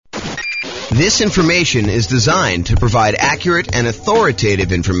This information is designed to provide accurate and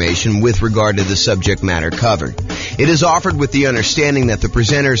authoritative information with regard to the subject matter covered. It is offered with the understanding that the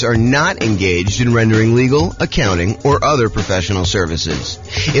presenters are not engaged in rendering legal, accounting, or other professional services.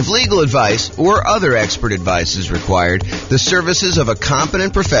 If legal advice or other expert advice is required, the services of a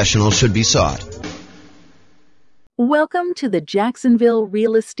competent professional should be sought. Welcome to the Jacksonville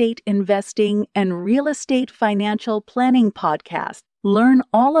Real Estate Investing and Real Estate Financial Planning Podcast. Learn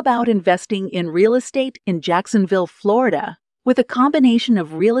all about investing in real estate in Jacksonville, Florida, with a combination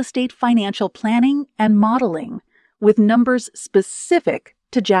of real estate financial planning and modeling, with numbers specific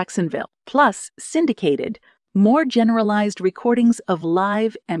to Jacksonville, plus syndicated, more generalized recordings of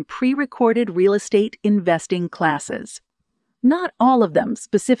live and pre-recorded real estate investing classes. Not all of them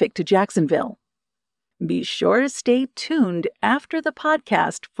specific to Jacksonville. Be sure to stay tuned after the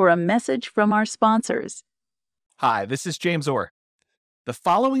podcast for a message from our sponsors. Hi, this is James Orr. The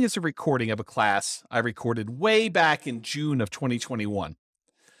following is a recording of a class I recorded way back in June of 2021.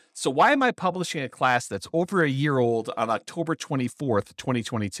 So why am I publishing a class that's over a year old on October 24th,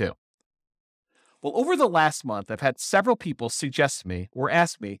 2022? Well, over the last month, I've had several people suggest to me or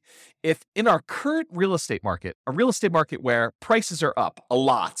ask me if in our current real estate market, a real estate market where prices are up a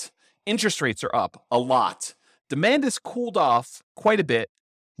lot, interest rates are up a lot, demand has cooled off quite a bit,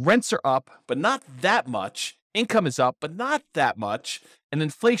 rents are up, but not that much, income is up, but not that much, and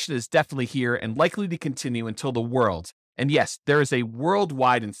inflation is definitely here and likely to continue until the world, and yes, there is a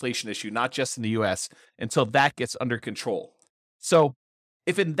worldwide inflation issue, not just in the US, until that gets under control. So,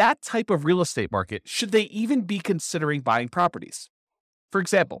 if in that type of real estate market, should they even be considering buying properties? For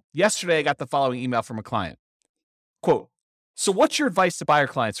example, yesterday I got the following email from a client. Quote, "So what's your advice to buyer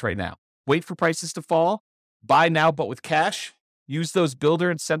clients right now? Wait for prices to fall? Buy now but with cash? Use those builder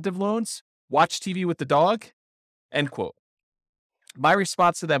incentive loans? Watch TV with the dog?" End quote. My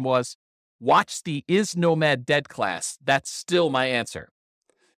response to them was, watch the Is Nomad Dead class. That's still my answer.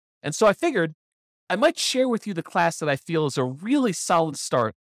 And so I figured I might share with you the class that I feel is a really solid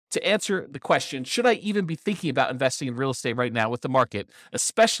start to answer the question, should I even be thinking about investing in real estate right now with the market,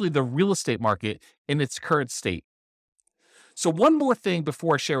 especially the real estate market in its current state? So one more thing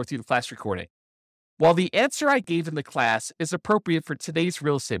before I share with you the class recording. While the answer I gave in the class is appropriate for today's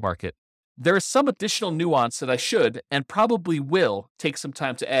real estate market, there is some additional nuance that I should and probably will take some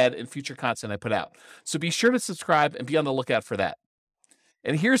time to add in future content I put out. So be sure to subscribe and be on the lookout for that.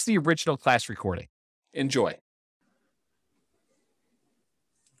 And here's the original class recording. Enjoy.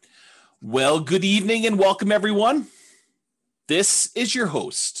 Well, good evening and welcome everyone. This is your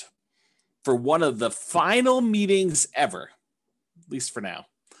host for one of the final meetings ever, at least for now,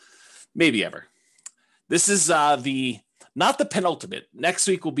 maybe ever. This is not the penultimate. Next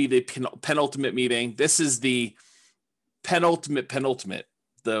week will be the penultimate meeting. This is the penultimate,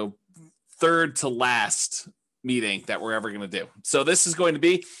 the third to last meeting that we're ever going to do. So this is going to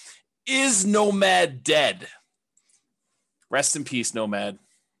be, is Nomad dead? Rest in peace, Nomad.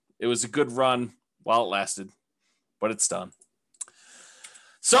 It was a good run while it lasted, but it's done.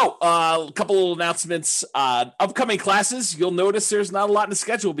 So a couple announcements. Upcoming classes, you'll notice there's not a lot in the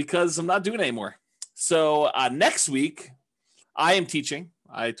schedule because I'm not doing it anymore. So next week, I am teaching.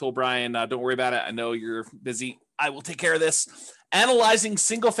 I told Brian, don't worry about it. I know you're busy. I will take care of this. Analyzing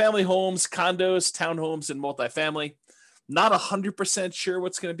single-family homes, condos, townhomes, and multifamily. Not 100% sure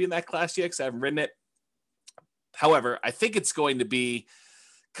what's going to be in that class yet because I haven't written it. However, I think it's going to be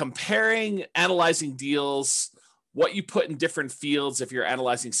comparing, analyzing deals, what you put in different fields if you're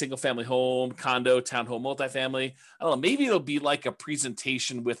analyzing single-family home, condo, townhome, multifamily. I don't know. Maybe it'll be like a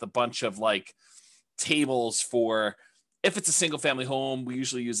presentation with a bunch of like tables for if it's a single family home, we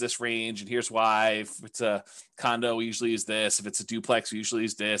usually use this range, and here's why. If it's a condo, we usually use this. If it's a duplex, we usually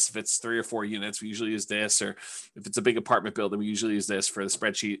use this. If it's 3 or 4 units, we usually use this. Or if it's a big apartment building, we usually use this for the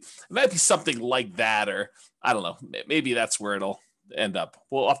spreadsheet. It might be something like that, or I don't know. Maybe that's where it'll end up.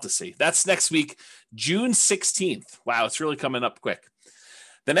 We'll have to see. That's next week, June 16th. Wow, it's really coming up quick.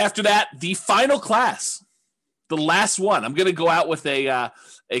 Then after that, the final class, the last one. I'm going to go out with a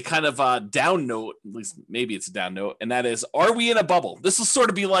kind of a down note, at least maybe it's a down note, and that is, are we in a bubble? This will sort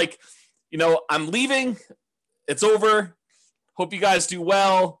of be like, I'm leaving. It's over. Hope you guys do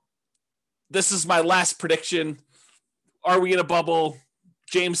well. This is my last prediction. Are we in a bubble?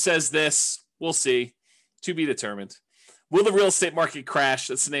 James says this. We'll see. To be determined. Will the real estate market crash?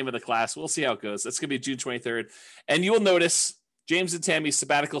 That's the name of the class. We'll see how it goes. That's going to be June 23rd. And you will notice James and Tammy's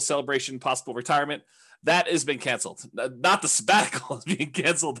sabbatical celebration, possible retirement. That has been canceled. Not the sabbatical is being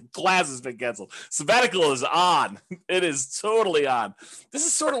canceled. The class has been canceled. Sabbatical is on. It is totally on. This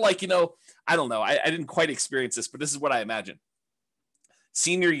is sort of like, I don't know. I didn't quite experience this, but this is what I imagine.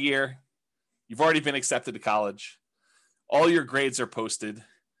 Senior year, You've already been accepted to college. All your grades are posted.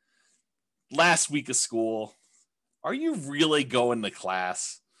 Last week of school. Are you really going to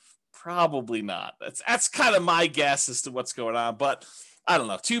class? Probably not. That's kind of my guess as to what's going on, but I don't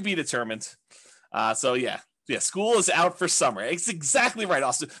know. To be determined. So yeah, school is out for summer. It's exactly right,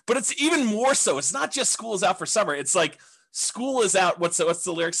 Austin. But it's even more so. It's not just school is out for summer. It's like school is out. What's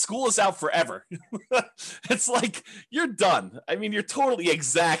the lyric? School is out forever. It's like you're done. I mean, you're totally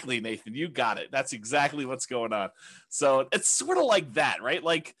exactly, Nathan. You got it. That's exactly what's going on. So it's sort of like that, right?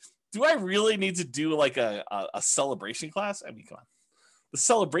 Like, do I really need to do like a celebration class? I mean, come on. The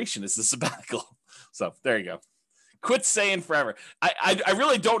celebration is the sabbatical. So there you go. Quit saying forever. I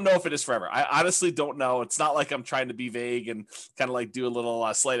really don't know if it is forever. I honestly don't know. It's not like I'm trying to be vague and kind of like do a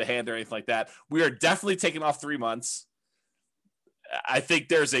little sleight of hand or anything like that. We are definitely taking off 3 months. I think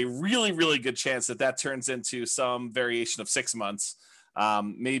there's a really, really good chance that turns into some variation of 6 months.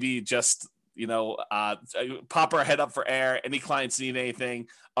 Maybe just, pop our head up for air. Any clients need anything.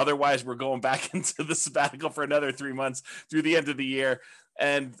 Otherwise, we're going back into the sabbatical for another 3 months through the end of the year.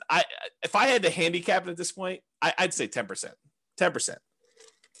 And if I had to handicap it at this point, I'd say 10%. 10%.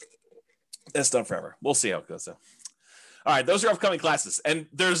 It's done forever. We'll see how it goes, though. All right, those are upcoming classes. And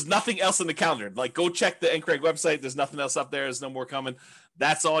there's nothing else on the calendar. Like, go check the NCRAG website. There's nothing else up there. There's no more coming.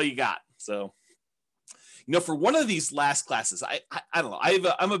 That's all you got. So, for one of these last classes, I don't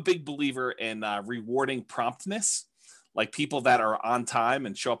know. I'm a big believer in rewarding promptness, like people that are on time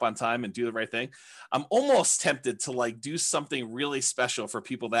and show up on time and do the right thing. I'm almost tempted to like do something really special for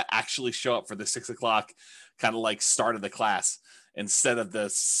people that actually show up for the 6 o'clock kind of like start of the class instead of the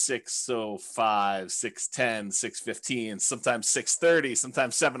 6:05, 6:10, 6:15, sometimes 6:30,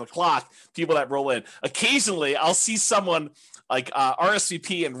 sometimes 7 o'clock, people that roll in. Occasionally I'll see someone like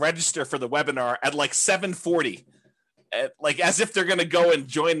RSVP and register for the webinar at like 7:40. Like as if they're going to go and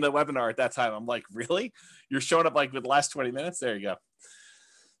join the webinar at that time. I'm like, really? You're showing up like with the last 20 minutes? There you go.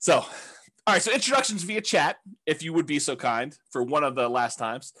 So, all right. So introductions via chat, if you would be so kind for one of the last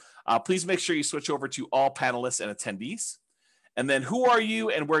times, please make sure you switch over to all panelists and attendees. And then who are you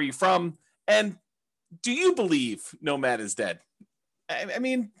and where are you from? And do you believe Nomad is dead? I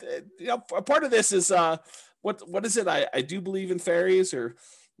mean, a part of this is what is it? I do believe in fairies, or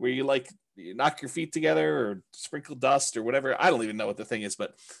where you knock your feet together or sprinkle dust or whatever. I don't even know what the thing is,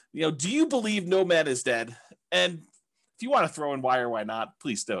 but do you believe Nomad is dead? And if you want to throw in why or why not,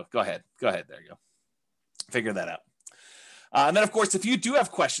 please do. Go ahead. There you go. Figure that out. And then, of course, if you do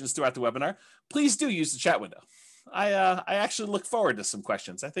have questions throughout the webinar, please do use the chat window. I actually look forward to some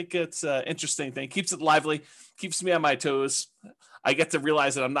questions. I think it's an interesting thing. Keeps it lively, keeps me on my toes. I get to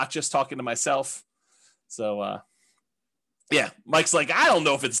realize that I'm not just talking to myself. So, yeah, Mike's like, I don't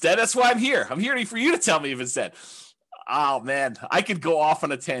know if it's dead. That's why I'm here. I'm here for you to tell me if it's dead. Oh, man, I could go off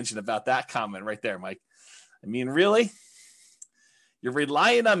on a tangent about that comment right there, Mike. I mean, really? You're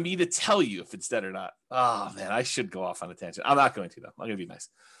relying on me to tell you if it's dead or not. Oh, man, I should go off on a tangent. I'm not going to, though. I'm going to be nice.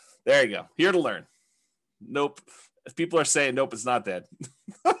 There you go. Here to learn. Nope. If people are saying, nope, it's not dead.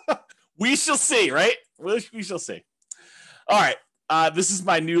 We shall see, right? We shall see. All right. This is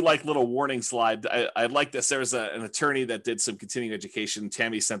my new little warning slide. I like this. There was an attorney that did some continuing education.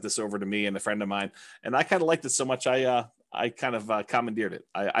 Tammy sent this over to me and a friend of mine, and I kind of liked it so much I kind of commandeered it.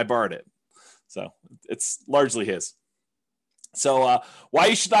 I borrowed it, so it's largely his. So why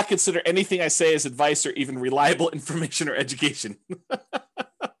you should not consider anything I say as advice or even reliable information or education.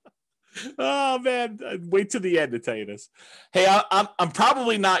 Oh man, wait till the end to tell you this. Hey, I'm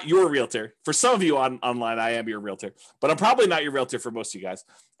probably not your realtor. For some of you online, I am your realtor, but I'm probably not your realtor for most of you guys.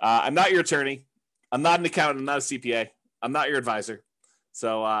 I'm not your attorney. I'm not an accountant. I'm not a CPA. I'm not your advisor.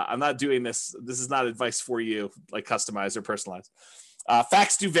 So I'm not doing this. This is not advice for you, like customized or personalized.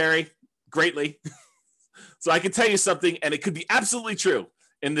 Facts do vary greatly. So I can tell you something, and it could be absolutely true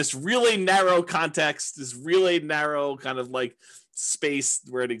in this really narrow context, this really narrow kind of like space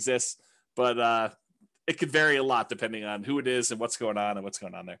where it exists. But it could vary a lot depending on who it is and what's going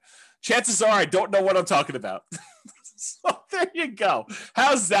on there. Chances are I don't know what I'm talking about. So there you go.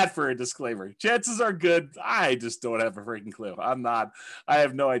 How's that for a disclaimer? Chances are good. I just don't have a freaking clue. I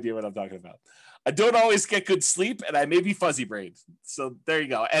have no idea what I'm talking about. I don't always get good sleep, and I may be fuzzy brained. So there you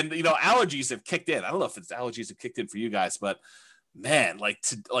go. And allergies have kicked in. I don't know if it's allergies have kicked in for you guys, but man,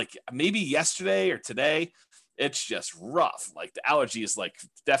 maybe yesterday or today, it's just rough. Like the allergy is like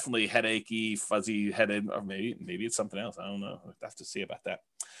definitely headachy, fuzzy headed, or maybe it's something else. I don't know. I have to see about that.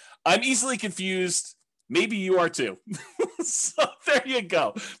 I'm easily confused. Maybe you are too. So there you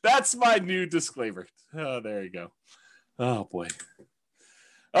go. That's my new disclaimer. Oh, there you go. Oh boy.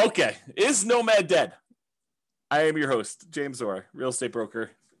 Okay. Is Nomad dead? I am your host, James Orr, real estate broker, at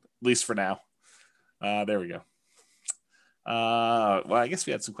least for now. There we go. Well, I guess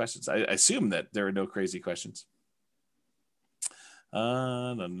we had some questions. I assume that there are no crazy questions.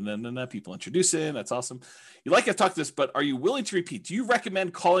 No, people introducing. That's awesome. You like I've talked this, but are you willing to repeat? Do you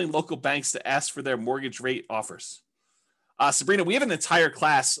recommend calling local banks to ask for their mortgage rate offers? Sabrina, we have an entire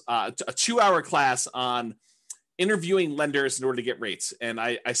class, a 2-hour class on interviewing lenders in order to get rates. And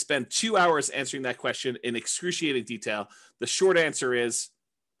I spent 2 hours answering that question in excruciating detail. The short answer is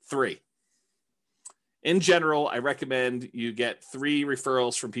 3. In general, I recommend you get 3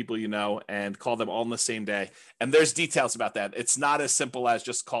 referrals from people you know and call them all on the same day. And there's details about that. It's not as simple as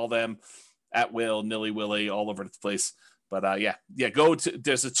just call them at will, nilly-willy, all over the place. But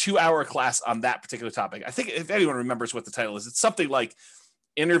there's a 2-hour class on that particular topic. I think if anyone remembers what the title is, it's something like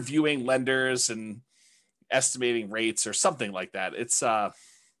interviewing lenders and estimating rates or something like that. It's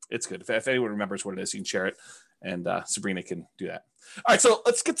good. If anyone remembers what it is, you can share it, and Sabrina can do that. All right, so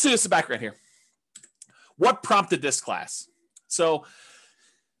let's get to some background here. What prompted this class? So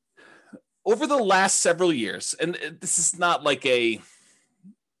over the last several years, and this is not like a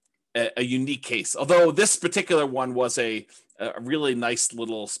unique case, although this particular one was a really nice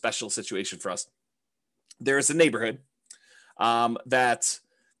little special situation for us. There's a neighborhood that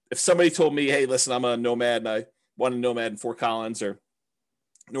if somebody told me, hey, listen, I'm a nomad and I want a nomad in Fort Collins or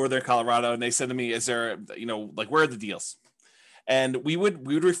Northern Colorado, and they said to me, is there, where are the deals? And we would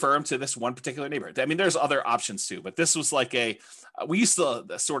refer them to this one particular neighborhood. I mean, there's other options too, but this was like we used to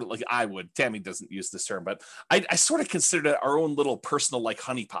sort of like, Tammy doesn't use this term, but I sort of considered it our own little personal like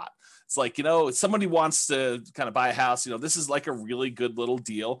honeypot. It's like, somebody wants to kind of buy a house, this is like a really good little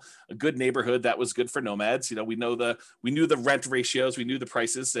deal, a good neighborhood that was good for nomads. We knew the rent ratios, we knew the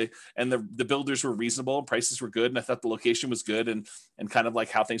prices, and the builders were reasonable, prices were good. And I thought the location was good and kind of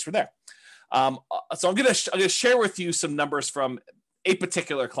like how things were there. So I'm going to share with you some numbers from a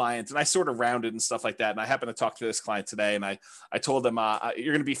particular client, and I sort of rounded and stuff like that. And I happened to talk to this client today, and I told them,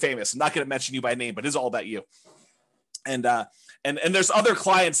 you're going to be famous. I'm not going to mention you by name, but it's all about you. And there's other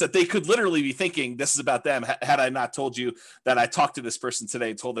clients that they could literally be thinking this is about them. Had I not told you that I talked to this person today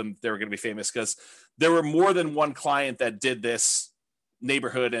and told them they were going to be famous, because there were more than one client that did this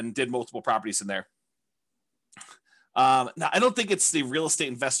neighborhood and did multiple properties in there. Now, I don't think it's the real estate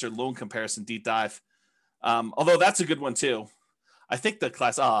investor loan comparison deep dive, although that's a good one too. I think the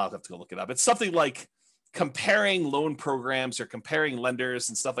class, I'll have to go look it up. It's something like comparing loan programs or comparing lenders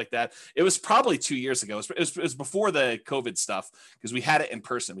and stuff like that. It was probably 2 years ago. It was before the COVID stuff, because we had it in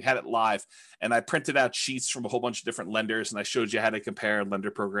person. We had it live, and I printed out sheets from a whole bunch of different lenders, and I showed you how to compare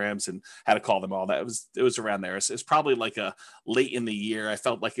lender programs and how to call them all. That it was around there. It's probably like a late in the year. I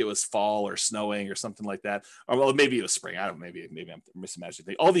felt like it was fall or snowing or something like that. Or well, maybe it was spring. I don't know. Maybe I'm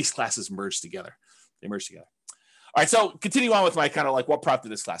misimagining. All these classes merged together. They merged together. All right. So continue on with my kind of like what prompted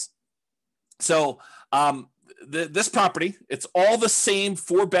this class. So this property, it's all the same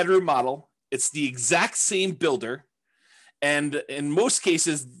 4-bedroom model. It's the exact same builder. And in most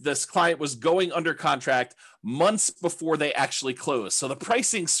cases, this client was going under contract months before they actually close. So the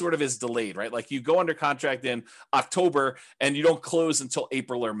pricing sort of is delayed, right? Like you go under contract in October and you don't close until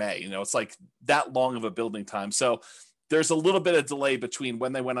April or May. It's like that long of a building time. So there's a little bit of delay between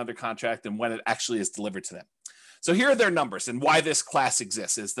when they went under contract and when it actually is delivered to them. So here are their numbers and why this class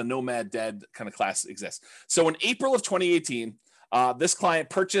exists, is the Nomad Dead kind of class exists. So in April of 2018, this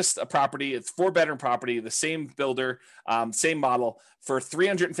client purchased a property. It's 4-bedroom property, the same builder, same model, for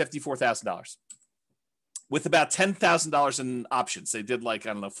 $354,000 with about $10,000 in options. They did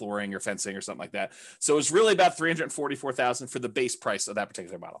flooring or fencing or something like that. So it was really about $344,000 for the base price of that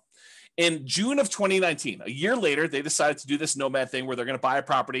particular model. In June of 2019, a year later, they decided to do this nomad thing where they're going to buy a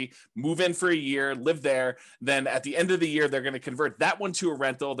property, move in for a year, live there. Then at the end of the year, they're going to convert that one to a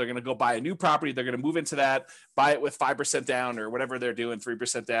rental. They're going to go buy a new property. They're going to move into that, buy it with 5% down or whatever they're doing,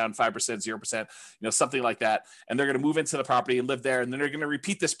 3% down, 5%, 0%, something like that. And they're going to move into the property and live there. And then they're going to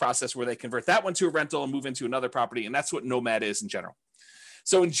repeat this process where they convert that one to a rental and move into another property. And that's what Nomad is in general.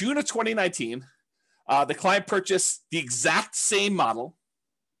 So in June of 2019, the client purchased the exact same model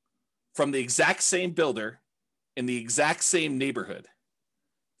from the exact same builder in the exact same neighborhood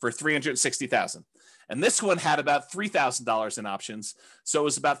for $360,000. And this one had about $3,000 in options. So it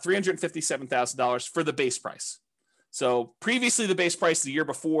was about $357,000 for the base price. So previously the base price the year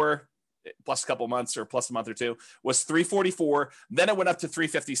before, plus a couple months or plus a month or two, was $344. Then it went up to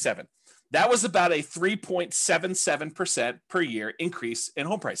 $357. That was about a 3.77% per year increase in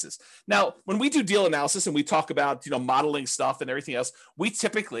home prices. Now, when we do deal analysis and we talk about, modeling stuff and everything else, we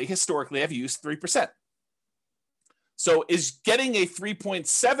typically, historically, have used 3%. So is getting a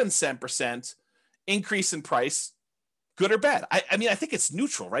 3.77% increase in price good or bad? I mean, I think it's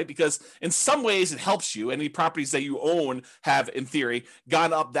neutral, right? Because in some ways it helps you. Any properties that you own have, in theory,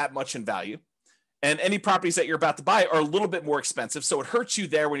 gone up that much in value. And any properties that you're about to buy are a little bit more expensive. So it hurts you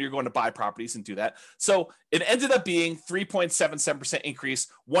there when you're going to buy properties and do that. So it ended up being 3.77% increase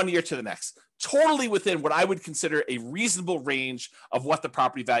 1 year to the next. Totally within what I would consider a reasonable range of what the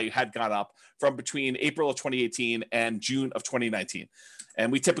property value had gone up from between April of 2018 and June of 2019.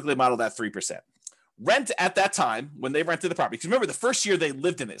 And we typically model that 3%. Rent at that time when they rented the property, because remember the first year they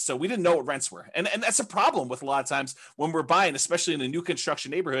lived in it, so we didn't know what rents were, and that's a problem with a lot of times when we're buying, especially in a new construction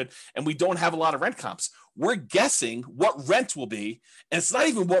neighborhood, and we don't have a lot of rent comps. We're guessing what rent will be, and it's not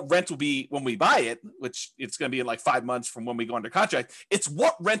even what rent will be when we buy it, which it's going to be in like 5 months from when we go under contract. It's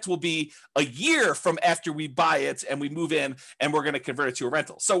what rent will be a year from after we buy it and we move in, and we're going to convert it to a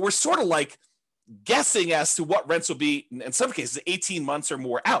rental. So we're sort of like guessing as to what rents will be in some cases 18 months or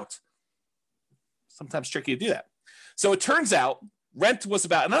more out. Sometimes tricky to do that. So it turns out rent was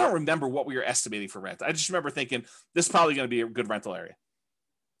about, and I don't remember what we were estimating for rent. I just remember thinking this is probably going to be a good rental area.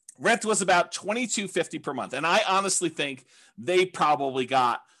 Rent was about $22.50 per month. And I honestly think they probably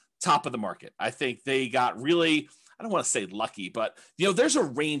got top of the market. I think they got really, I don't want to say lucky, but there's a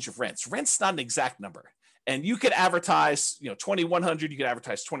range of rents. Rent's not an exact number. And you could advertise, 2,100, you could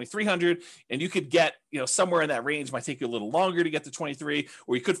advertise 2,300, and you could get, somewhere in that range. Might take you a little longer to get to 23,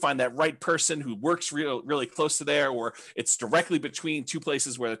 or you could find that right person who works really close to there, or it's directly between two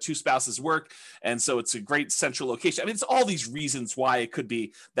places where the two spouses work. And so it's a great central location. I mean, it's all these reasons why it could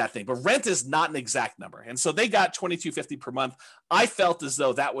be that thing, but rent is not an exact number. And so they got $22.50 per month. I felt as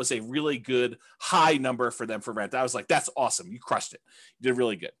though that was a really good high number for them for rent. I was like, that's awesome. You crushed it. You did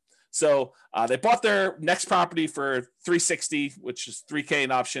really good. So they bought their next property for $360, which is $3K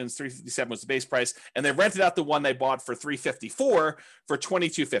in options. $357 was the base price, and they rented out the one they bought for $354 for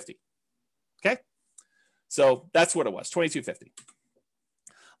 $22.50. Okay, so that's what it was, $22.50.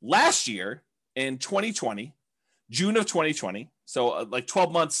 Last year in 2020, June of 2020, so like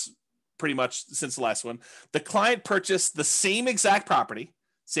 12 months pretty much since the last one, the client purchased the same exact property,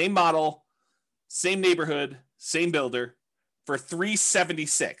 same model, same neighborhood, same builder, for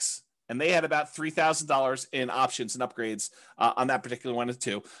 $376, and they had about $3,000 in options and upgrades on that particular one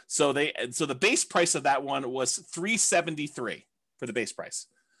too. So the base price of that one was $373 for the base price.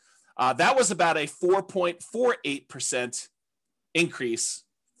 That was about a 4.48% increase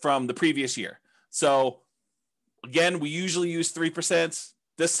from the previous year. So again, we usually use 3%.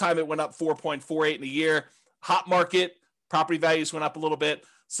 This time it went up 4.48 in a year. Hot market, property values went up a little bit.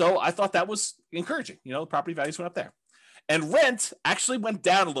 So I thought that was encouraging. Property values went up there. And rent actually went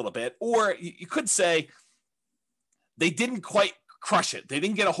down a little bit, or you could say they didn't quite crush it. They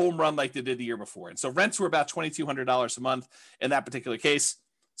didn't get a home run like they did the year before. And so rents were about $2,200 a month in that particular case.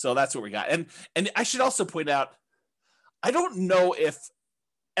 So that's what we got. And I should also point out, I don't know if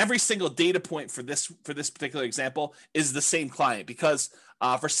every single data point for this particular example is the same client, because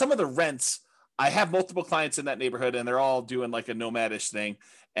for some of the rents, I have multiple clients in that neighborhood, and they're all doing like a nomadish thing.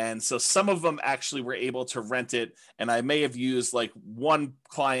 And so some of them actually were able to rent it, and I may have used like one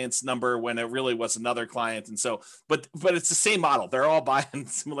client's number when it really was another client. And so, but it's the same model. They're all buying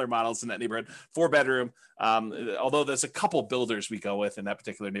similar models in that neighborhood, 4-bedroom. Although there's a couple builders we go with in that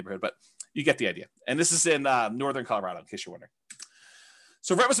particular neighborhood, but you get the idea. And this is in northern Colorado, in case you're wondering.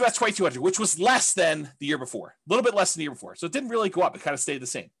 So rent was about $2,200, which was less than the year before, a little bit less than the year before. So it didn't really go up. It kind of stayed the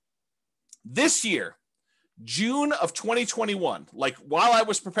same. This year, June of 2021, like while I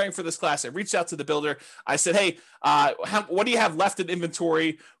was preparing for this class, I reached out to the builder. I said, hey, what do you have left in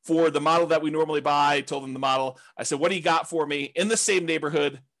inventory for the model that we normally buy? I told them the model. I said, what do you got for me in the same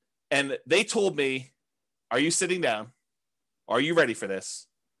neighborhood? And they told me, are you sitting down? Are you ready for this?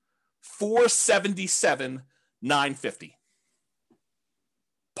 $477,950.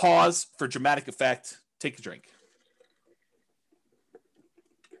 Pause for dramatic effect. Take a drink.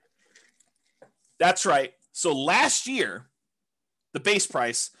 That's right. So last year, the base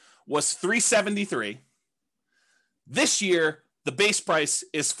price was $373. This year, the base price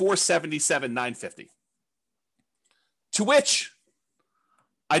is $477,950. To which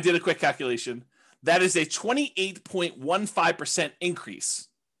I did a quick calculation. That is a 28.15% increase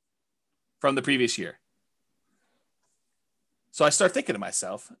from the previous year. So I start thinking to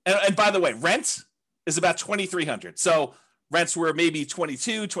myself, and by the way, rent is about $2,300. So rents were maybe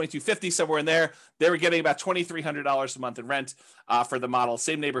 $2,250, somewhere in there. They were getting about $2,300 a month in rent for the model,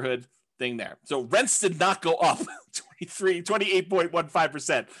 same neighborhood thing there. So rents did not go up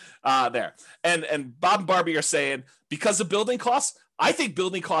 28.15% there. And Bob and Barbie are saying, because of building costs, I think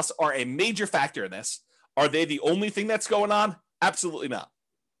building costs are a major factor in this. Are they the only thing that's going on? Absolutely not.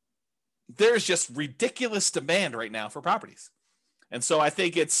 there's just ridiculous demand right now for properties. And so I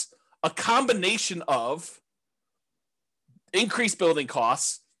think it's a combination of increased building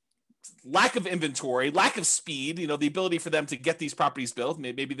costs, lack of inventory, lack of speed, the ability for them to get these properties built.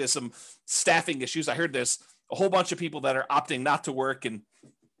 Maybe there's some staffing issues. I heard there's a whole bunch of people that are opting not to work and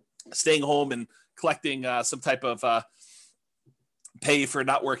staying home and collecting some type of pay for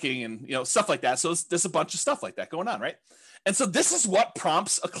not working and, stuff like that. So there's a bunch of stuff like that going on, right? And so this is what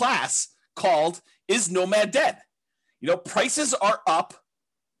prompts a class called Is Nomad Dead? Prices are up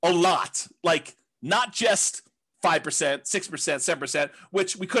a lot, like not just 5%, 6%, 7%,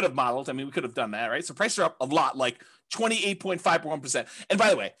 which we could have modeled. I mean, we could have done that, right? So prices are up a lot, like 28.51%. And by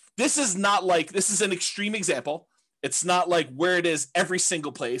the way, this is an extreme example. It's not like where it is every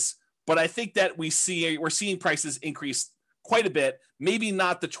single place, but I think that we're seeing prices increase quite a bit, maybe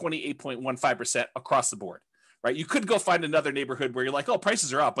not the 28.15% across the board, right? You could go find another neighborhood where you're like, oh,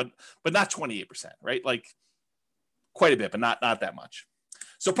 prices are up, but not 28%, right? Like quite a bit, but not that much.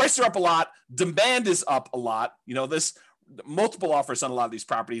 So prices are up a lot. Demand is up a lot. This multiple offers on a lot of these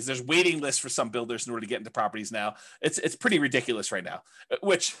properties. There's waiting lists for some builders in order to get into properties now. It's pretty ridiculous right now,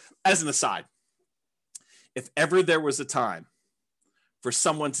 which, as an aside, if ever there was a time for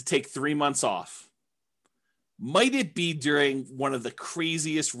someone to take 3 months off, might it be during one of the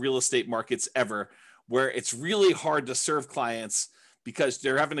craziest real estate markets ever, where it's really hard to serve clients because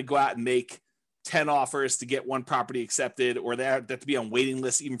they're having to go out and make 10 offers to get one property accepted, or they have to be on waiting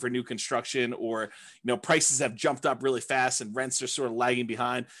lists even for new construction, or prices have jumped up really fast and rents are sort of lagging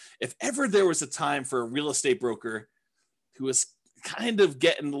behind. If ever there was a time for a real estate broker who was kind of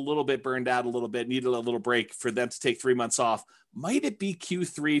getting a little bit burned out a little bit, needed a little break, for them to take 3 months off, might it be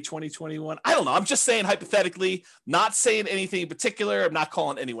Q3 2021? I don't know. I'm just saying hypothetically, not saying anything in particular. I'm not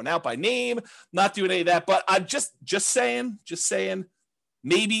calling anyone out by name, not doing any of that, but I'm just saying,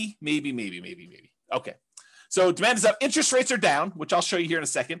 maybe. Okay. So demand is up. Interest rates are down, which I'll show you here in a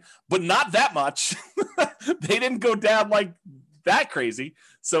second, but not that much. They didn't go down like that crazy.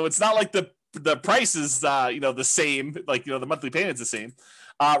 So it's not like the price is, the same, like, the monthly payment's the same.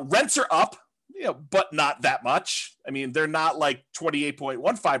 Rents are up, but not that much. I mean, they're not like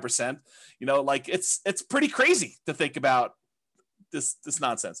 28.15%, like it's pretty crazy to think about this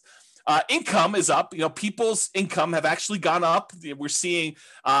nonsense. Income is up. People's income have actually gone up. We're seeing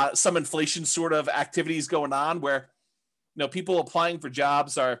some inflation sort of activities going on where, people applying for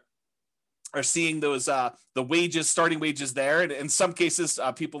jobs are seeing those the starting wages there, and in some cases,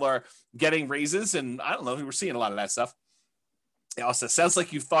 people are getting raises. And I don't know, we're seeing a lot of that stuff. It also sounds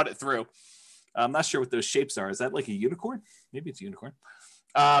like you've thought it through. I'm not sure what those shapes are. Is that like a unicorn? Maybe it's a unicorn.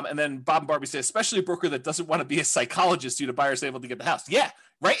 And then Bob and Barbie say, especially a broker that doesn't want to be a psychologist due to buyers able to get the house. Yeah,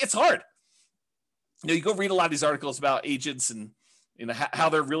 right. It's hard. You go read a lot of these articles about agents and how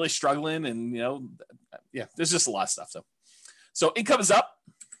they're really struggling, and there's just a lot of stuff. So income is up.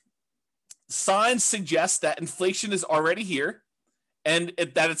 Signs suggest that inflation is already here, and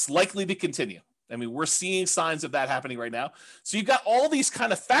that it's likely to continue. I mean, we're seeing signs of that happening right now. So you've got all these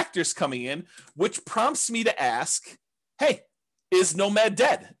kind of factors coming in, which prompts me to ask, hey, is Nomad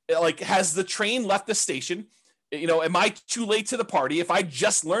dead? Like, has the train left the station? Am I too late to the party? If I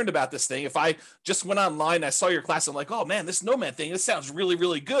just learned about this thing, if I just went online, I saw your class, I'm like, oh man, this Nomad thing, this sounds really,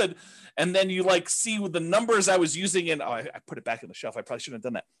 really good. And then you like see with the numbers I was using, and I put it back on the shelf. I probably shouldn't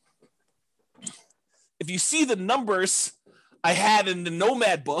have done that. If you see the numbers I had in the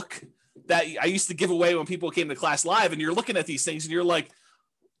Nomad book that I used to give away when people came to class live, and you're looking at these things and you're like,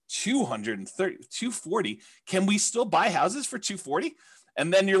 230, 240. Can we still buy houses for 240?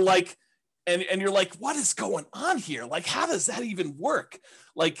 And then you're like, and you're like, what is going on here? Like, how does that even work?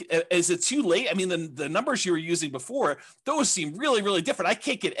 Like, is it too late? I mean, the numbers you were using before, those seem really, really different. I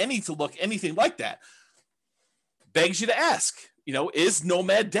can't get any to look anything like that. Begs you to ask, is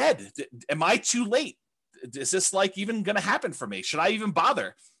Nomad dead? Am I too late? Is this like even going to happen for me? Should I even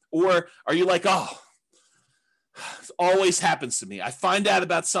bother? Or are you like, oh, it always happens to me. I find out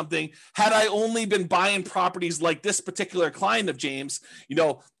about something. Had I only been buying properties like this particular client of James,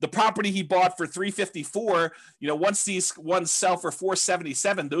 the property he bought for $354, once these ones sell for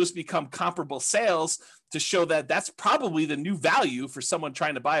 $477, those become comparable sales to show that that's probably the new value for someone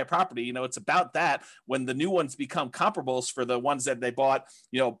trying to buy a property. It's about that when the new ones become comparables for the ones that they bought,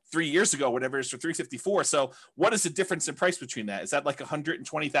 3 years ago, whatever it is, for $354. So what is the difference in price between that? Is that like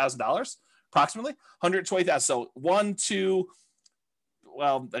 $120,000? Approximately 120,000. So 1, 2,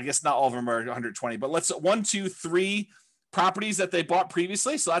 well, I guess not all of them are 120, but let's 1, 2, 3 properties that they bought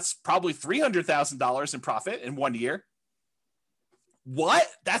previously. So that's probably $300,000 in profit in 1 year. What?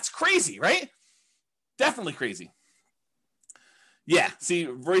 That's crazy, right? Definitely crazy. Yeah. See,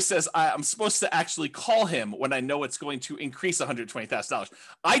 Royce says I'm supposed to actually call him when I know it's going to increase $120,000.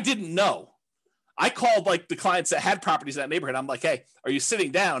 I didn't know. I called like the clients that had properties in that neighborhood. I'm like, hey, are you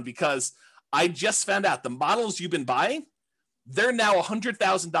sitting down? Because I just found out the models you've been buying, they're now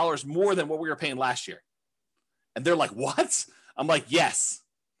 $100,000 more than what we were paying last year. And they're like, what? I'm like, yes.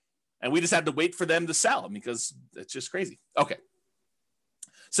 And we just had to wait for them to sell them because it's just crazy. Okay.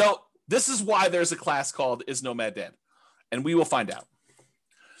 So this is why there's a class called Is Nomad Dead? And we will find out.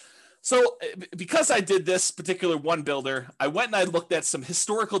 So because I did this particular one builder, I went and I looked at some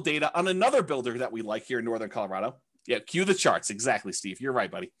historical data on another builder that we like here in Northern Colorado. Yeah, cue the charts. Exactly, Steve. You're right,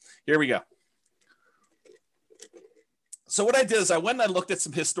 buddy. Here we go. So what I did is I went and I looked at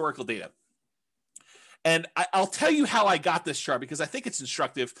some historical data. And I'll tell you how I got this chart because I think it's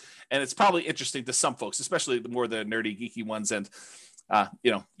instructive and it's probably interesting to some folks, especially the more the nerdy, geeky ones. And,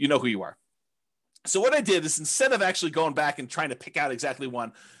 you know who you are. So what I did is instead of actually going back and trying to pick out exactly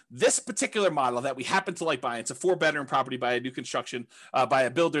one, this particular model that we happen to like buying, it's a 4-bedroom property by a new construction, by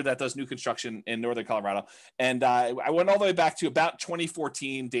a builder that does new construction in Northern Colorado. And I went all the way back to about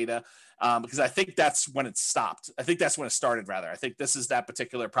 2014 data because I think that's when it stopped. I think that's when it started, rather. I think this is that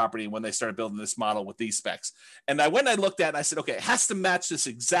particular property when they started building this model with these specs. And I went and I looked at it and I said, okay, it has to match this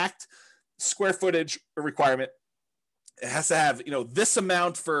exact square footage requirement. It has to have, this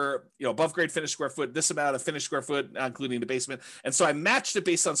amount for, above grade finished square foot, this amount of finished square foot, including the basement. And so I matched it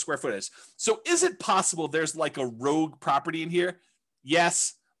based on square footage. So is it possible there's like a rogue property in here?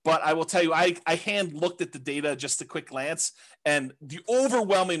 Yes. But I will tell you, I hand looked at the data just a quick glance, and the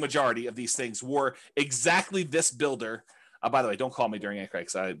overwhelming majority of these things were exactly this builder. By the way, don't call me during Anchor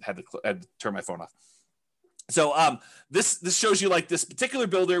because I had to turn my phone off. So this shows you like this particular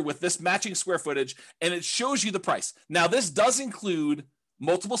builder with this matching square footage, and it shows you the price. Now, this does include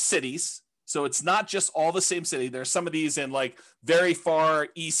multiple cities, so it's not just all the same city. There's some of these in like very far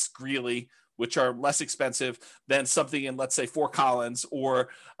east Greeley, which are less expensive than something in, let's say, Fort Collins or,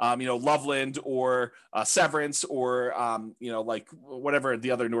 Loveland or Severance or, like whatever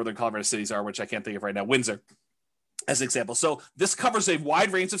the other Northern Colorado cities are, which I can't think of right now, Windsor, as an example. So this covers a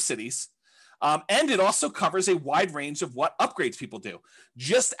wide range of cities. And it also covers a wide range of what upgrades people do.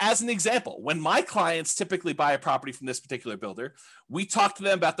 Just as an example, when my clients typically buy a property from this particular builder, we talk to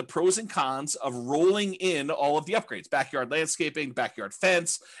them about the pros and cons of rolling in all of the upgrades: backyard landscaping, backyard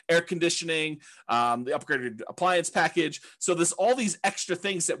fence, air conditioning, the upgraded appliance package. So there's all these extra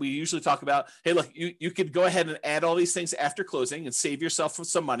things that we usually talk about. Hey, look, you could go ahead and add all these things after closing and save yourself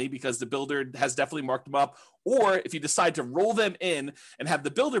some money because the builder has definitely marked them up. Or if you decide to roll them in and have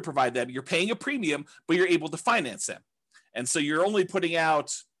the builder provide them, you're paying a premium, but you're able to finance them. And so you're only putting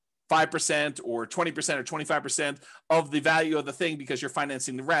out 5% or 20% or 25% of the value of the thing because you're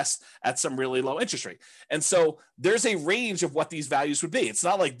financing the rest at some really low interest rate. And so there's a range of what these values would be. It's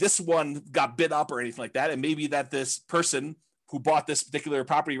not like this one got bid up or anything like that. And maybe that this person who bought this particular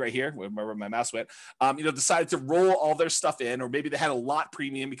property right here, where my mouse went, decided to roll all their stuff in, or maybe they had a lot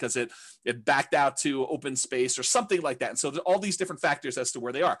premium because it backed out to open space or something like that. And so there's all these different factors as to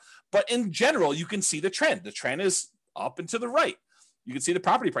where they are. But in general, you can see the trend. The trend is up and to the right. You can see the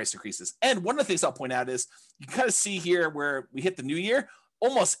property price increases. And one of the things I'll point out is you kind of see here where we hit the new year,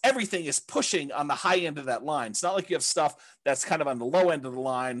 almost everything is pushing on the high end of that line. It's not like you have stuff that's kind of on the low end of the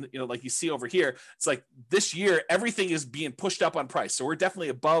line, like you see over here. It's like this year, everything is being pushed up on price. So we're definitely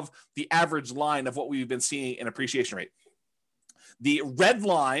above the average line of what we've been seeing in appreciation rate. The red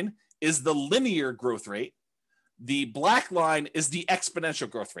line is the linear growth rate. The black line is the exponential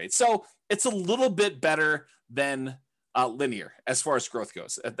growth rate. So it's a little bit better than linear as far as growth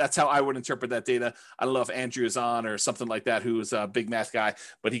goes. That's how I would interpret that data. I don't know if Andrew is on or something like that, who is a big math guy,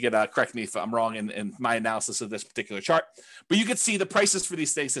 but he could correct me if I'm wrong in my analysis of this particular chart. But you could see the prices for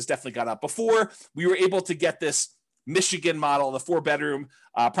these things has definitely gone up. Before, we were able to get this Michigan model, the 4-bedroom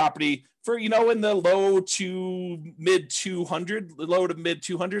property for, in the low to mid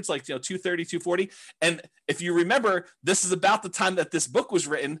 200s, like, 230, 240. And if you remember, this is about the time that this book was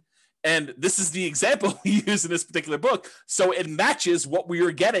written. And this is the example we use in this particular book. So it matches what we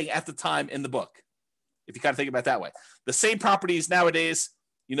were getting at the time in the book, if you kind of think about it that way. The same properties nowadays,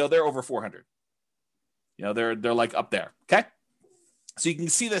 they're over 400. They're like up there, okay? So you can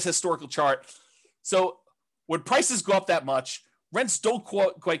see this historical chart. So when prices go up that much, rents don't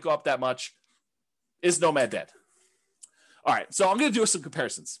quite go up that much. Is Nomad dead? All right, so I'm going to do some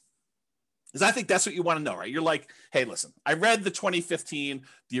comparisons, because I think that's what you want to know, right? You're like, hey, listen, I read the 2015,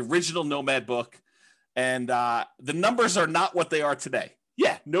 the original Nomad book, and the numbers are not what they are today.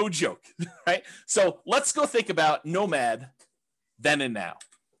 Yeah, no joke, right? So let's go think about Nomad then and now.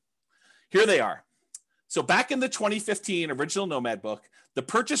 Here they are. So back in the 2015 original Nomad book, the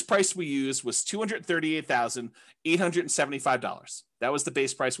purchase price we used was $238,875. That was the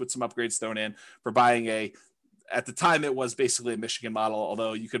base price with some upgrades thrown in for buying at the time, it was basically a Michigan model,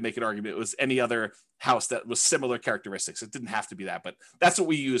 although you could make an argument it was any other house that was similar characteristics. It didn't have to be that, but that's what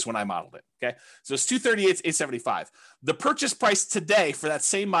we used when I modeled it. Okay. So it's $238,875. The purchase price today for that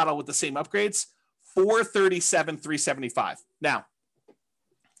same model with the same upgrades, $437,375. Now,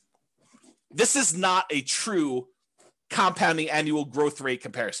 this is not a true compounding annual growth rate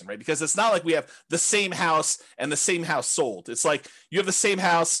comparison, right? Because it's not like we have the same house and the same house sold. It's like you have the same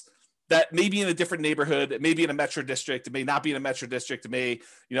house that may be in a different neighborhood. It may be in a metro district. It may not be in a metro district. It may,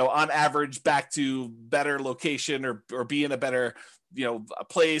 on average back to better location or be in a better, a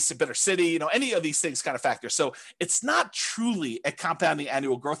place, a better city, any of these things kind of factor. So it's not truly a compounding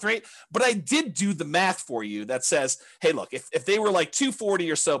annual growth rate, but I did do the math for you that says, hey, look, if they were like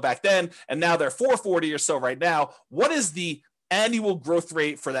 240 or so back then, and now they're 440 or so right now, what is the annual growth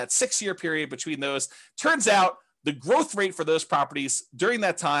rate for that 6-year period between those? Turns out the growth rate for those properties during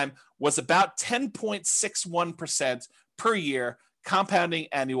that time was about 10.61% per year, compounding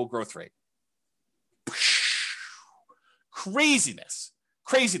annual growth rate. Craziness.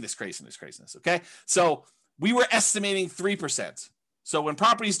 Okay. So we were estimating 3%. So when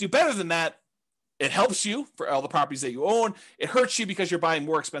properties do better than that, it helps you for all the properties that you own. It hurts you because you're buying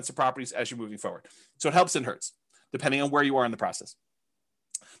more expensive properties as you're moving forward. So it helps and hurts depending on where you are in the process.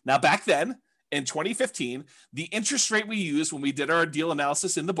 Now, back then, in 2015, the interest rate we used when we did our deal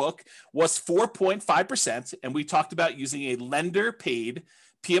analysis in the book was 4.5%. And we talked about using a lender paid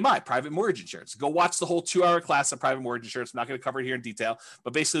PMI, private mortgage insurance. Go watch the whole 2-hour class on private mortgage insurance. I'm not going to cover it here in detail,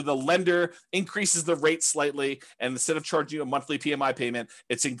 but basically the lender increases the rate slightly. And instead of charging you a monthly PMI payment,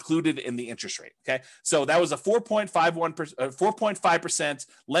 it's included in the interest rate. Okay. So that was a 4.5%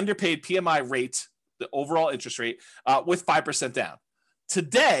 lender paid PMI rate, the overall interest rate with 5% down.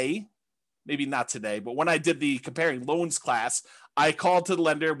 Today, maybe not today, but when I did the comparing loans class, I called to the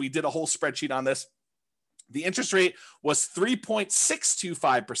lender. We did a whole spreadsheet on this. The interest rate was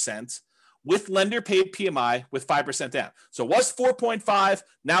 3.625% with lender paid PMI with 5% down. So it was 4.5.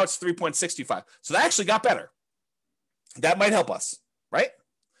 Now it's 3.625. So that actually got better. That might help us, right?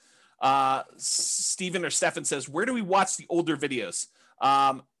 Steven or Stefan says, where do we watch the older videos?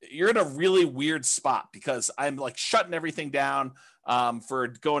 You're in a really weird spot because I'm like shutting everything down for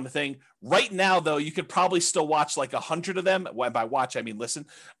going to thing. Right now, though, you could probably still watch like 100 of them. By watch, I mean listen,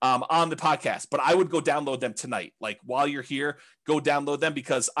 on the podcast. But I would go download them tonight. Like while you're here, go download them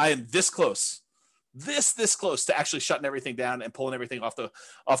because I am this close to actually shutting everything down and pulling everything off the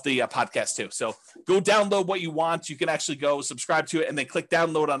podcast too. So go download what you want. You can actually go subscribe to it and then click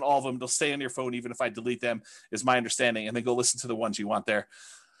download on all of them. They'll stay on your phone even if I delete them, is my understanding. And then go listen to the ones you want there.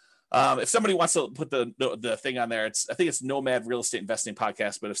 If somebody wants to put the thing on there, I think it's Nomad Real Estate Investing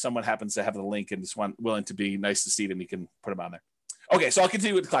Podcast. But if someone happens to have the link and is willing to be nice to Steven, you can put them on there. Okay, so I'll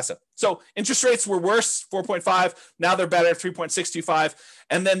continue with the class up. So interest rates were worse, 4.5. Now they're better, 3.625.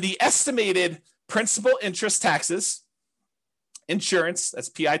 And then the estimated principal, interest, taxes, insurance, that's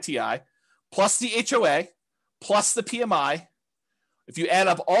PITI, plus the HOA, plus the PMI. If you add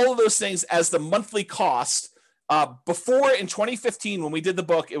up all of those things as the monthly cost, before in 2015, when we did the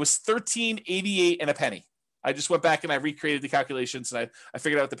book, it was $13.88 and a penny. I just went back and I recreated the calculations and I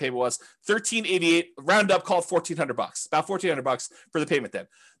figured out what the payment was. $13.88, round up, call it $1,400, about $1,400 for the payment then.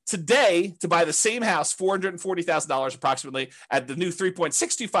 Today, to buy the same house, $440,000 approximately at the new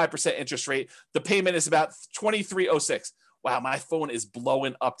 3.625% interest rate, the payment is about $2,306. Wow, my phone is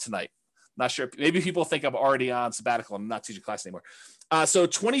blowing up tonight. Not sure. Maybe people think I'm already on sabbatical. I'm not teaching class anymore. So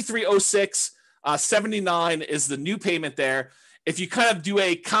 $2,306, 79 is the new payment there. If you kind of do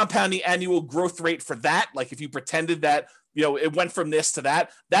a compounding annual growth rate for that, like if you pretended that, it went from this to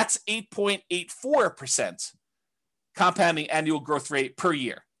that, that's 8.84% compounding annual growth rate per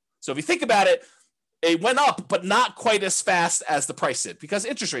year. So if you think about it, it went up, but not quite as fast as the price did because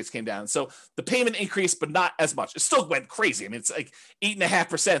interest rates came down. So the payment increased, but not as much. It still went crazy. I mean, it's like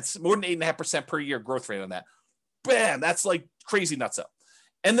 8.5%, more than 8.5% per year growth rate on that. Bam, that's like crazy nuts up.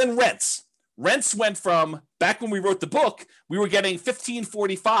 And then rents. Rents went from, back when we wrote the book, we were getting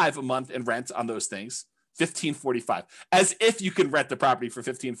 $1,545 a month in rent on those things. $1,545, as if you can rent the property for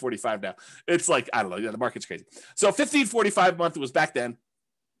 $1,545 now. It's like, I don't know, the market's crazy. So $1,545 a month was back then.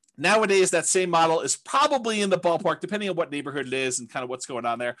 Nowadays, that same model is probably in the ballpark, depending on what neighborhood it is and kind of what's going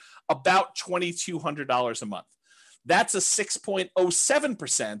on there, about $2,200 a month. That's a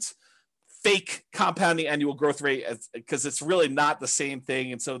 6.07% fake compounding annual growth rate because it's really not the same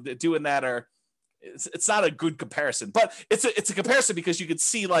thing. And so doing that It's not a good comparison, but it's a comparison because you can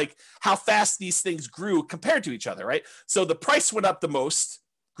see like how fast these things grew compared to each other, right? So the price went up the most,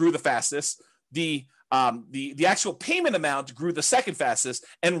 grew the fastest. The actual payment amount grew the second fastest,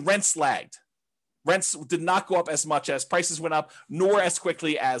 and rents lagged. Rents did not go up as much as prices went up, nor as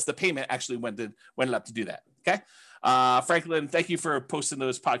quickly as the payment actually went up to do that. Okay, Franklin, thank you for posting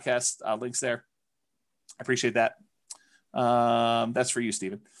those podcast links there. I appreciate that. That's for you,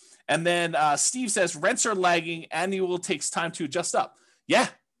 Stephen. And then Steve says rents are lagging. Annual takes time to adjust up. Yeah,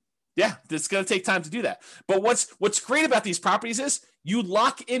 it's going to take time to do that. But what's great about these properties is you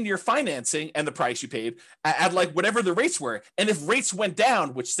lock in your financing and the price you paid at like whatever the rates were. And if rates went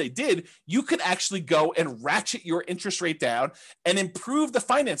down, which they did, you could actually go and ratchet your interest rate down and improve the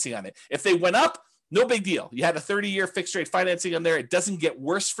financing on it. If they went up, no big deal. You had a 30-year fixed rate financing on there. It doesn't get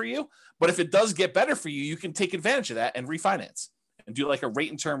worse for you. But if it does get better for you, you can take advantage of that and refinance and do like a rate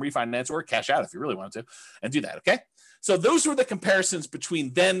and term refinance or cash out if you really wanted to and do that. Okay. So those were the comparisons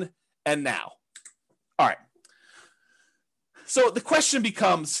between then and now. All right. So the question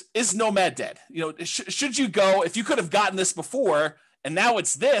becomes, is Nomad dead? Should you go, if you could have gotten this before and now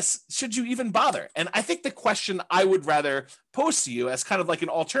it's this, should you even bother? And I think the question I would rather pose to you as kind of like an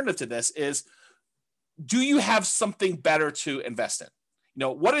alternative to this is, do you have something better to invest in?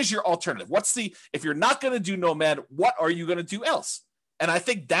 What is your alternative? If you're not going to do Nomad, what are you going to do else? And I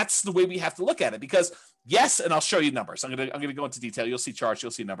think that's the way we have to look at it because yes, and I'll show you numbers. I'm going to go into detail. You'll see charts,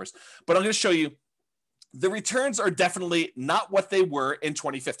 you'll see numbers, but I'm going to show you the returns are definitely not what they were in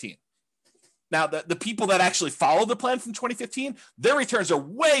 2015. Now, the people that actually followed the plan from 2015, their returns are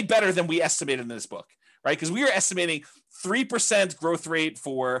way better than we estimated in this book, right? Because we were estimating 3% growth rate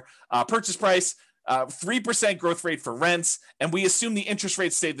for purchase price, 3% growth rate for rents, and we assume the interest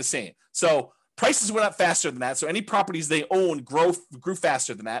rate stayed the same. So prices went up faster than that. So any properties they own grew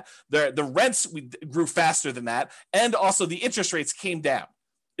faster than that. The rents grew faster than that. And also the interest rates came down.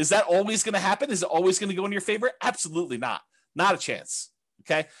 Is that always going to happen? Is it always going to go in your favor? Absolutely not. Not a chance.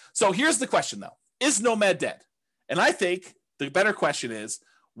 Okay. So here's the question though. Is Nomad dead? And I think the better question is,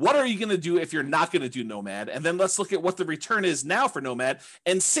 what are you going to do if you're not going to do Nomad? And then let's look at what the return is now for Nomad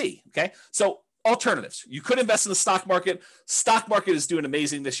and see. Okay. So alternatives. You could invest in the stock market. Stock market is doing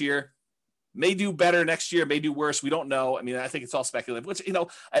amazing this year. May do better next year, may do worse. We don't know. I mean, I think it's all speculative, which,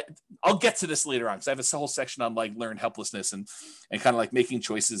 I'll get to this later on because I have a whole section on like learned helplessness and kind of like making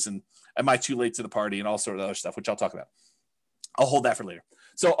choices and am I too late to the party and all sort of other stuff, which I'll talk about. I'll hold that for later.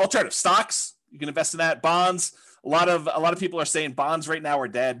 So alternative stocks, you can invest in that. Bonds. A lot of people are saying bonds right now are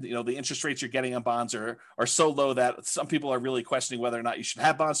dead. The interest rates you're getting on bonds are so low that some people are really questioning whether or not you should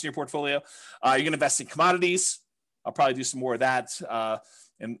have bonds in your portfolio. You're going to invest in commodities. I'll probably do some more of that.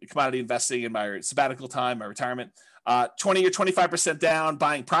 And commodity investing in my sabbatical time, my retirement. 20 or 25% down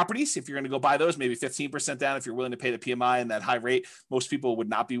buying properties. If you're going to go buy those, maybe 15% down if you're willing to pay the PMI and that high rate. Most people would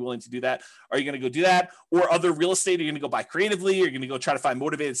not be willing to do that. Are you going to go do that? Or other real estate? Are you going to go buy creatively? You're going to go try to find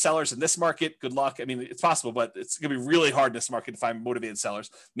motivated sellers in this market. Good luck. I mean, it's possible, but it's going to be really hard in this market to find motivated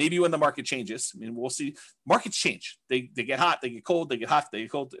sellers. Maybe when the market changes. I mean, we'll see. Markets change. They get hot, they get cold, they get hot, they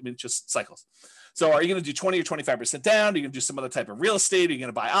get cold. I mean, it's just cycles. So are you going to do 20 or 25% down? Are you going to do some other type of real estate? Are you going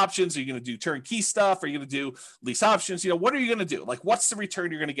to buy options? Are you going to do turnkey stuff? Are you going to do lease options? What are you going to do? Like, what's the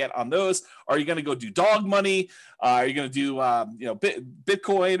return you're going to get on those? Are you going to go do dog money? Are you going to do,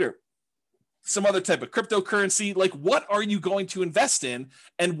 Bitcoin or some other type of cryptocurrency? Like, what are you going to invest in?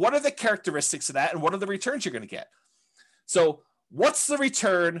 And what are the characteristics of that? And what are the returns you're going to get? So what's the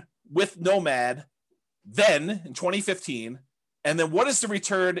return with Nomad then in 2015? And then what is the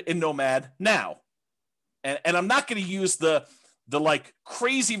return in Nomad now? And I'm not going to use the like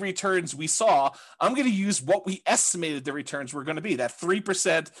crazy returns we saw. I'm going to use what we estimated the returns were going to be, that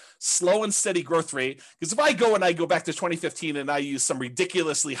 3% slow and steady growth rate. Because if I go back to 2015 and I use some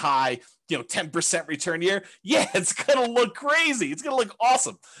ridiculously high, 10% return year, it's going to look crazy. It's going to look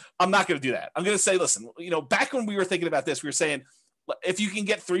awesome. I'm not going to do that. I'm going to say, listen, back when we were thinking about this, we were saying, if you can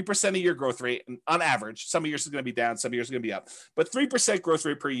get 3% of your growth rate on average, some years is going to be down, some years is going to be up, but 3% growth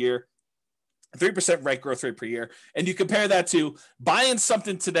rate per year, 3% rate growth rate per year. And you compare that to buying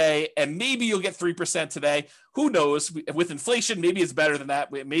something today and maybe you'll get 3% today. Who knows? With inflation, maybe it's better than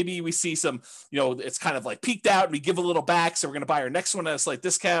that. Maybe we see some, it's kind of like peaked out and we give a little back. So we're going to buy our next one at a slight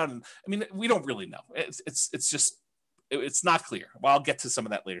discount. And I mean, we don't really know. It's not clear. Well, I'll get to some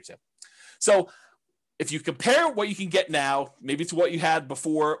of that later too. So if you compare what you can get now, maybe to what you had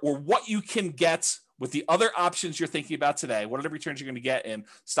before, or what you can get with the other options you're thinking about today, what are the returns you're going to get in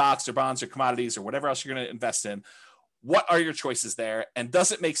stocks or bonds or commodities or whatever else you're going to invest in? What are your choices there? And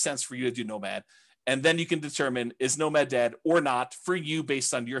does it make sense for you to do Nomad? And then you can determine, is Nomad dead or not for you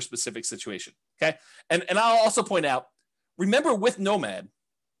based on your specific situation. Okay. And I'll also point out, remember with Nomad,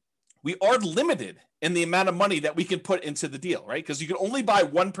 we are limited in the amount of money that we can put into the deal, right? Because you can only buy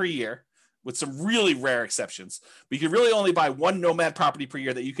one per year with some really rare exceptions. But you can really only buy one Nomad property per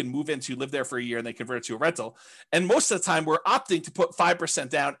year that you can move into, live there for a year, and then convert it to a rental. And most of the time, we're opting to put 5%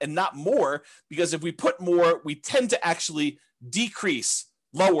 down and not more, because if we put more, we tend to actually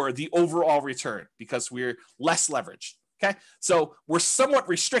lower the overall return because we're less leveraged. Okay. So we're somewhat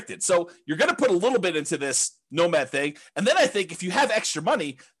restricted. So you're going to put a little bit into this Nomad thing. And then I think if you have extra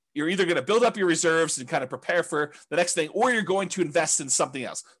money, you're either going to build up your reserves and kind of prepare for the next thing, or you're going to invest in something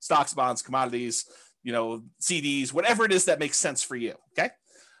else, stocks, bonds, commodities, CDs, whatever it is that makes sense for you. Okay.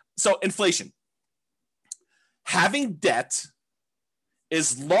 So inflation, having debt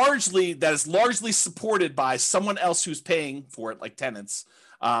is largely supported by someone else who's paying for it, like tenants,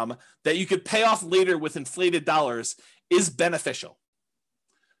 that you could pay off later with inflated dollars is beneficial.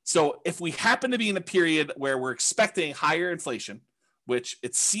 So if we happen to be in a period where we're expecting higher inflation, which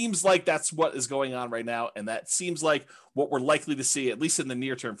it seems like that's what is going on right now, and that seems like what we're likely to see, at least in the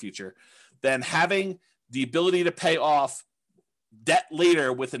near-term future, then having the ability to pay off debt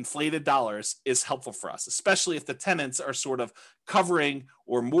later with inflated dollars is helpful for us, especially if the tenants are sort of covering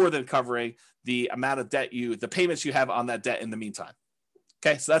or more than covering the amount of debt the payments you have on that debt in the meantime.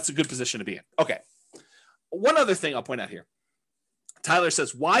 Okay, so that's a good position to be in. Okay, one other thing I'll point out here. Tyler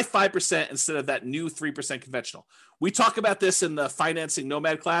says, why 5% instead of that new 3% conventional? We talk about this in the financing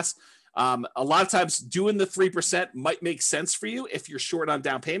Nomad class. A lot of times doing the 3% might make sense for you if you're short on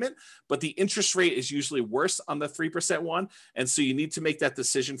down payment, but the interest rate is usually worse on the 3% one. And so you need to make that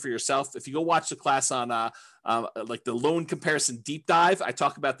decision for yourself. If you go watch the class on like the loan comparison deep dive, I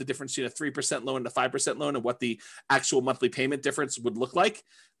talk about the difference between a 3% loan and a 5% loan and what the actual monthly payment difference would look like.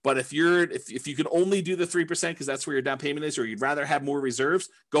 But if you can only do the 3% because that's where your down payment is, or you'd rather have more reserves,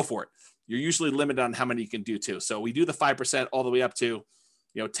 go for it. You're usually limited on how many you can do too. So we do the 5% all the way up to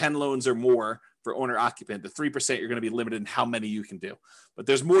 10 loans or more for owner occupant. The 3%, you're going to be limited in how many you can do. But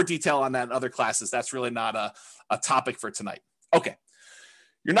there's more detail on that in other classes. That's really not a topic for tonight. Okay.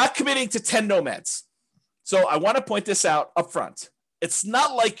 You're not committing to 10 nomads. So I want to point this out up front. It's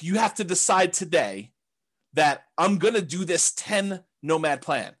not like you have to decide today that I'm going to do this 10 nomad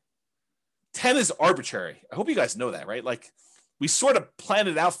plan. 10 is arbitrary. I hope you guys know that, right? Like we sort of plan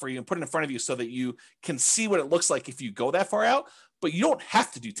it out for you and put it in front of you so that you can see what it looks like if you go that far out, but you don't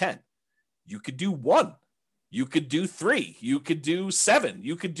have to do 10. You could do 1. You could do 3. You could do 7.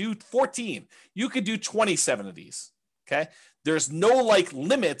 You could do 14. You could do 27 of these. Okay. There's no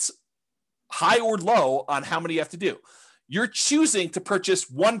limits, high or low, on how many you have to do. You're choosing to purchase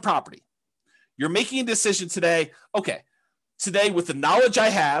one property. You're making a decision today. Okay, today, with the knowledge I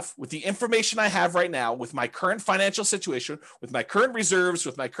have, with the information I have right now, with my current financial situation, with my current reserves,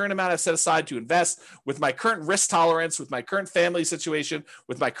 with my current amount I've set aside to invest, with my current risk tolerance, with my current family situation,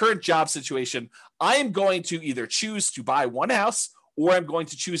 with my current job situation, I am going to either choose to buy one house or I'm going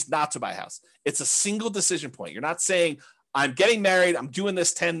to choose not to buy a house. It's a single decision point. You're not saying, I'm getting married, I'm doing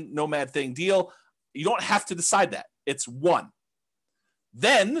this 10 nomad thing deal. You don't have to decide that. It's one.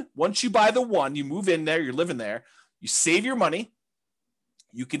 Then, once you buy the one, you move in there, you're living there, you save your money,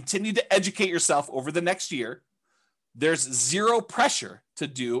 you continue to educate yourself over the next year. There's zero pressure to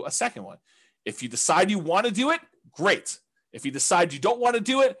do a second one. If you decide you want to do it, great. If you decide you don't want to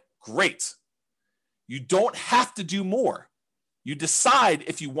do it, great. You don't have to do more. You decide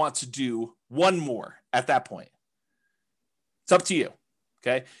if you want to do one more at that point. It's up to you,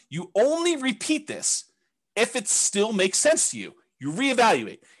 okay? You only repeat this if it still makes sense to you. You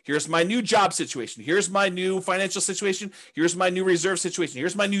reevaluate. Here's my new job situation. Here's my new financial situation. Here's my new reserve situation.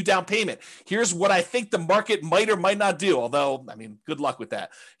 Here's my new down payment. Here's what I think the market might or might not do. Although, I mean, good luck with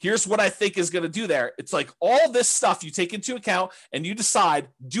that. Here's what I think is going to do there. It's like all this stuff you take into account and you decide,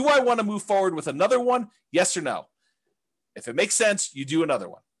 do I want to move forward with another one? Yes or no? If it makes sense, you do another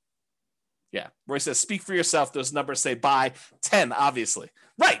one. Yeah. Roy says, speak for yourself. Those numbers say buy 10, obviously.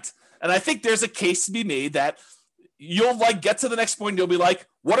 Right. And I think there's a case to be made that you'll get to the next point and you'll be like,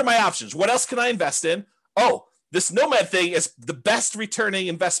 what are my options? What else can I invest in? Oh, this Nomad thing is the best returning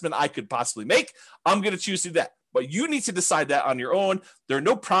investment I could possibly make. I'm going to choose to do that. But you need to decide that on your own. There are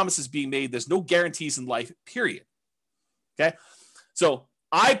no promises being made. There's no guarantees in life, period. Okay. So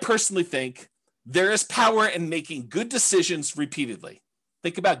I personally think there is power in making good decisions repeatedly.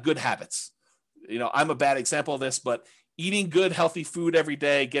 Think about good habits. I'm a bad example of this, but eating good, healthy food every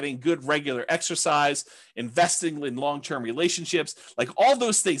day, getting good regular exercise, investing in long-term relationships, all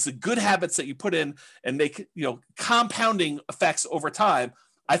those things, the good habits that you put in and make, compounding effects over time,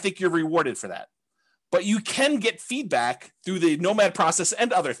 I think you're rewarded for that. but you can get feedback through the Nomad process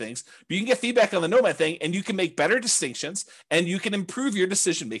and other things. But you can get feedback on the Nomad thing, and you can make better distinctions, and you can improve your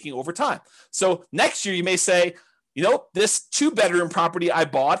decision making over time. So next year, you may say, this 2-bedroom property I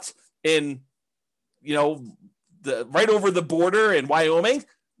bought in, the right over the border in Wyoming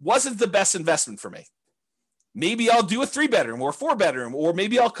wasn't the best investment for me. Maybe I'll do a 3-bedroom or a 4-bedroom, or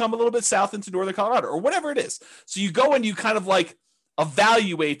maybe I'll come a little bit south into northern Colorado or whatever it is. So you go and you kind of like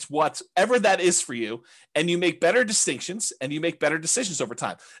evaluate whatever that is for you, and you make better distinctions and you make better decisions over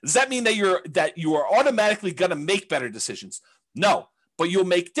time. Does that mean that you are automatically going to make better decisions? No, but you'll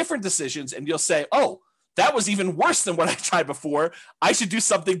make different decisions, and you'll say, oh, that was even worse than what I tried before. I should do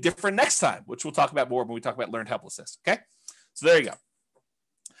something different next time, which we'll talk about more when we talk about learned helplessness. Okay. So there you go.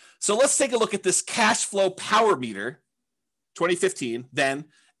 So let's take a look at this cash flow power meter, 2015, then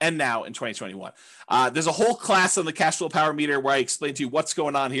and now in 2021. There's a whole class on the cash flow power meter where I explain to you what's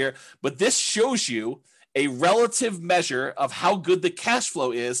going on here, but this shows you a relative measure of how good the cash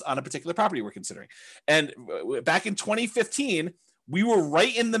flow is on a particular property we're considering. And back in 2015, we were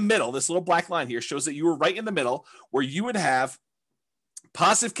right in the middle. This little black line here shows that you were right in the middle, where you would have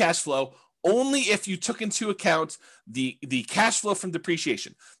positive cash flow only if you took into account the cash flow from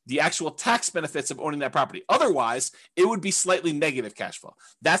depreciation, the actual tax benefits of owning that property. Otherwise, it would be slightly negative cash flow.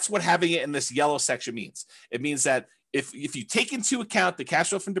 That's what having it in this yellow section means. It means that if you take into account the cash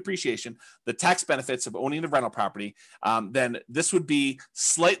flow from depreciation, the tax benefits of owning the rental property, then this would be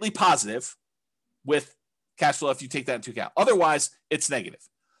slightly positive with cash flow if you take that into account. Otherwise, it's negative.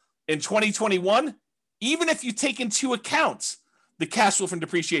 In 2021, even if you take into account the cash flow from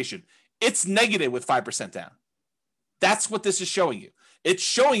depreciation, it's negative with 5% down. That's what this is showing you. It's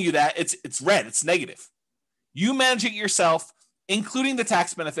showing you that it's red, it's negative. You manage it yourself, including the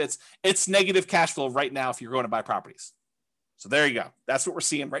tax benefits, it's negative cash flow right now if you're going to buy properties. So there you go. That's what we're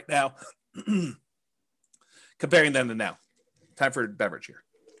seeing right now. Comparing them to now. Time for a beverage here.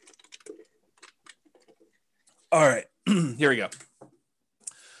 All right, here we go.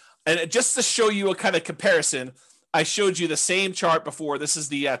 And just to show you a kind of comparison, I showed you the same chart before. This is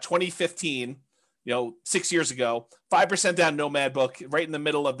the 2015, 6 years ago, 5% down Nomad book, right in the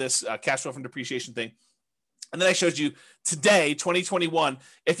middle of this cash flow from depreciation thing. And then I showed you today, 2021,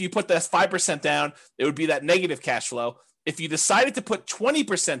 if you put this 5% down, it would be that negative cash flow. If you decided to put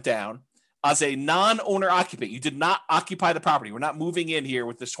 20% down as a non-owner occupant, you did not occupy the property, we're not moving in here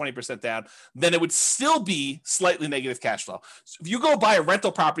with this 20% down, then it would still be slightly negative cash flow. So if you go buy a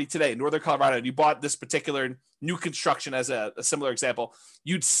rental property today in northern Colorado and you bought this particular new construction as a similar example,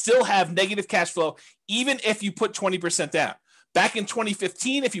 you'd still have negative cash flow even if you put 20% down. Back in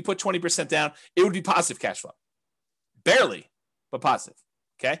 2015, if you put 20% down, it would be positive cash flow. Barely, but positive.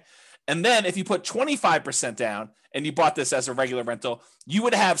 Okay. And then if you put 25% down and you bought this as a regular rental, you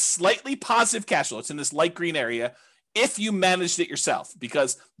would have slightly positive cash flow. It's in this light green area if you managed it yourself,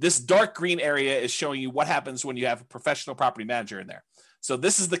 because this dark green area is showing you what happens when you have a professional property manager in there. So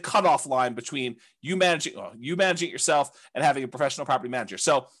this is the cutoff line between you managing it yourself and having a professional property manager.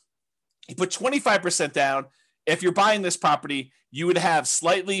 So you put 25% down. If you're buying this property, you would have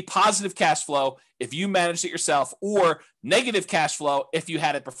slightly positive cash flow if you managed it yourself, or negative cash flow if you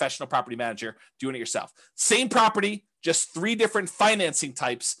had a professional property manager doing it yourself. Same property, just 3 different financing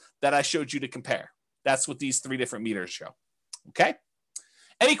types that I showed you to compare. That's what these 3 different meters show. Okay.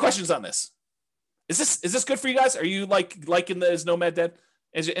 Any questions on this? Is this good for you guys? Are you liking this Nomad Dead?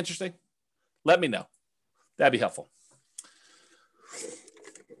 Is it interesting? Let me know. That'd be helpful.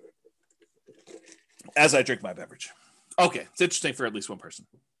 As I drink my beverage. Okay, it's interesting for at least one person.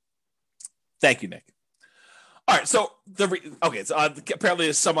 Thank you, Nick. All right, so apparently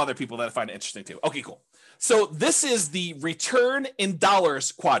there's some other people that find it interesting too. Okay, cool. So this is the return in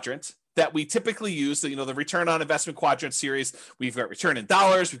dollars quadrant that we typically use. The return on investment quadrant series. We've got return in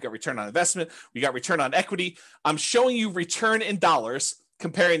dollars. We've got return on investment. We got return on equity. I'm showing you return in dollars,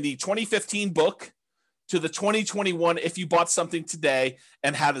 comparing the 2015 book to the 2021 if you bought something today,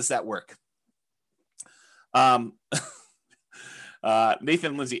 and how does that work?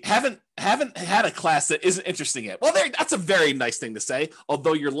 Nathan and Lindsay haven't had a class that isn't interesting yet. Well, that's a very nice thing to say,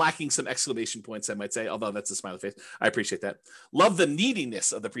 although you're lacking some exclamation points, I might say, although that's a smiley face. I appreciate that. Love the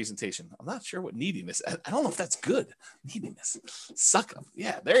neediness of the presentation. I'm not sure what neediness. I don't know if that's good. Neediness. Suck up.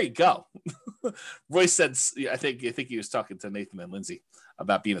 Yeah, there you go. Roy said, I think he was talking to Nathan and Lindsay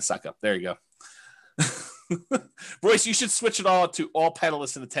about being a suck up. There you go. Royce, you should switch it all to all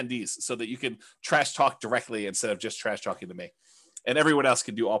panelists and attendees so that you can trash talk directly instead of just trash talking to me. And everyone else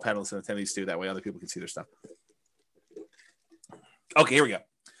can do all panelists and attendees too. That way other people can see their stuff. Okay, here we go.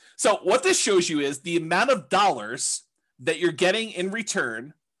 So what this shows you is the amount of dollars that you're getting in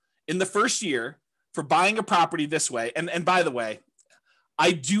return in the first year for buying a property this way, and by the way,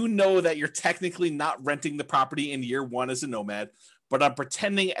 I do know that you're technically not renting the property in year one as a nomad, but I'm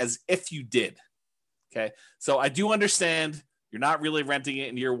pretending as if you did. Okay. So I do understand you're not really renting it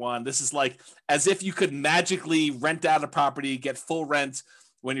in year one. This is like as if you could magically rent out a property, get full rent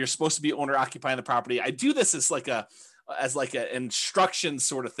when you're supposed to be owner occupying the property. I do this as like an instruction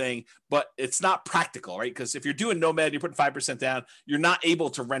sort of thing, but it's not practical, right? Because if you're doing nomad, you're putting 5% down, you're not able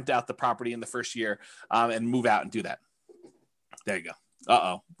to rent out the property in the first year and move out and do that. There you go.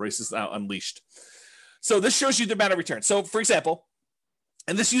 Brace is now unleashed. So this shows you the amount of return. So for example,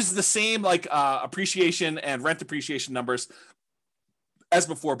 and this uses the same like appreciation and rent appreciation numbers as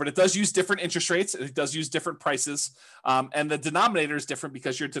before, but it does use different interest rates. It does use different prices. And the denominator is different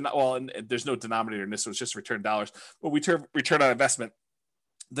because and there's no denominator in this, so it's just return dollars. But we return on investment.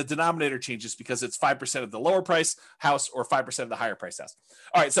 The denominator changes because it's 5% of the lower price house or 5% of the higher price house.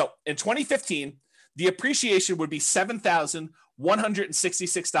 All right, so in 2015, the appreciation would be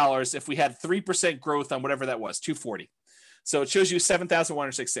 $7,166 if we had 3% growth on whatever that was, 240. So it shows you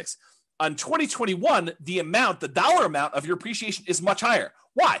 7,166. On 2021, the dollar amount of your appreciation is much higher.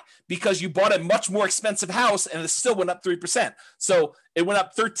 Why? Because you bought a much more expensive house and it still went up 3%. So it went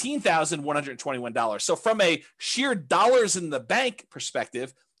up $13,121. So from a sheer dollars in the bank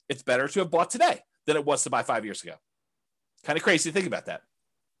perspective, it's better to have bought today than it was to buy 5 years ago. Kind of crazy to think about that.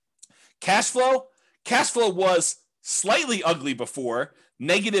 Cash flow was slightly ugly before,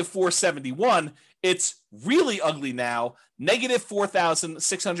 negative 471. It's really ugly now, negative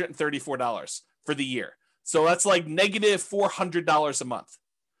 $4,634 for the year. So that's like negative $400 a month.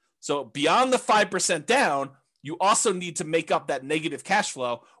 So beyond the 5% down, you also need to make up that negative cash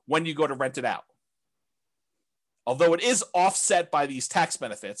flow when you go to rent it out. Although it is offset by these tax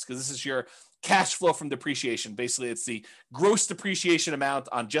benefits, because this is your cash flow from depreciation. Basically, it's the gross depreciation amount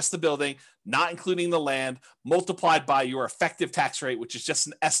on just the building, not including the land, multiplied by your effective tax rate, which is just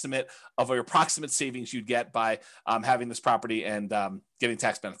an estimate of your approximate savings you'd get by having this property and getting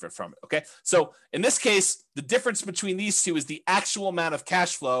tax benefit from it. Okay. So in this case, the difference between these two is the actual amount of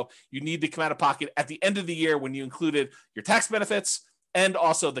cash flow you need to come out of pocket at the end of the year when you included your tax benefits and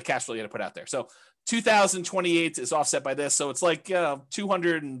also the cash flow you had to put out there. So 2028 is offset by this. So it's like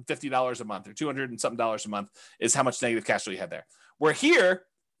 $250 a month or $200 and something a month is how much negative cash flow you had there. Where here,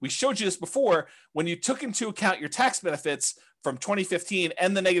 we showed you this before, when you took into account your tax benefits from 2015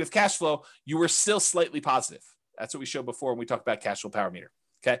 and the negative cash flow, you were still slightly positive. That's what we showed before when we talked about cash flow power meter.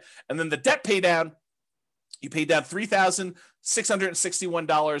 Okay. And then the debt pay down, you paid down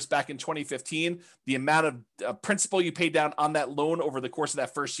 $3,661 back in 2015. The amount of principal you paid down on that loan over the course of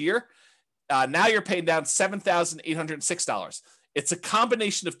that first year. Now you're paying down $7,806. It's a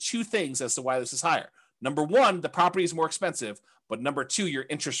combination of two things as to why this is higher. Number one, the property is more expensive, but number two, your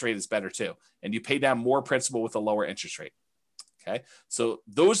interest rate is better too. And you pay down more principal with a lower interest rate. Okay. So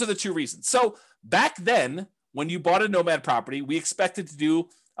those are the two reasons. So back then, when you bought a nomad property, we expected to do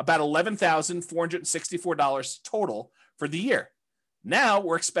about $11,464 total for the year. Now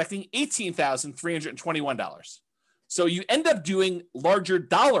we're expecting $18,321. So you end up doing larger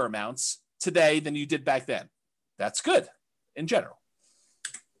dollar amounts today than you did back then. That's good in general.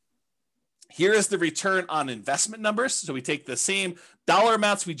 Here is the return on investment numbers. So we take the same dollar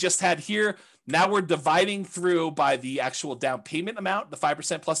amounts we just had here. Now we're dividing through by the actual down payment amount, the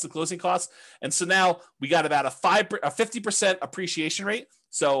 5% plus the closing costs. And so now we got about a 50% appreciation rate.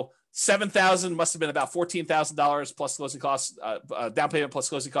 So $7,000 must have been about $14,000 plus closing costs, down payment plus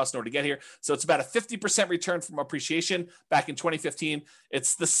closing costs in order to get here. So it's about a 50% return from appreciation back in 2015.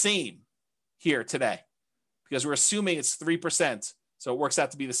 It's the same here today because we're assuming it's 3%. So it works out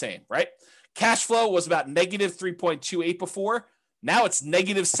to be the same, right? Cash flow was about negative 3.28 before. Now it's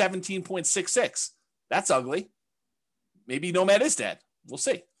negative 17.66. That's ugly. Maybe Nomad is dead. We'll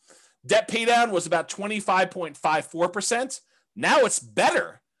see. Debt paydown was about 25.54%. Now it's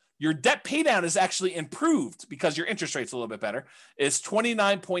better. Your debt paydown is actually improved because your interest rate's a little bit better. Is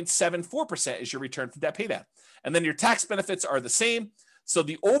 29.74% is your return from debt paydown. And then your tax benefits are the same. So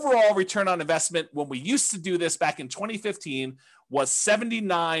the overall return on investment when we used to do this back in 2015 was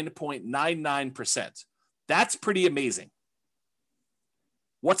 79.99%. That's pretty amazing.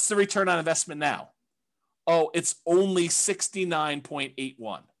 What's the return on investment now? Oh, it's only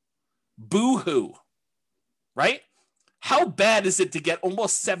 69.81. Boo-hoo, right? How bad is it to get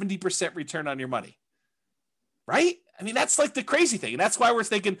almost 70% return on your money? Right? I mean, that's like the crazy thing. And that's why we're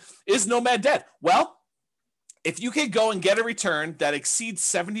thinking, is Nomad dead? Well, if you could go and get a return that exceeds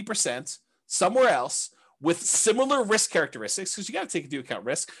 70% somewhere else with similar risk characteristics, because you got to take into account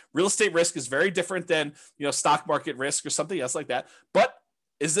risk. Real estate risk is very different than, stock market risk or something else like that. But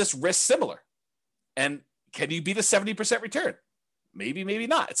is this risk similar? And can you beat a 70% return? Maybe, maybe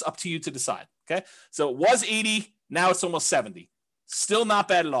not. It's up to you to decide. Okay. So it was 80. Now it's almost 70. Still not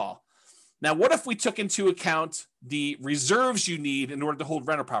bad at all. Now, what if we took into account the reserves you need in order to hold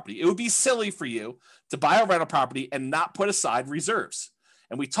rental property? It would be silly for you to buy a rental property and not put aside reserves.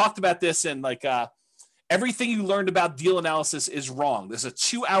 And we talked about this in everything you learned about deal analysis is wrong. There's a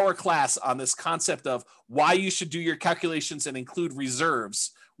 2-hour class on this concept of why you should do your calculations and include reserves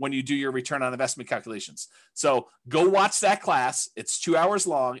when you do your return on investment calculations. So go watch that class. It's 2 hours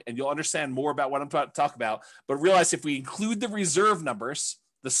long and you'll understand more about what I'm about to talk about. But realize if we include the reserve numbers,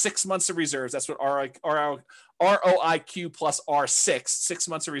 the 6 months of reserves, that's what ROIQ plus R6, 6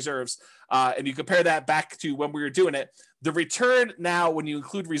 months of reserves, and you compare that back to when we were doing it, the return now when you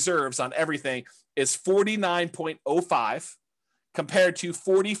include reserves on everything is 49.05 compared to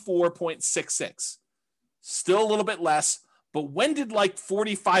 44.66. Still a little bit less, but when did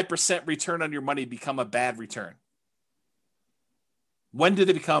 45% return on your money become a bad return? When did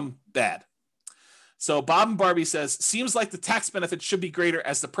it become bad? So Bob and Barbie says, seems like the tax benefit should be greater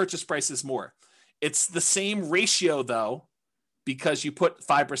as the purchase price is more. It's the same ratio, though, because you put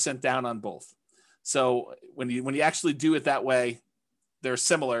 5% down on both. So when you actually do it that way, they're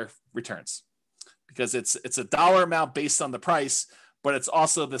similar returns because it's a dollar amount based on the price, but it's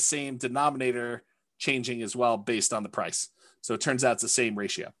also the same denominator changing as well based on the price. So it turns out it's the same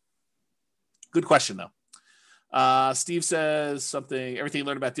ratio. Good question, though. Steve says something, everything you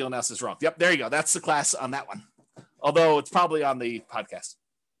learned about deal analysis is wrong. Yep, there you go. That's the class on that one. Although it's probably on the podcast.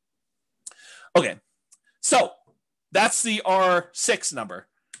 Okay, so that's the R6 number.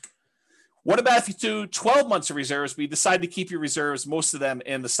 What about if you do 12 months of reserves, but you decide to keep your reserves, most of them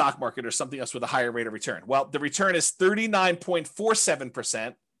in the stock market or something else with a higher rate of return? Well, the return is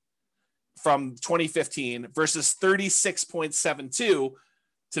 39.47% from 2015 versus 36.72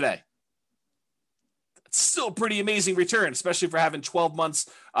 today. Still a pretty amazing return, especially for having 12 months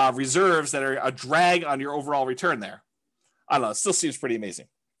reserves that are a drag on your overall return there. I don't know. It still seems pretty amazing.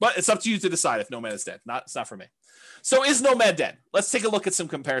 But it's up to you to decide if Nomad is dead. It's not for me. So is Nomad dead? Let's take a look at some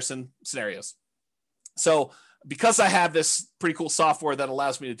comparison scenarios. So because I have this pretty cool software that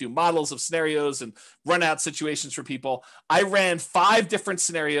allows me to do models of scenarios and run out situations for people, I ran 5 different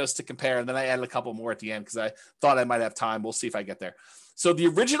scenarios to compare, and then I added a couple more at the end because I thought I might have time. We'll see if I get there. So the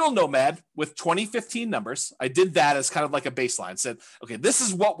original Nomad with 2015 numbers, I did that as kind of like a baseline. Said, okay, this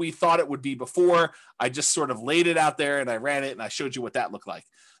is what we thought it would be before. I just sort of laid it out there and I ran it and I showed you what that looked like.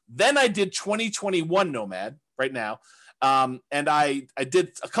 Then I did 2021 Nomad right now. And I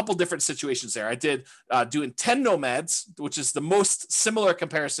did a couple different situations there. I did doing 10 Nomads, which is the most similar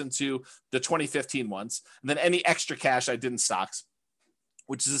comparison to the 2015 ones. And then any extra cash I did in stocks,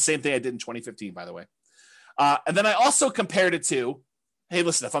 which is the same thing I did in 2015, by the way. And then I also compared it to, hey,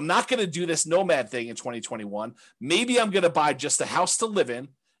 listen, if I'm not going to do this Nomad thing in 2021, maybe I'm going to buy just a house to live in,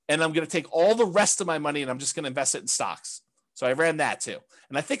 and I'm going to take all the rest of my money and I'm just going to invest it in stocks. So I ran that too.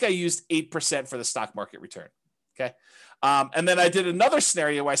 And I think I used 8% for the stock market return. Okay. And then I did another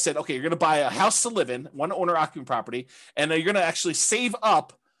scenario where I said, okay, you're going to buy a house to live in, one owner occupant property, and you're going to actually save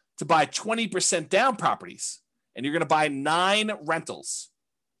up to buy 20% down properties. And you're going to buy 9 rentals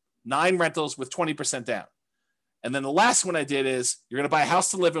with 20% down. And then the last one I did is you're going to buy a house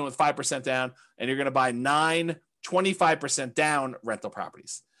to live in with 5% down, and you're going to buy 9 25% down rental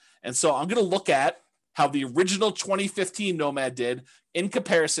properties. And so I'm going to look at how the original 2015 Nomad did in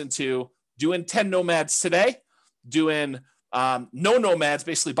comparison to doing 10 Nomads today, doing no Nomads,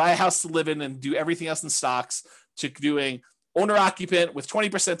 basically buy a house to live in and do everything else in stocks, to doing owner occupant with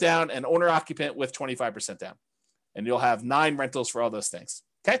 20% down and owner occupant with 25% down. And you'll have 9 rentals for all those things.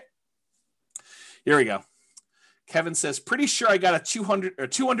 Okay. Here we go. Kevin says, pretty sure I got a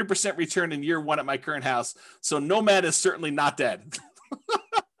 200% return in year 1 at my current house. So Nomad is certainly not dead.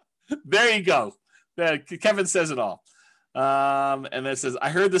 There you go. Kevin says it all. And then it says, I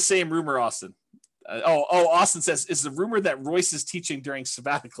heard the same rumor, Austin. Austin says, is the rumor that Royce is teaching during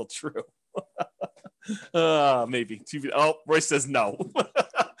sabbatical true? Maybe. Royce says no.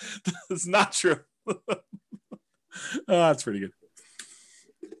 It's not true. That's pretty good.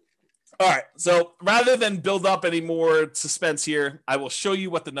 All right, so rather than build up any more suspense here, I will show you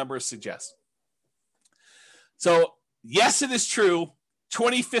what the numbers suggest. So, yes, it is true.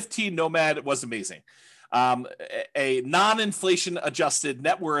 2015 Nomad was amazing. A non-inflation adjusted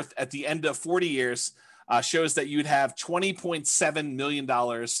net worth at the end of 40 years shows that you'd have $20.7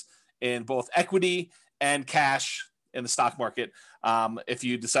 million in both equity and cash in the stock market if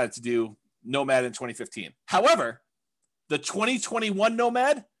you decided to do Nomad in 2015. However, the 2021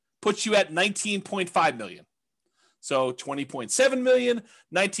 Nomad puts you at 19.5 million. So 20.7 million,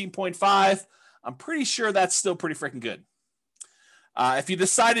 19.5. I'm pretty sure that's still pretty freaking good. If you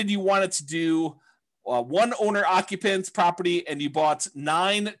decided you wanted to do one owner occupant property and you bought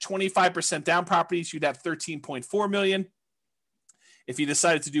 9 25% down properties, you'd have 13.4 million. If you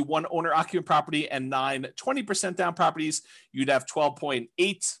decided to do one owner occupant property and 9 20% down properties, you'd have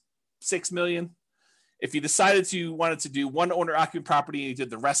 12.86 million. If you decided you wanted to do one owner occupant property and you did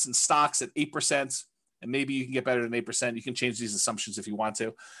the rest in stocks at 8%, and maybe you can get better than 8%, you can change these assumptions if you want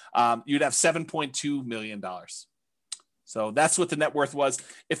to, you'd have $7.2 million. So that's what the net worth was.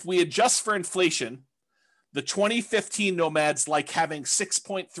 If we adjust for inflation, the 2015 nomads like having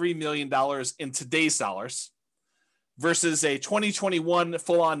 $6.3 million in today's dollars versus a 2021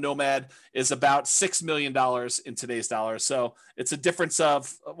 full-on nomad is about $6 million in today's dollars. So it's a difference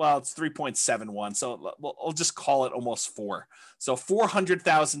of, well, it's 3.71. So I'll just call it almost 4. So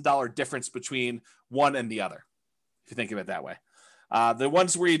 $400,000 difference between one and the other, if you think of it that way. The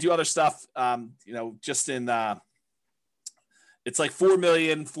ones where you do other stuff, just in, it's like 4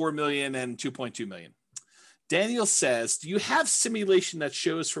 million, and 2.2 million. Daniel says, do you have simulation that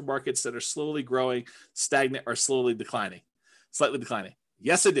shows for markets that are slowly growing, stagnant, or slowly declining? Slightly declining.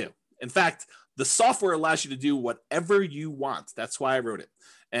 Yes, I do. In fact, the software allows you to do whatever you want. That's why I wrote it.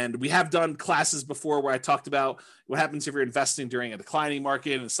 And we have done classes before where I talked about what happens if you're investing during a declining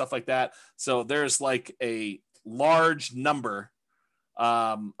market and stuff like that. So there's like a large number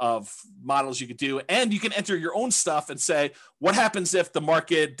of models you could do, and you can enter your own stuff and say, what happens if the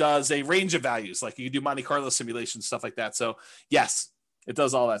market does a range of values? Like you can do Monte Carlo simulations, stuff like that. So yes, it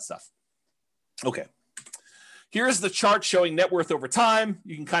does all that stuff. Okay. Here's the chart showing net worth over time.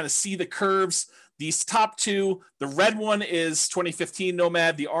 You can kind of see the curves. These top two, the red one is 2015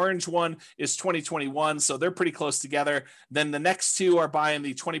 Nomad. The orange one is 2021. So they're pretty close together. Then the next two are buying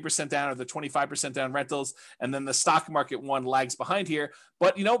the 20% down or the 25% down rentals. And then the stock market one lags behind here.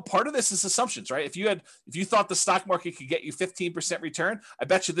 But, part of this is assumptions, right? If you thought the stock market could get you 15% return, I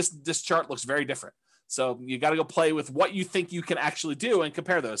bet you this chart looks very different. So you got to go play with what you think you can actually do and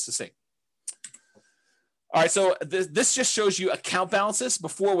compare those to see. All right, so this just shows you account balances.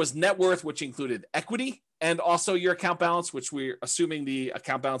 Before was net worth, which included equity, and also your account balance, which we're assuming the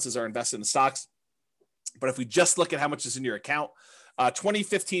account balances are invested in stocks. But if we just look at how much is in your account,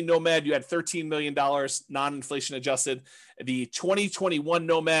 2015 Nomad, you had $13 million, non-inflation adjusted. The 2021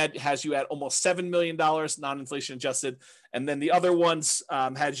 Nomad has you at almost $7 million, non-inflation adjusted. And then the other ones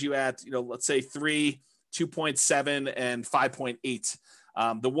had you at, let's say 3, 2.7, and 5.8.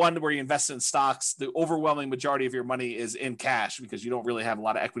 The one where you invest in stocks, the overwhelming majority of your money is in cash because you don't really have a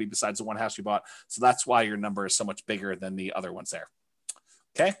lot of equity besides the one house you bought. So that's why your number is so much bigger than the other ones there.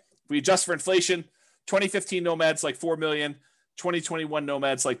 Okay. If we adjust for inflation, 2015 Nomads like 4 million, 2021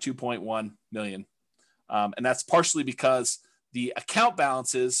 Nomads like 2.1 million. And that's partially because the account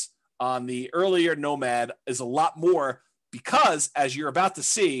balances on the earlier Nomad is a lot more because, as you're about to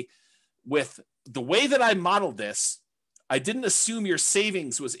see, with the way that I modeled this, I didn't assume your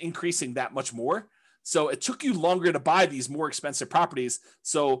savings was increasing that much more. So it took you longer to buy these more expensive properties.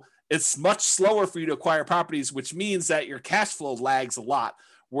 So it's much slower for you to acquire properties, which means that your cash flow lags a lot.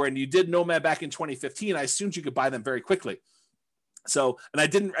 When you did Nomad back in 2015, I assumed you could buy them very quickly. So, and I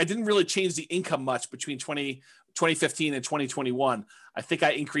didn't really change the income much between 2015 and 2021. I think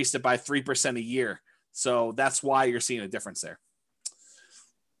I increased it by 3% a year. So that's why you're seeing a difference there.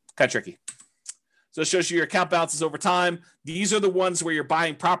 Kind of tricky. So it shows you your account balances over time. These are the ones where you're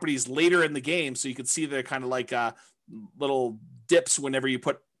buying properties later in the game. So you can see they're kind of like little dips whenever you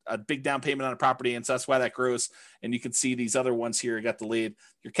put a big down payment on a property. And so that's why that grows. And you can see these other ones here, you got the lead.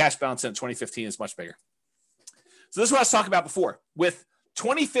 Your cash balance in 2015 is much bigger. So this is what I was talking about before. With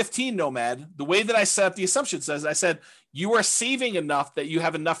 2015 Nomad, the way that I set up the assumptions is I said, you are saving enough that you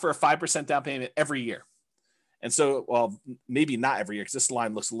have enough for a 5% down payment every year. And so, well, maybe not every year because this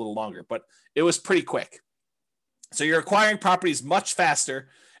line looks a little longer, but it was pretty quick. So you're acquiring properties much faster,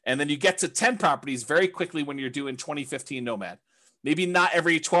 and then you get to 10 properties very quickly when you're doing 2015 Nomad. Maybe not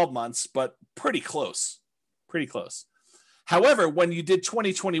every 12 months, but pretty close. Pretty close. However, when you did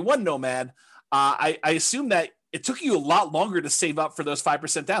 2021 Nomad, I assume that it took you a lot longer to save up for those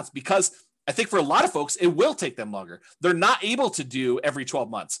 5% downs because I think for a lot of folks, it will take them longer. They're not able to do every 12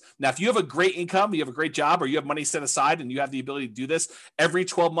 months. Now, if you have a great income, you have a great job, or you have money set aside and you have the ability to do this every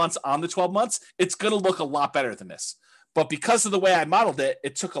 12 months on the 12 months, it's going to look a lot better than this. But because of the way I modeled it,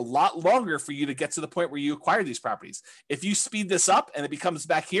 it took a lot longer for you to get to the point where you acquire these properties. If you speed this up and it becomes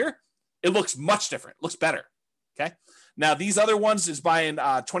back here, it looks much different. It looks better. Okay. Now, these other ones is buying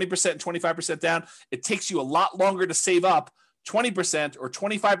 20% and 25% down. It takes you a lot longer to save up 20% or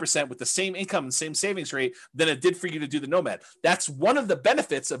 25% with the same income and same savings rate than it did for you to do the Nomad. That's one of the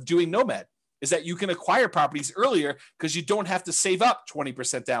benefits of doing Nomad. is that you can acquire properties earlier because you don't have to save up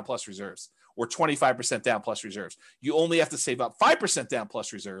 20% down plus reserves or 25% down plus reserves. You only have to save up 5% down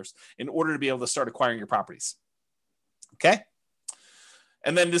plus reserves in order to be able to start acquiring your properties. Okay?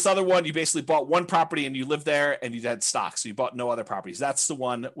 And then this other one, you basically bought one property and you lived there and you had stocks. So you bought no other properties. That's the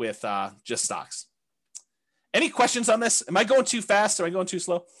one with just stocks. Any questions on this? Am I going too fast? Am I going too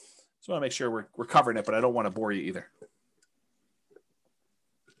slow? Just want to make sure we're covering it, but I don't want to bore you either.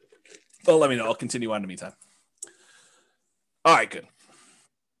 Oh, let me know. I'll continue on in the meantime. All right, good.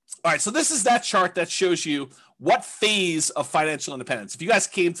 All right, so this is that chart that shows you what phase of financial independence. If you guys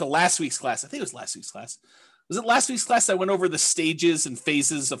came to last week's class, I think it was last week's class. Was it last week's class that I went over the stages and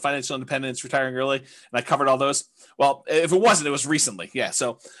phases of financial independence, retiring early, and I covered all those? Well, if it wasn't, it was recently. Yeah.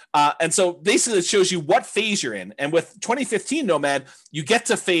 So, and so basically it shows you what phase you're in. And with 2015 Nomad, you get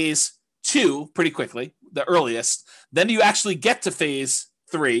to phase 2 pretty quickly, the earliest. Then you actually get to phase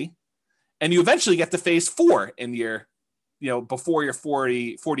 3, and you eventually get to phase 4 in your, before your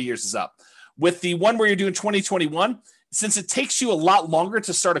 40 years is up. With the one where you're doing 2021, since it takes you a lot longer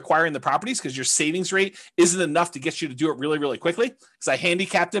to start acquiring the properties because your savings rate isn't enough to get you to do it really, really quickly, because I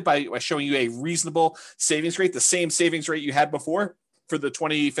handicapped it by showing you a reasonable savings rate, the same savings rate you had before for the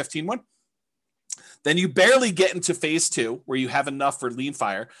 2015 one. Then you barely get into phase 2 where you have enough for lean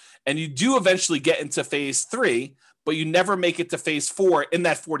fire. And you do eventually get into phase 3, but you never make it to phase 4 in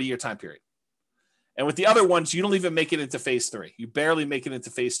that 40-year time period. And with the other ones, you don't even make it into phase 3. You barely make it into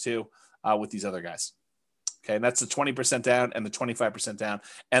phase 2 with these other guys. Okay, and that's the 20% down and the 25% down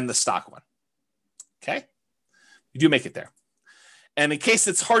and the stock one. Okay, you do make it there. And in case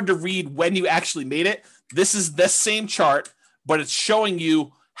it's hard to read when you actually made it, this is the same chart, but it's showing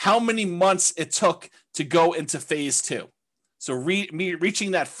you how many months it took to go into phase 2. So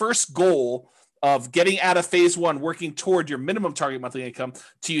reaching that first goal of getting out of phase 1, working toward your minimum target monthly income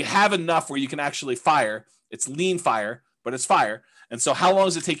till you have enough where you can actually fire. It's lean fire, but it's fire. And so how long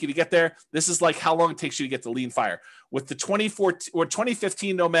does it take you to get there? This is like how long it takes you to get to lean fire. With the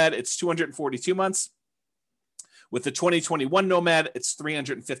 2015 Nomad, it's 242 months. With the 2021 Nomad, it's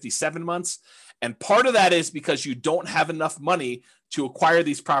 357 months. And part of that is because you don't have enough money to acquire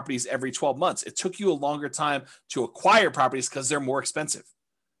these properties every 12 months. It took you a longer time to acquire properties because they're more expensive.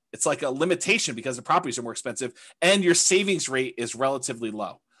 It's like a limitation because the properties are more expensive and your savings rate is relatively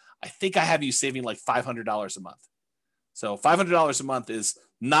low. I think I have you saving like $500 a month. So $500 a month is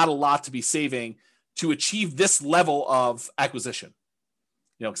not a lot to be saving to achieve this level of acquisition.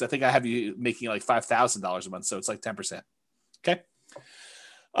 Because I think I have you making like $5,000 a month. So it's like 10%. Okay.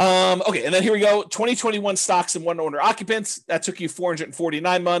 Okay. And then here we go. 2021 stocks and one owner occupants. That took you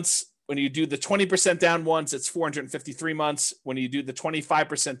 449 months. When you do the 20% down ones, it's 453 months. When you do the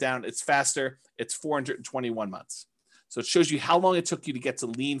 25% down, it's faster. It's 421 months. So it shows you how long it took you to get to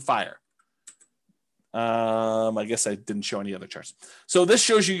lean fire. I guess I didn't show any other charts. So this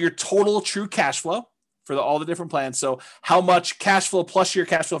shows you your total true cash flow for all the different plans. So how much cash flow plus your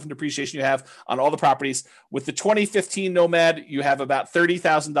cash flow from depreciation you have on all the properties. With the 2015 Nomad, you have about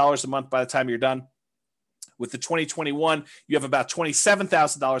 $30,000 a month by the time you're done. With the 2021, you have about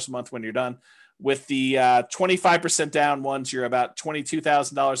 $27,000 a month when you're done. With the 25% down ones, you're about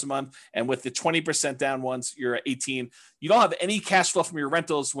 $22,000 a month. And with the 20% down ones, you're at 18. You don't have any cash flow from your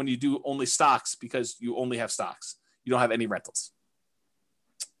rentals when you do only stocks because you only have stocks. You don't have any rentals.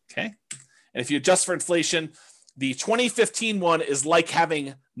 Okay. And if you adjust for inflation, the 2015 one is like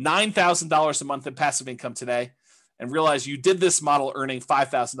having $9,000 a month in passive income today. And realize you did this model earning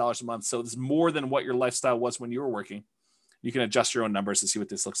 $5,000 a month. So it's more than what your lifestyle was when you were working. You can adjust your own numbers to see what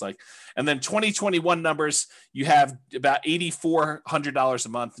this looks like. And then 2021 numbers, you have about $8,400 a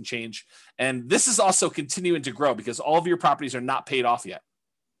month and change. And this is also continuing to grow because all of your properties are not paid off yet.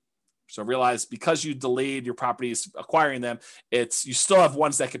 So realize because you delayed your properties acquiring them, you still have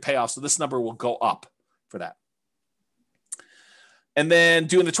ones that could pay off. So this number will go up for that. And then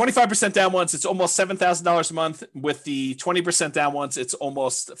doing the 25% down ones, it's almost $7,000 a month. With the 20% down ones, it's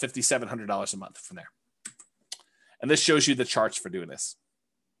almost $5,700 a month from there. And this shows you the charts for doing this.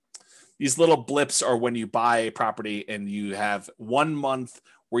 These little blips are when you buy a property and you have 1 month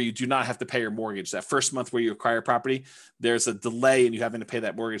where you do not have to pay your mortgage. That first month where you acquire property, there's a delay and you having to pay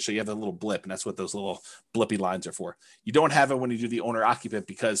that mortgage. So you have a little blip, and that's what those little blippy lines are for. You don't have it when you do the owner occupant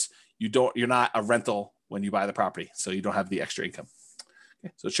because you're not a rental when you buy the property. So you don't have the extra income.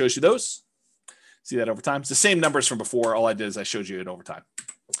 Okay, so it shows you those. See that over time. It's the same numbers from before. All I did is I showed you it over time.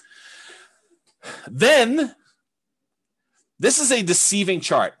 Then this is a deceiving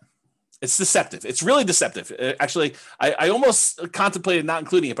chart. It's deceptive. It's really deceptive. Actually, I almost contemplated not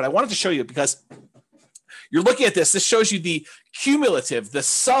including it, but I wanted to show you because you're looking at this. This shows you the cumulative, the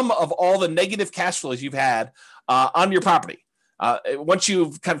sum of all the negative cash flows you've had on your property. Once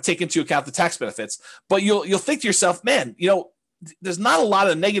you've kind of taken into account the tax benefits, but you'll think to yourself, man, there's not a lot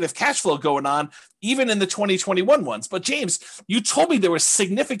of negative cash flow going on, even in the 2021 ones. But James, you told me there was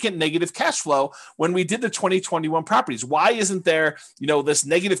significant negative cash flow when we did the 2021 properties. Why isn't there, this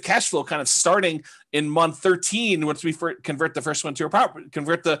negative cash flow kind of starting in month 13 once we convert the first one to a property,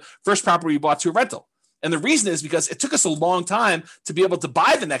 convert the first property we bought to a rental? And the reason is because it took us a long time to be able to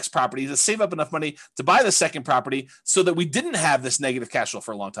buy the next property, to save up enough money to buy the second property so that we didn't have this negative cash flow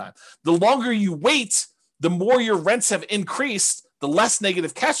for a long time. The longer you wait, the more your rents have increased, the less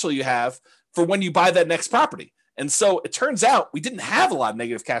negative cash flow you have for when you buy that next property. And so it turns out we didn't have a lot of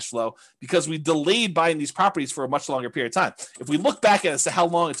negative cash flow because we delayed buying these properties for a much longer period of time. If we look back at as to how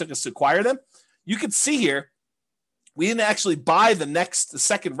long it took us to acquire them, you can see here, we didn't actually buy the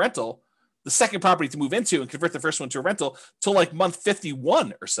second rental, the second property to move into and convert the first one to a rental till like month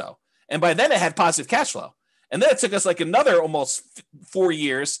 51 or so. And by then it had positive cash flow. And then it took us like another almost 4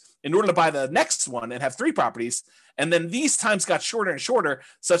 years in order to buy the next one and have 3 properties. And then these times got shorter and shorter,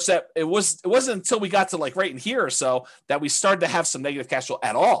 such that it wasn't until we got to like right in here or so that we started to have some negative cash flow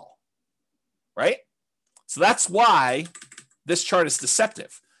at all. Right? So that's why this chart is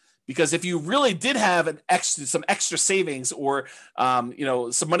deceptive. Because if you really did have some extra savings or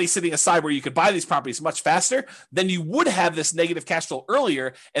some money sitting aside where you could buy these properties much faster, then you would have this negative cash flow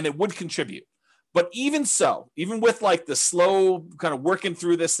earlier and it would contribute. But even so, even with like the slow kind of working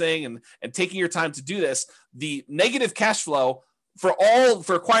through this thing and taking your time to do this, the negative cash flow for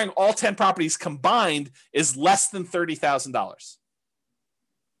acquiring all 10 properties combined is less than $30,000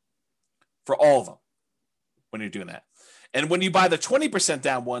 for all of them when you're doing that. And when you buy the 20%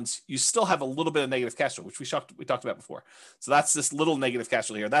 down ones, you still have a little bit of negative cash flow, which we talked about before. So that's this little negative cash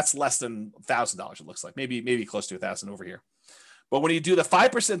flow here. That's less than $1,000. It looks like maybe close to 1,000 over here. But when you do the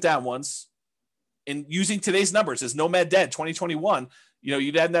 5% down ones, and using today's numbers as Nomad Dead 2021,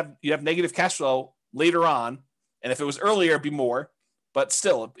 you have negative cash flow later on, and if it was earlier, it'd be more. But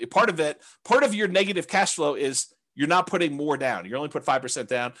still, part of your negative cash flow is you're not putting more down. You're only put 5%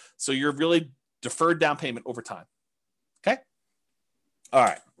 down, so you're really deferred down payment over time. Okay. All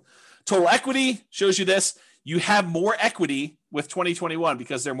right. Total equity shows you this. You have more equity with 2021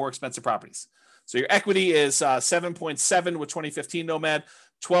 because they're more expensive properties. So your equity is 7.7 with 2015 Nomad,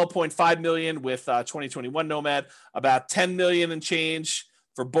 12.5 million with 2021 Nomad, about 10 million and change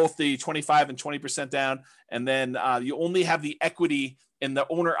for both the 25 and 20% down. And then you only have the equity in the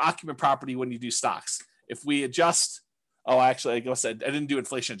owner occupant property when you do stocks. If we adjust, I guess I didn't do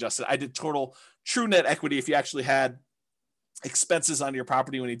inflation adjusted. I did total true net equity if you actually had expenses on your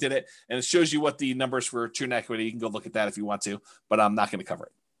property when you did it. And it shows you what the numbers for true net equity. You can go look at that if you want to, but I'm not going to cover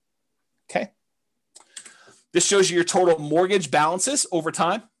it. Okay. This shows you your total mortgage balances over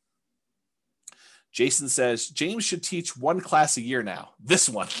time. Jason says, James should teach one class a year now. This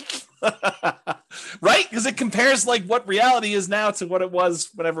one. Right? Because it compares like what reality is now to what it was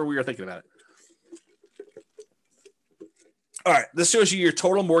whenever we were thinking about it. All right. This shows you your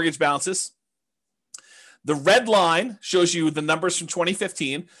total mortgage balances. The red line shows you the numbers from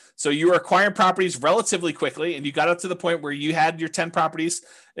 2015. So you were acquiring properties relatively quickly, and you got up to the point where you had your 10 properties.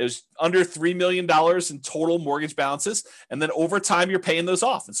 It was under $3 million in total mortgage balances. And then over time, you're paying those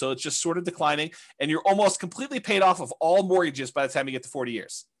off. And so it's just sort of declining, and you're almost completely paid off of all mortgages by the time you get to 40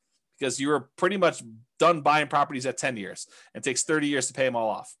 years because you were pretty much done buying properties at 10 years. It takes 30 years to pay them all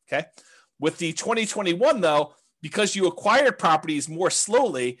off. Okay. With the 2021, though, because you acquired properties more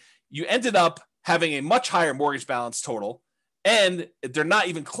slowly, you ended up having a much higher mortgage balance total, and they're not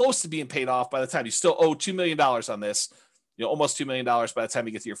even close to being paid off by the time you still owe $2 million on this, almost $2 million by the time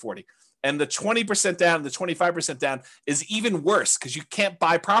you get to your 40. And the 20% down, the 25% down is even worse because you can't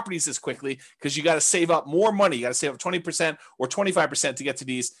buy properties as quickly because you got to save up more money. You got to save up 20% or 25% to get to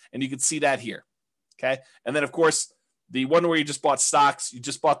these. And you can see that here. Okay. And then of course, the one where you just bought stocks, you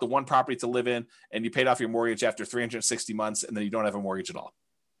just bought the one property to live in and you paid off your mortgage after 360 months and then you don't have a mortgage at all.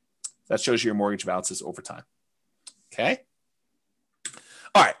 That shows you your mortgage balances over time. Okay.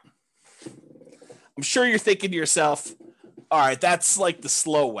 All right. I'm sure you're thinking to yourself, all right, that's like the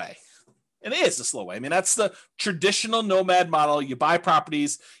slow way. And it is the slow way. I mean, that's the traditional Nomad model. You buy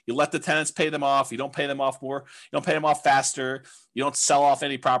properties, you let the tenants pay them off. You don't pay them off more. You don't pay them off faster. You don't sell off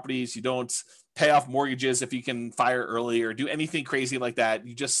any properties. You don't pay off mortgages if you can fire early or do anything crazy like that.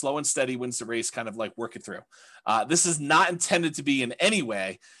 You just slow and steady wins the race, kind of like work it through. This is not intended to be in any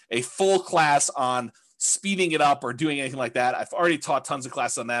way a full class on speeding it up or doing anything like that. I've already taught tons of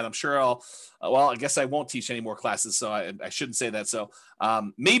classes on that. I'm sure I guess I won't teach any more classes, so I shouldn't say that. So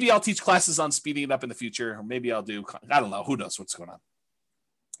maybe I'll teach classes on speeding it up in the future, or maybe I'll do, I don't know, who knows what's going on.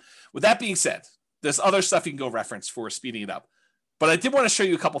 With that being said, there's other stuff you can go reference for speeding it up. But I did want to show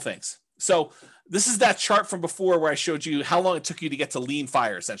you a couple things. So this is that chart from before where I showed you how long it took you to get to lean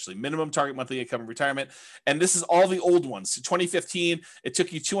fire, essentially, minimum target monthly income in retirement. And this is all the old ones. So 2015, it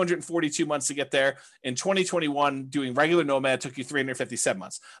took you 242 months to get there. In 2021, doing regular Nomad took you 357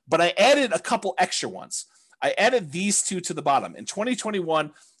 months. But I added a couple extra ones. I added these two to the bottom. In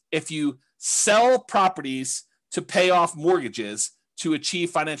 2021, if you sell properties to pay off mortgages to achieve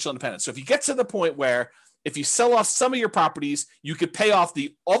financial independence. So if you get to the point where if you sell off some of your properties, you could pay off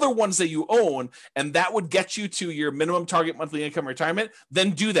the other ones that you own, and that would get you to your minimum target monthly income retirement, then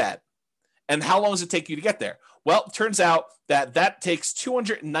do that. And how long does it take you to get there? Well, it turns out that takes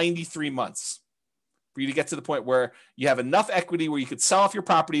 293 months for you to get to the point where you have enough equity where you could sell off your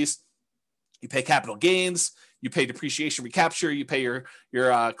properties, you pay capital gains, you pay depreciation recapture, you pay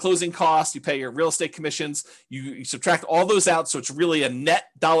your closing costs, you pay your real estate commissions, you subtract all those out, so it's really a net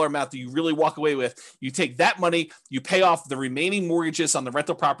dollar amount that you really walk away with. You take that money, you pay off the remaining mortgages on the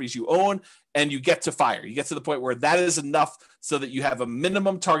rental properties you own, and you get to fire. You get to the point where that is enough so that you have a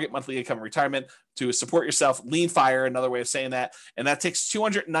minimum target monthly income in retirement to support yourself, lean fire, another way of saying that, and that takes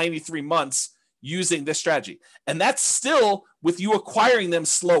 293 months using this strategy. And that's still with you acquiring them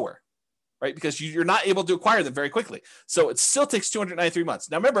slower. Right? Because you're not able to acquire them very quickly. So it still takes 293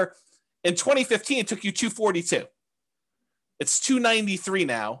 months. Now, remember, in 2015, it took you 242. It's 293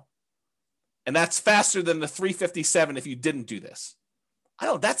 now, and that's faster than the 357 if you didn't do this. I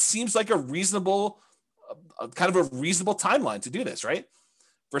don't know. That seems like a reasonable, kind of a reasonable timeline to do this, right?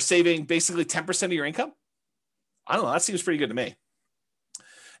 For saving basically 10% of your income. I don't know. That seems pretty good to me.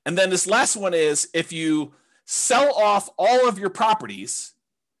 And then this last one is if you sell off all of your properties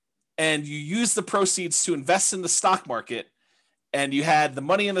and you use the proceeds to invest in the stock market, and you had the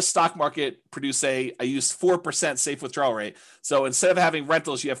money in the stock market produce I used 4% safe withdrawal rate. So instead of having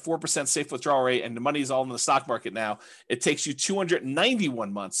rentals, you have 4% safe withdrawal rate, and the money is all in the stock market now. It takes you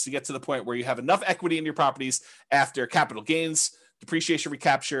 291 months to get to the point where you have enough equity in your properties after capital gains, depreciation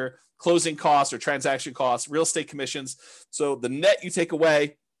recapture, closing costs or transaction costs, real estate commissions. So the net you take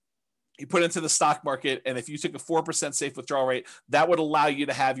away, you put into the stock market, and if you took a 4% safe withdrawal rate, that would allow you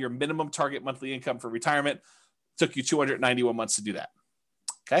to have your minimum target monthly income for retirement. It took you 291 months to do that,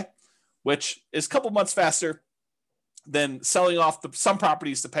 okay? Which is a couple months faster than selling off some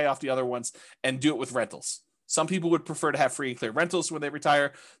properties to pay off the other ones and do it with rentals. Some people would prefer to have free and clear rentals when they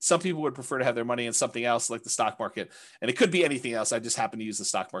retire. Some people would prefer to have their money in something else like the stock market, and it could be anything else. I just happen to use the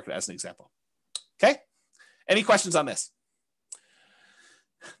stock market as an example, okay? Any questions on this?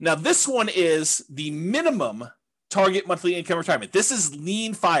 Now, this one is the minimum target monthly income retirement. This is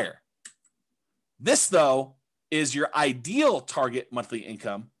lean fire. This, though, is your ideal target monthly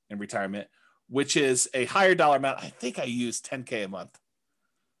income in retirement, which is a higher dollar amount. I think I use $10K a month.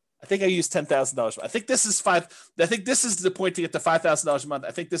 I think I use $10,000. I think this is I think this is the point to get to $5,000 a month.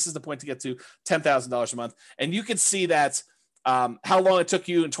 I think this is the point to get to $10,000 a month. And you can see that how long it took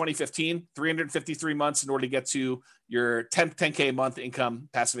you in 2015, 353 months in order to get to your 10K a month income,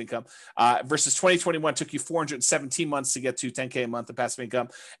 passive income, versus 2021 took you 417 months to get to 10K a month of passive income.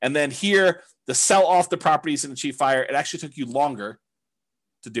 And then here, the sell off the properties and achieve fire, it actually took you longer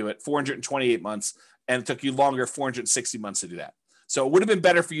to do it, 428 months, and it took you longer, 460 months to do that. So it would have been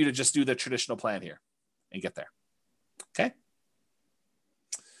better for you to just do the traditional plan here and get there. Okay.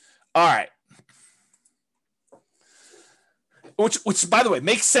 All right. Which, by the way,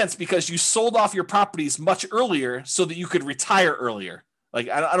 makes sense because you sold off your properties much earlier so that you could retire earlier. Like,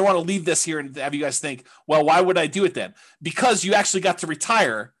 I don't want to leave this here and have you guys think, well, why would I do it then? Because you actually got to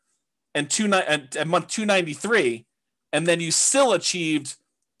retire at month 293, and then you still achieved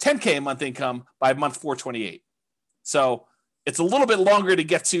 10K a month income by month 428. So it's a little bit longer to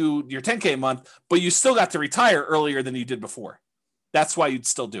get to your 10K a month, but you still got to retire earlier than you did before. That's why you'd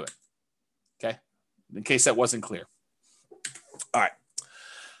still do it. Okay. In case that wasn't clear. All right.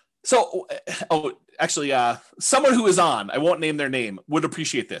 So, actually, someone who is on, I won't name their name, would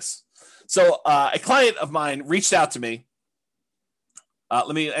appreciate this. So a client of mine reached out to me. Let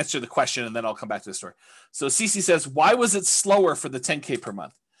me answer the question and then I'll come back to the story. So Cece says, why was it slower for the 10K per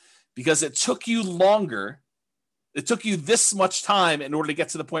month? Because it took you longer. It took you this much time in order to get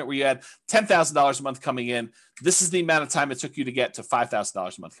to the point where you had $10,000 a month coming in. This is the amount of time it took you to get to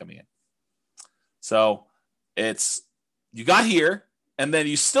 $5,000 a month coming in. So you got here, and then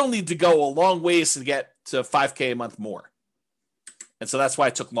you still need to go a long ways to get to 5K a month more. And so that's why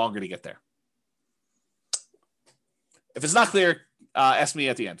it took longer to get there. If it's not clear, ask me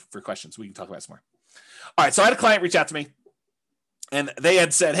at the end for questions. We can talk about it some more. All right. So I had a client reach out to me, and they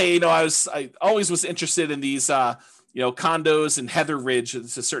had said, hey, I always was interested in these, condos in Heather Ridge.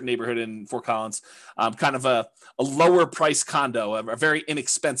 It's a certain neighborhood in Fort Collins, kind of a lower price condo, a very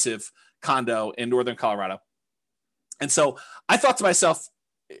inexpensive condo in Northern Colorado. And so I thought to myself,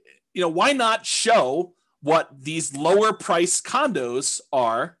 why not show what these lower price condos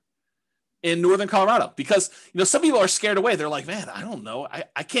are in Northern Colorado? Because, some people are scared away. They're like, man, I don't know.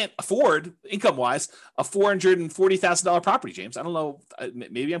 I can't afford, income wise, a $440,000 property, James. I don't know.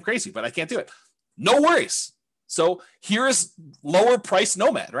 Maybe I'm crazy, but I can't do it. No worries. So here's lower price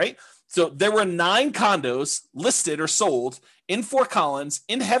Nomad, right? So there were 9 condos listed or sold in Fort Collins,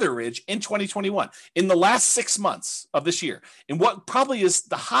 in Heather Ridge in 2021, in the last 6 months of this year, in what probably is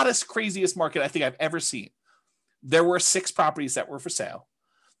the hottest, craziest market I think I've ever seen. There were 6 properties that were for sale.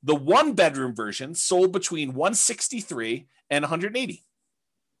 The 1-bedroom version sold between $163,000 and $180,000.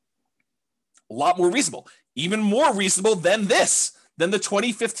 A lot more reasonable, even more reasonable than the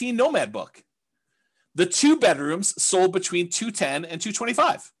 2015 Nomad book. The 2 bedrooms sold between $210,000 and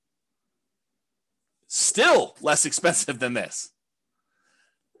 $225,000. Still less expensive than this.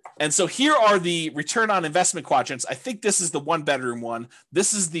 And so here are the return on investment quadrants. I think this is the 1-bedroom one.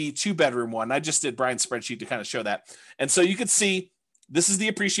 This is the 2-bedroom one. I just did Brian's spreadsheet to kind of show that. And so you could see this is the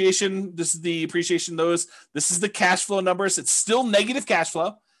appreciation. This is the appreciation. This is the cash flow numbers. It's still negative cash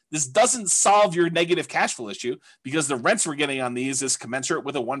flow. This doesn't solve your negative cash flow issue because the rents we're getting on these is commensurate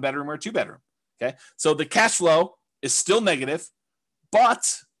with a 1-bedroom or a 2-bedroom. Okay. So the cash flow is still negative,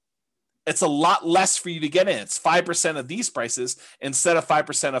 but it's a lot less for you to get in. It's 5% of these prices instead of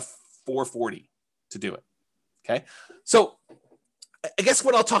 5% of 440 to do it. Okay. So I guess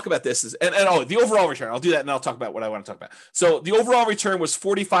what I'll talk about this is, the overall return, I'll do that and I'll talk about what I want to talk about. So the overall return was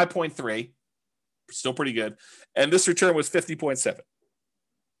 45.3, still pretty good. And this return was 50.7.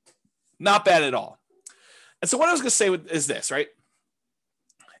 Not bad at all. And so what I was going to say is this, right?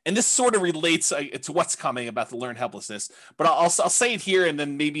 And this sort of relates to what's coming about the learned helplessness, but I'll say it here and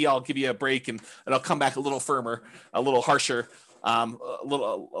then maybe I'll give you a break and I'll come back a little firmer, a little harsher, a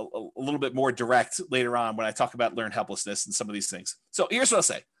little bit more direct later on when I talk about learned helplessness and some of these things. So here's what I'll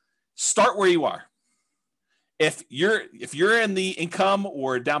say. Start where you are. If you're in the income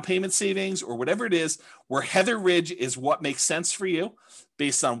or down payment savings or whatever it is, where Heather Ridge is what makes sense for you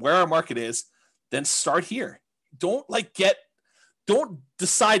based on where our market is, then start here. Don't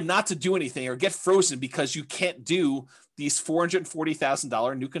decide not to do anything or get frozen because you can't do these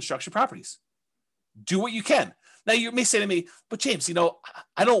 $440,000 new construction properties. Do what you can. Now you may say to me, but James,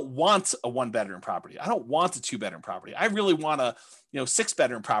 I don't want a 1-bedroom property. I don't want a 2-bedroom property. I really want a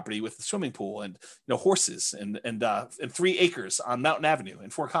 6-bedroom property with a swimming pool and horses and 3 acres on Mountain Avenue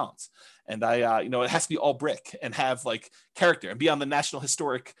in Fort Collins. And it has to be all brick and have like character and be on the National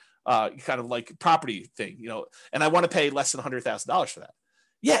Historic kind of like property thing, and I want to pay less than $100,000 for that.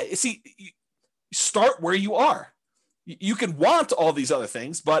 Yeah. See, start where you are. You can want all these other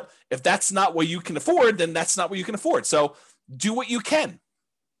things, but if that's not what you can afford, then that's not what you can afford. So do what you can.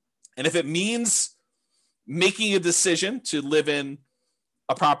 And if it means making a decision to live in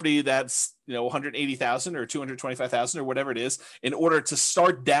a property that's, $180,000 or $225,000 or whatever it is, in order to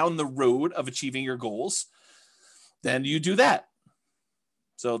start down the road of achieving your goals, then you do that.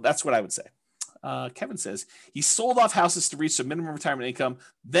 So that's what I would say. Kevin says he sold off houses to reach a minimum retirement income.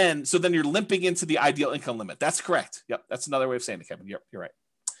 Then you're limping into the ideal income limit. That's correct. Yep. That's another way of saying it, Kevin. You're right.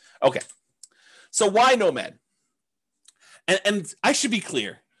 Okay. So why Nomad? And I should be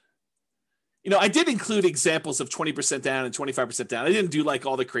clear. I did include examples of 20% down and 25% down. I didn't do like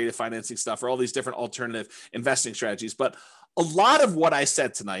all the creative financing stuff or all these different alternative investing strategies, but a lot of what I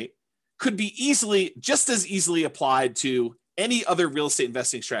said tonight could be just as easily applied to any other real estate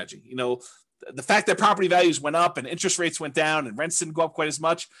investing strategy. The fact that property values went up and interest rates went down and rents didn't go up quite as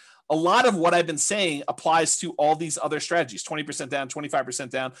much. A lot of what I've been saying applies to all these other strategies, 20% down, 25%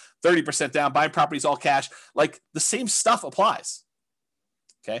 down, 30% down, buying properties all cash. Like the same stuff applies.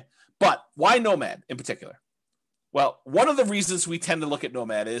 Okay. But why Nomad in particular? Well, one of the reasons we tend to look at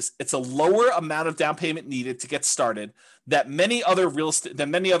Nomad is it's a lower amount of down payment needed to get started than many other real estate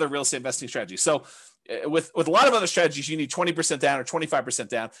investing strategies. So with a lot of other strategies, you need 20% down or 25%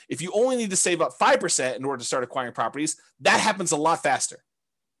 down. If you only need to save up 5% in order to start acquiring properties, that happens a lot faster.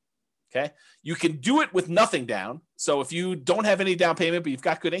 Okay. You can do it with nothing down. So if you don't have any down payment, but you've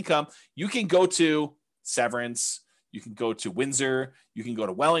got good income, you can go to Severance, you can go to Windsor, you can go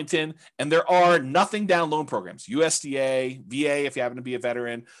to Wellington, and there are nothing down loan programs, USDA, VA, if you happen to be a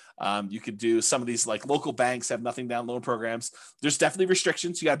veteran. You could do some of these like local banks have nothing down loan programs. There's definitely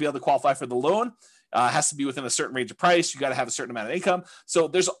restrictions. You got to be able to qualify for the loan. has to be within a certain range of price. You got to have a certain amount of income. So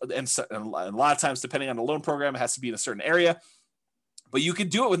and a lot of times, depending on the loan program, it has to be in a certain area. But you can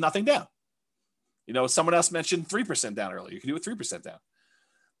do it with nothing down. Someone else mentioned 3% down earlier. You can do it 3% down.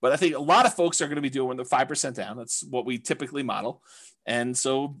 But I think a lot of folks are going to be doing the 5% down. That's what we typically model. And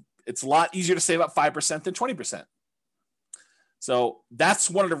so it's a lot easier to save up 5% than 20%. So that's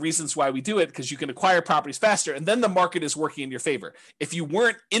one of the reasons why we do it, because you can acquire properties faster, and then the market is working in your favor. If you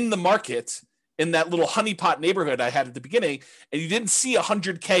weren't in the market in that little honeypot neighborhood I had at the beginning, and you didn't see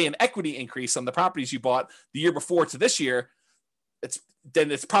 $100K in equity increase on the properties you bought the year before to this year,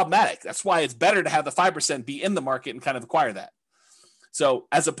 then it's problematic. That's why it's better to have the 5% be in the market and kind of acquire that. So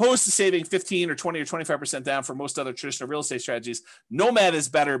as opposed to saving 15 or 20 or 25% down for most other traditional real estate strategies, Nomad is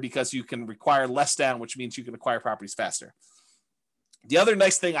better because you can require less down, which means you can acquire properties faster. The other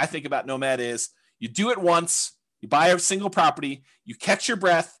nice thing I think about Nomad is you do it once, you buy a single property, you catch your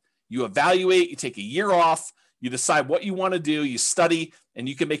breath, you evaluate, you take a year off, you decide what you want to do, you study, and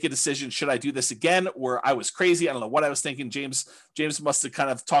you can make a decision. Should I do this again? Or I was crazy. I don't know what I was thinking. James must have kind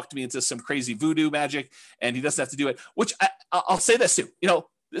of talked me into some crazy voodoo magic, and he doesn't have to do it, which I'll say this too.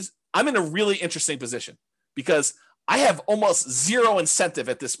 I'm in a really interesting position because I have almost zero incentive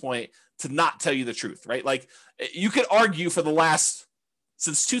at this point to not tell you the truth, right? Like you could argue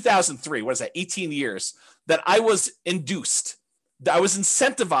since 2003, what is that, 18 years, that I was induced, that I was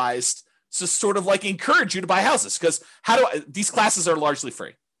incentivized to sort of like encourage you to buy houses. Because these classes are largely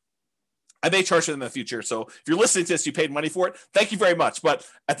free. I may charge for them in the future. So if you're listening to this, you paid money for it. Thank you very much. But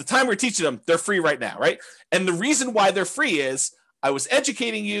at the time we're teaching them, they're free right now, right? And the reason why they're free is I was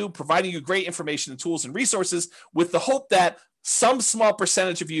educating you, providing you great information and tools and resources with the hope that some small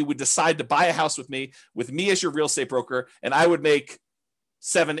percentage of you would decide to buy a house with me as your real estate broker, and I would make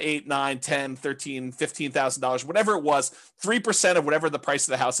 $7, $8, $9, $10, $13, $15,000, whatever it was. 3% of whatever the price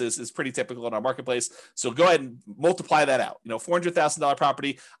of the house is pretty typical in our marketplace. So go ahead and multiply that out. $400,000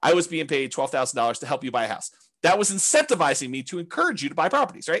 property. I was being paid $12,000 to help you buy a house. That was incentivizing me to encourage you to buy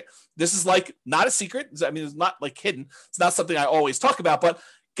properties, right? This is like not a secret. I mean, it's not like hidden. It's not something I always talk about, but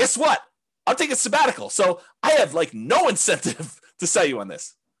guess what? I'm taking a sabbatical. So I have like no incentive to sell you on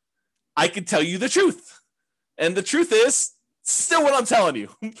this. I can tell you the truth. And the truth is, still what I'm telling you.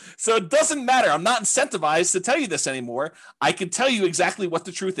 So it doesn't matter. I'm not incentivized to tell you this anymore. I can tell you exactly what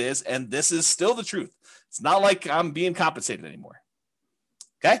the truth is, and this is still the truth. It's not like I'm being compensated anymore.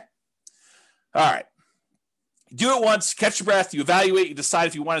 Okay? All right. Do it once, catch your breath, you evaluate, you decide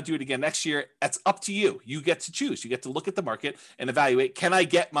if you want to do it again next year. That's up to you. You get to choose. You get to look at the market and evaluate, can I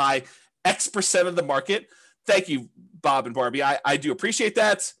get my X percent of the market? Thank you, Bob and Barbie. I do appreciate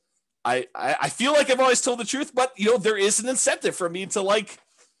that. I feel like I've always told the truth, but there is an incentive for me to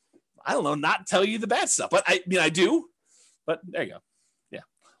not tell you the bad stuff. But I do. But there you go. Yeah.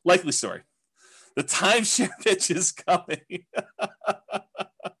 Likely story. The timeshare pitch is coming.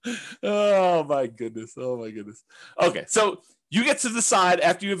 Oh my goodness. Okay. So you get to decide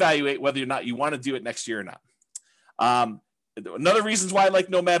after you evaluate whether or not you want to do it next year or not. Another reasons why I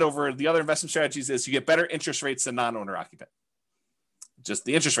like Nomad over the other investment strategies is you get better interest rates than non-owner occupant. Just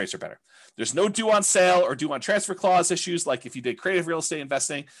the interest rates are better. There's no due on sale or due on transfer clause issues like if you did creative real estate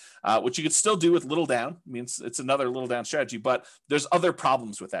investing, which you could still do with little down. I mean, it's another little down strategy, but there's other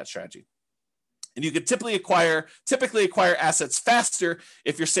problems with that strategy. And you could typically acquire assets faster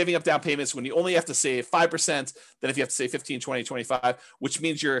if you're saving up down payments when you only have to save 5% than if you have to save 15, 20, 25, which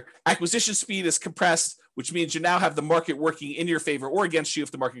means your acquisition speed is compressed, which means you now have the market working in your favor or against you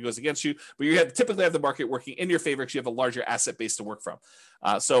if the market goes against you, but you typically have the market working in your favor because you have a larger asset base to work from.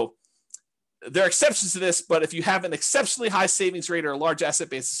 So there are exceptions to this, but if you have an exceptionally high savings rate or a large asset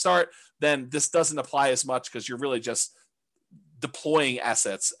base to start, then this doesn't apply as much because you're really just deploying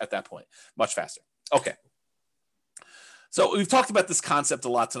assets at that point much faster. Okay. So we've talked about this concept a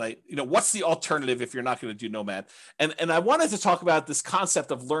lot tonight. What's the alternative if you're not going to do Nomad? And I wanted to talk about this concept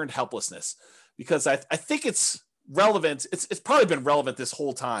of learned helplessness because I think it's relevant. It's probably been relevant this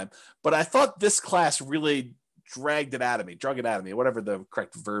whole time, but I thought this class really drug it out of me, whatever the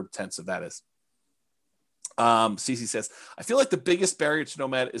correct verb tense of that is. Cece says, I feel like the biggest barrier to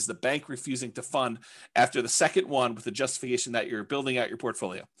Nomad is the bank refusing to fund after the second one with the justification that you're building out your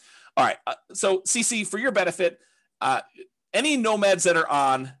portfolio. All right. So Cece, for your benefit, any Nomads that are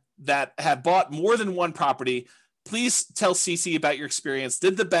on that have bought more than one property, please tell Cece about your experience.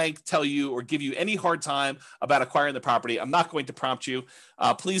 Did the bank tell you or give you any hard time about acquiring the property? I'm not going to prompt you.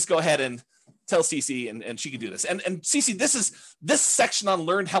 Please go ahead and tell Cece and she can do this. And Cece, this section on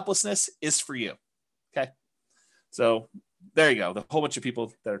learned helplessness is for you. Okay. So there you go. The whole bunch of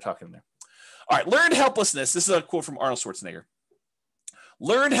people that are talking in there. All right. Learned helplessness. This is a quote from Arnold Schwarzenegger.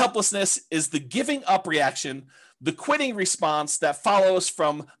 Learned helplessness is the giving up reaction, the quitting response that follows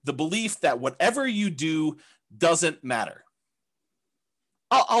from the belief that whatever you do doesn't matter.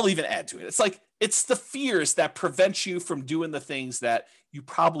 I'll even add to it. It's like, it's the fears that prevent you from doing the things that you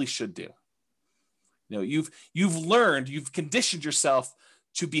probably should do. You know, you've learned, you've conditioned yourself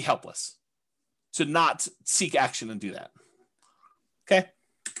to be helpless, to not seek action and do that. Okay.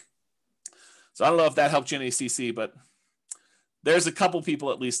 So I don't know if that helped you in ACC, but there's a couple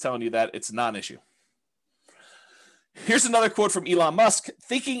people at least telling you that it's not an issue. Here's another quote from Elon Musk.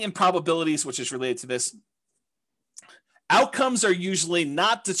 Thinking in probabilities, which is related to this. Outcomes are usually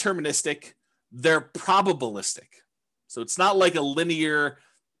not deterministic. They're probabilistic. So it's not like a linear,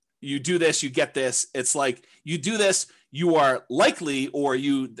 you do this, you get this. It's like you do this, you are likely, or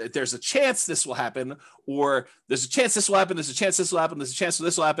there's a chance this will happen, or there's a chance this will happen, there's a chance this will happen, there's a chance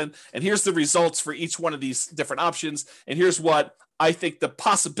this will happen. And here's the results for each one of these different options. And here's what I think the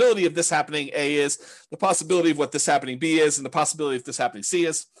possibility of this happening A is, the possibility of what this happening B is, and the possibility of this happening C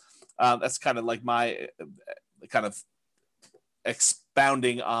is. That's kind of like my kind of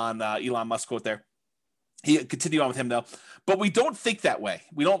expounding on Elon Musk quote there. He continue on with him though, but we don't think that way.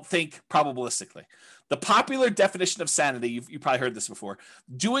 We don't think probabilistically. The popular definition of sanity, you probably heard this before,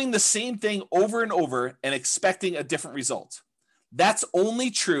 doing the same thing over and over and expecting a different result. That's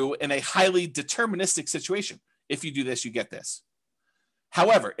only true in a highly deterministic situation. If you do this, you get this.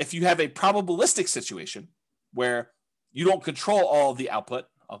 However, if you have a probabilistic situation where you don't control all the output,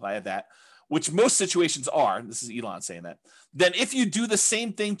 I'll add that, which most situations are, this is Elon saying that, then if you do the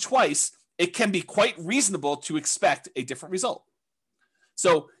same thing twice, it can be quite reasonable to expect a different result.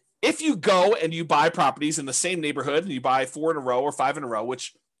 So if you go and you buy properties in the same neighborhood and you buy 4 in a row or 5 in a row,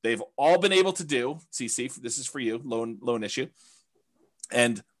 which they've all been able to do, CC, this is for you, loan issue.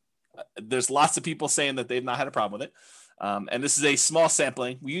 And there's lots of people saying that they've not had a problem with it. And this is a small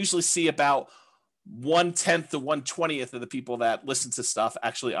sampling. We usually see about 1/10 to 1/20 of the people that listen to stuff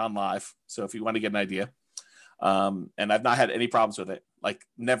actually on live. So if you want to get an idea, and I've not had any problems with it, like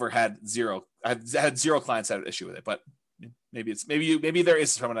never had zero. I've had 0 clients that had an issue with it, but maybe there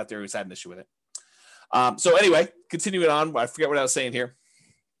is someone out there who's had an issue with it. So anyway, continuing on, I forget what I was saying here.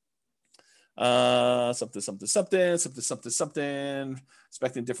 Something,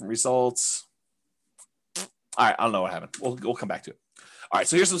 expecting different results. All right, I don't know what happened. We'll come back to it. All right,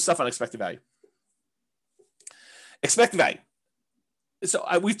 so here's some stuff on expected value. Expected value. So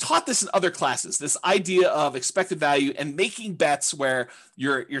we've taught this in other classes, this idea of expected value and making bets where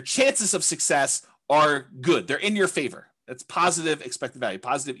your chances of success are good. They're in your favor. That's positive expected value,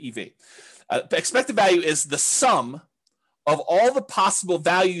 positive EV. Expected value is the sum of all the possible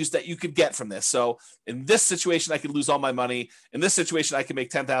values that you could get from this. So in this situation, I could lose all my money. In this situation, I can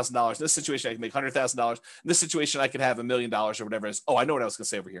make $10,000. In this situation, I can make $100,000. In this situation, I could have $1 million or whatever it is. Oh, I know what I was going to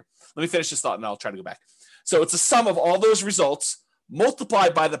say over here. Let me finish this thought and I'll try to go back. So it's a sum of all those results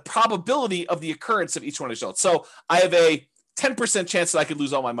multiplied by the probability of the occurrence of each one of the results. So I have a 10% chance that I could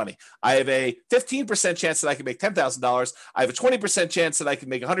lose all my money. I have a 15% chance that I can make $10,000. I have a 20% chance that I can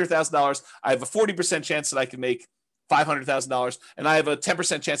make $100,000. I have a 40% chance that I can make $500,000, and I have a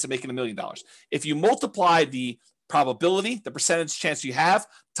 10% chance of making $1 million. If you multiply the probability, the percentage chance you have,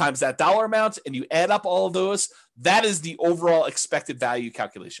 times that dollar amount, and you add up all of those, that is the overall expected value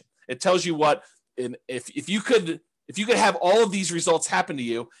calculation. It tells you what, if you could have all of these results happen to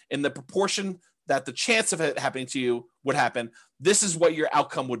you in the proportion that the chance of it happening to you would happen, this is what your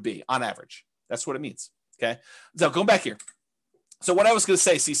outcome would be on average. That's what it means. Okay. So going back here. So what I was going to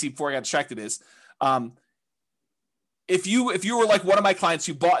say, CC, before I got distracted is, if you were like one of my clients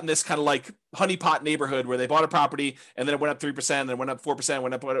who bought in this kind of like honeypot neighborhood where they bought a property and then it went up 3%, and then went up 4%,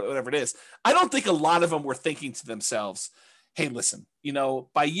 went up whatever it is, I don't think a lot of them were thinking to themselves, hey, listen,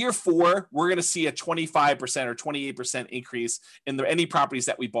 by year 4, we're going to see a 25% or 28% increase in any properties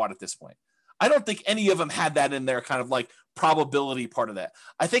that we bought at this point. I don't think any of them had that in their kind of like probability part of that.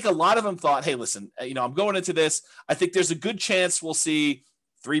 I think a lot of them thought, hey, listen, I'm going into this. I think there's a good chance we'll see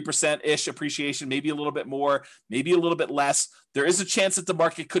 3%-ish appreciation, maybe a little bit more, maybe a little bit less. There is a chance that the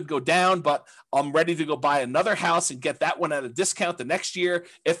market could go down, but I'm ready to go buy another house and get that one at a discount the next year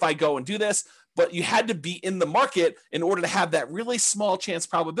if I go and do this. But you had to be in the market in order to have that really small chance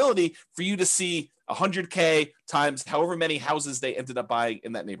probability for you to see 100K times however many houses they ended up buying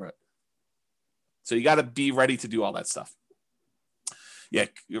in that neighborhood. So you got to be ready to do all that stuff. Yeah,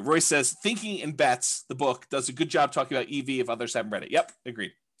 Royce says, Thinking in Bets, the book, does a good job talking about EV if others haven't read it. Yep,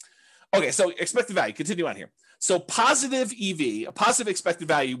 agreed. Okay, so expected value, continue on here. So positive EV, a positive expected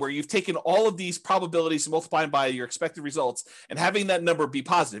value, where you've taken all of these probabilities and multiplied by your expected results and having that number be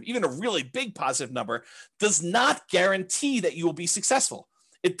positive, even a really big positive number, does not guarantee that you will be successful.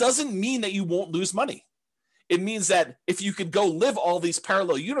 It doesn't mean that you won't lose money. It means that if you could go live all these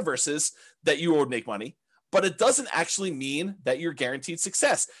parallel universes, that you would make money, but it doesn't actually mean that you're guaranteed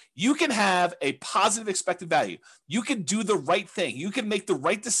success. You can have a positive expected value. You can do the right thing. You can make the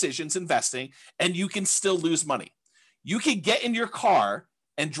right decisions investing, and you can still lose money. You can get in your car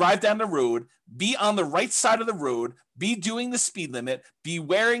and drive down the road, be on the right side of the road, be doing the speed limit, be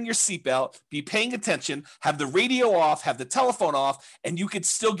wearing your seatbelt, be paying attention, have the radio off, have the telephone off, and you could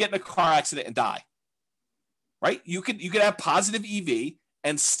still get in a car accident and die. Right? You could have positive EV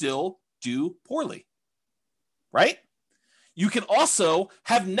and still do poorly. Right? You can also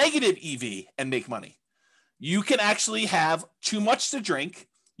have negative EV and make money. You can actually have too much to drink.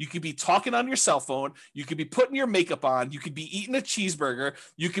 You could be talking on your cell phone. You could be putting your makeup on. You could be eating a cheeseburger.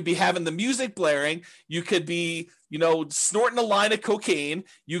 You could be having the music blaring. You could be, snorting a line of cocaine.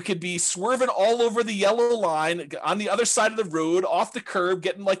 You could be swerving all over the yellow line on the other side of the road, off the curb,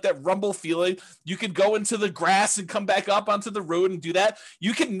 getting like that rumble feeling. You could go into the grass and come back up onto the road and do that.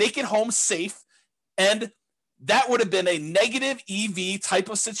 You can make it home safe. And that would have been a negative EV type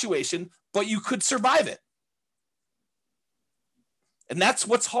of situation, but you could survive it. And that's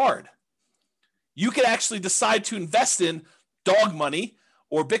what's hard. You could actually decide to invest in dog money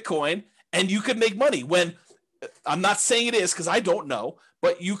or Bitcoin, and you could make money. When I'm not saying it is, because I don't know,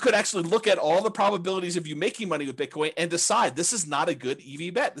 but you could actually look at all the probabilities of you making money with Bitcoin and decide this is not a good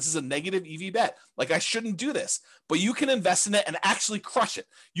EV bet. This is a negative EV bet. Like, I shouldn't do this. But you can invest in it and actually crush it.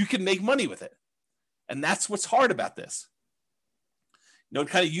 You can make money with it. And that's what's hard about this. To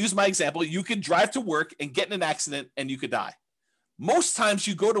kind of use my example, you could drive to work and get in an accident and you could die. Most times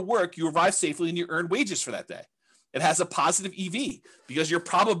you go to work, you arrive safely, and you earn wages for that day. It has a positive EV because your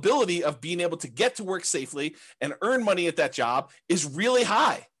probability of being able to get to work safely and earn money at that job is really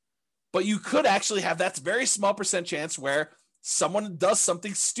high. But you could actually have that very small percent chance where someone does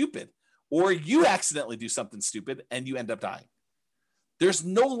something stupid or you accidentally do something stupid and you end up dying. There's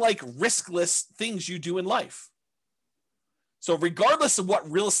no riskless things you do in life. So regardless of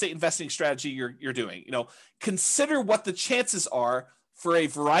what real estate investing strategy you're doing, consider what the chances are for a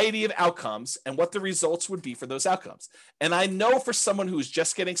variety of outcomes and what the results would be for those outcomes. And I know for someone who's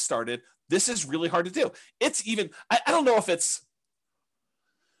just getting started, this is really hard to do. It's even, I don't know if it's,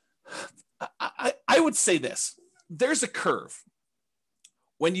 I would say this, there's a curve.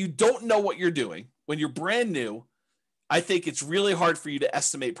 When you don't know what you're doing, when you're brand new, I think it's really hard for you to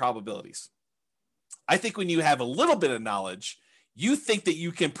estimate probabilities. I think when you have a little bit of knowledge, you think that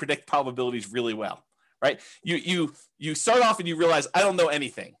you can predict probabilities really well, right? You start off and you realize, I don't know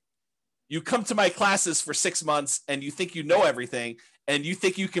anything. You come to my classes for 6 months and you think you know everything and you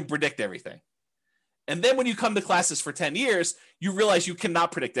think you can predict everything. And then when you come to classes for 10 years, you realize you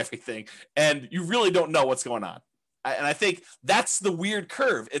cannot predict everything and you really don't know what's going on. And I think that's the weird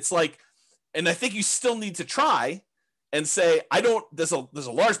curve. It's like, and I think you still need to try and say, there's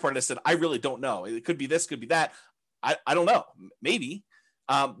a large part of this that I really don't know. It could be this, could be that. I don't know, maybe.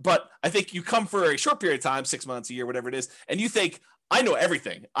 But I think you come for a short period of time, 6 months, a year, whatever it is, and you think, I know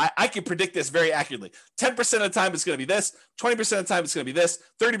everything. I can predict this very accurately. 10% of the time it's going to be this, 20% of the time it's going to be this,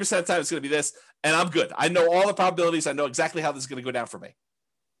 30% of the time it's going to be this, and I'm good. I know all the probabilities. I know exactly how this is going to go down for me.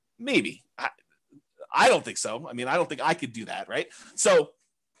 Maybe. I don't think so. I mean, I don't think I could do that, right? So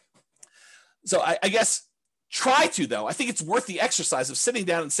I guess try to, though. I think it's worth the exercise of sitting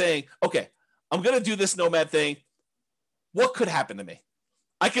down and saying, okay, I'm going to do this Nomad thing. What could happen to me?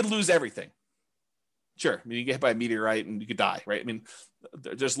 I could lose everything. Sure. I mean, you get hit by a meteorite and you could die, right? I mean,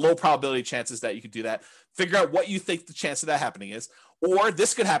 there's low probability chances that you could do that. Figure out what you think the chance of that happening is. Or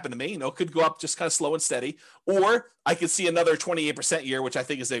this could happen to me, it could go up just kind of slow and steady. Or I could see another 28% year, which I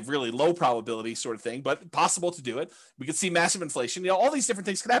think is a really low probability sort of thing, but possible to do it. We could see massive inflation. All these different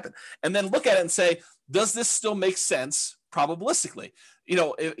things could happen. And then look at it and say, does this still make sense probabilistically?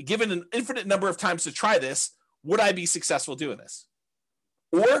 Given an infinite number of times to try this, would I be successful doing this?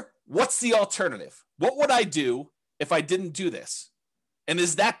 Or what's the alternative? What would I do if I didn't do this? And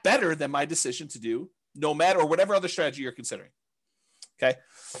is that better than my decision to do Nomad or whatever other strategy you're considering? Okay.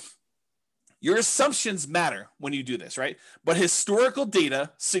 Your assumptions matter when you do this, right? But historical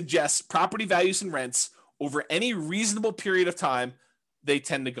data suggests property values and rents over any reasonable period of time, they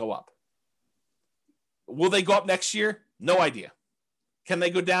tend to go up. Will they go up next year? No idea. Can they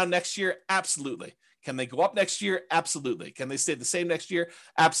go down next year? Absolutely. Can they go up next year? Absolutely. Can they stay the same next year?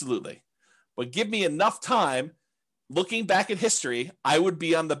 Absolutely. But give me enough time, looking back at history, I would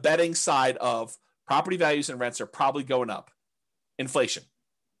be on the betting side of property values and rents are probably going up. Inflation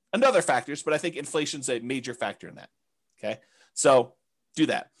and other factors, but I think inflation's a major factor in that. Okay. So do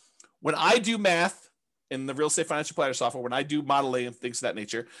that. When I do math in the real estate financial planner software, when I do modeling and things of that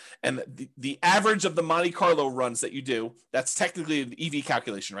nature, and the average of the Monte Carlo runs that you do, that's technically an EV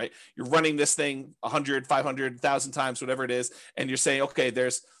calculation, right? You're running this thing 100, 500, 1,000 times, whatever it is. And you're saying, okay,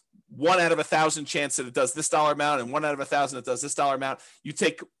 there's 1 out of 1,000 chance that it does this dollar amount and 1 out of 1,000 that does this dollar amount. You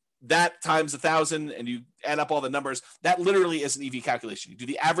take that times 1,000 and you add up all the numbers. That literally is an EV calculation. You do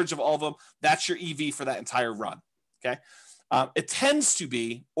the average of all of them. That's your EV for that entire run. Okay. It tends to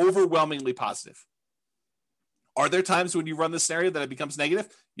be overwhelmingly positive. Are there times when you run this scenario that it becomes negative?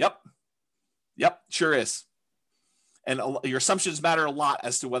 Yep, sure is. And your assumptions matter a lot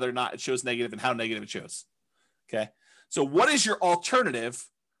as to whether or not it shows negative and how negative it shows. Okay. So what is your alternative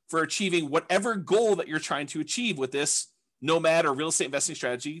for achieving whatever goal that you're trying to achieve with this nomad or real estate investing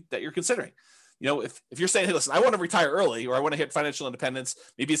strategy that you're considering? You know, if you're saying, hey, listen, I want to retire early, or I want to hit financial independence,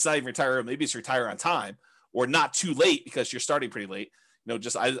 maybe it's not even retire, maybe it's retire on time, or not too late because you're starting pretty late. You know,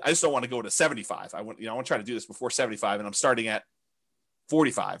 I just don't want to go to 75. I want to try to do this before 75, and I'm starting at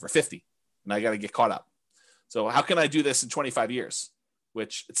 45 or 50, and I got to get caught up. So how can I do this in 25 years?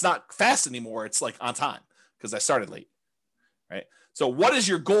 Which it's not fast anymore. It's like on time because I started late, right? So what is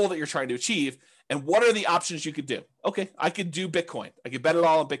your goal that you're trying to achieve, and what are the options you could do? Okay, I could do Bitcoin. I could bet it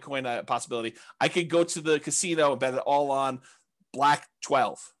all on Bitcoin, possibility. I could go to the casino and bet it all on Black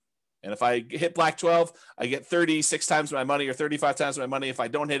 12. And if I hit Black 12, I get 36 times my money or 35 times my money. If I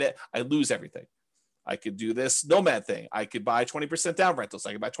don't hit it, I lose everything. I could do this Nomad thing. I could buy 20% down rentals.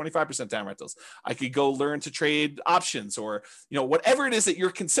 I could buy 25% down rentals. I could go learn to trade options, or, you know, whatever it is that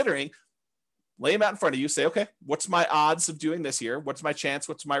you're considering, lay them out in front of you. Say, okay, what's my odds of doing this here? What's my chance?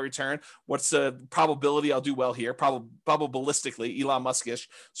 What's my return? What's the probability I'll do well here? Probabilistically, Elon Musk-ish,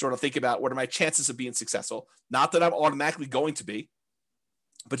 sort of think about what are my chances of being successful? Not that I'm automatically going to be,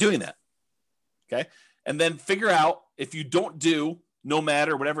 but doing that. Okay. And then figure out, if you don't do Nomad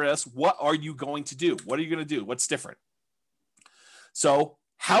or whatever else, what are you going to do? What are you going to do? What's different? So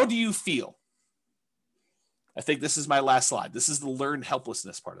how do you feel? I think this is my last slide. This is the learned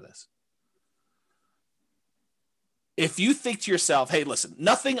helplessness part of this. If you think to yourself, hey, listen,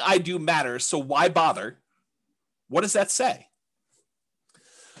 nothing I do matters, so why bother? What does that say?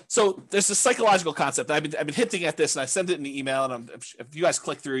 So there's a psychological concept. I've been hinting at this, and I sent it in the email. And if you guys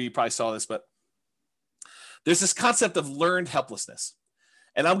click through, you probably saw this. But there's this concept of learned helplessness,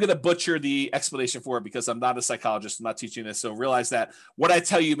 and I'm going to butcher the explanation for it because I'm not a psychologist. I'm not teaching this, so realize that what I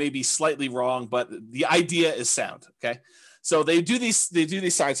tell you may be slightly wrong, but the idea is sound. Okay, so they do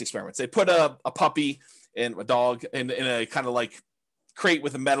these science experiments. They put a puppy and a dog in a kind of like crate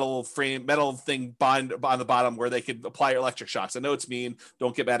with a metal thing bind on the bottom where they could apply electric shocks. I know it's mean.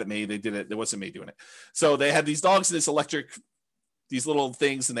 Don't get mad at me. They did it. It wasn't me doing it. So they had these dogs in these little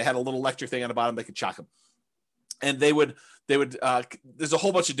things, and they had a little electric thing on the bottom. They could shock them. And they would, there's a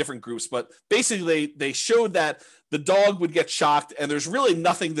whole bunch of different groups, but basically they showed that the dog would get shocked, and there's really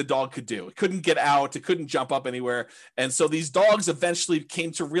nothing the dog could do. It couldn't get out. It couldn't jump up anywhere. And so these dogs eventually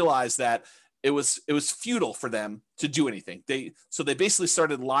came to realize that it was futile for them to do anything. So they basically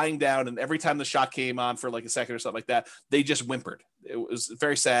started lying down, and every time the shock came on for like a second or something like that, they just whimpered. It was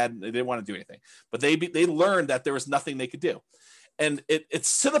very sad. They didn't want to do anything, but they learned that there was nothing they could do. And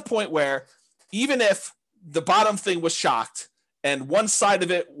it's to the point where even if the bottom thing was shocked and one side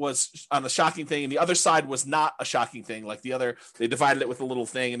of it was on a shocking thing and the other side was not a shocking thing, like they divided it with a little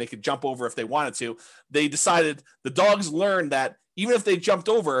thing and they could jump over if they wanted to, they decided, the dogs learned that even if they jumped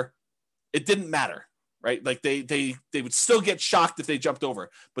over, it didn't matter, right? Like they would still get shocked if they jumped over.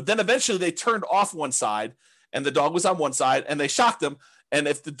 But then eventually they turned off one side, and the dog was on one side, and they shocked them. And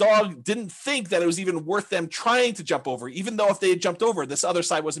if the dog didn't think that it was even worth them trying to jump over, even though if they had jumped over, this other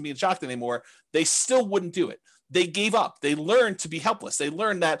side wasn't being shocked anymore, they still wouldn't do it. They gave up. They learned to be helpless. They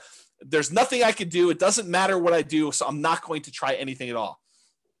learned that there's nothing I can do. It doesn't matter what I do, so I'm not going to try anything at all.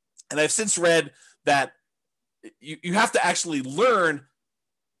 And I've since read that you have to actually learn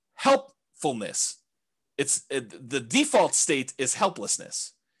helpfulness. The default state is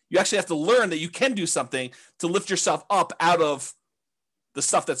helplessness. You actually have to learn that you can do something to lift yourself up out of the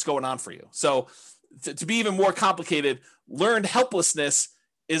stuff that's going on for you. So to be even more complicated, learned helplessness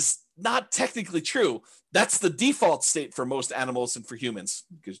is not technically true. That's the default state for most animals and for humans,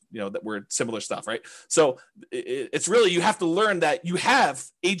 because that we're similar stuff, right? So it's really, you have to learn that you have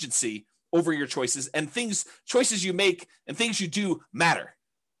agency over your choices, and choices you make and things you do matter.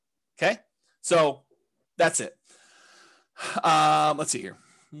 Okay, so that's it. Let's see here.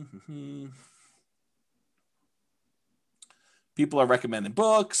 People are recommending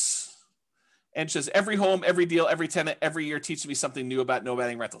books. And says, every home, every deal, every tenant, every year teaches me something new about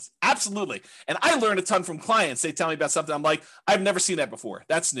nomading rentals. Absolutely. And I learned a ton from clients. They tell me about something. I'm like, I've never seen that before.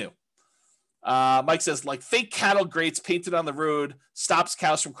 That's new. Mike says, like fake cattle grates painted on the road stops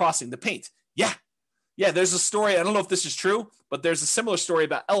cows from crossing the paint. Yeah, there's a story. I don't know if this is true, but there's a similar story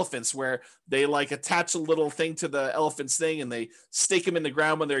about elephants where they like attach a little thing to the elephant's thing and they stake them in the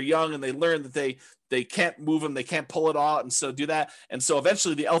ground when they're young, and they learn that they can't move them, they can't pull it out, and so do that. And so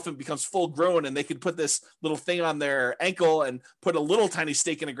eventually the elephant becomes full grown, and they can put this little thing on their ankle and put a little tiny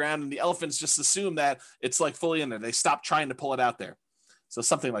stake in the ground, and the elephants just assume that it's like fully in there. They stop trying to pull it out there. So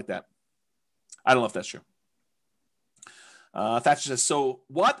something like that. I don't know if that's true. Thatcher says, so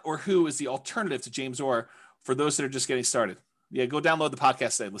what or who is the alternative to James Orr for those that are just getting started? Yeah, go download the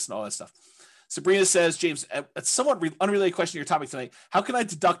podcast today, listen to all that stuff. Sabrina says, James, a somewhat unrelated question to your topic tonight. How can I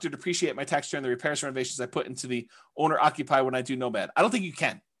deduct or depreciate my tax return the repairs and renovations I put into the owner occupy when I do Nomad? I don't think you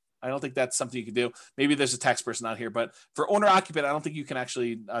can. I don't think that's something you can do. Maybe there's a tax person out here, but for owner occupant, I don't think you can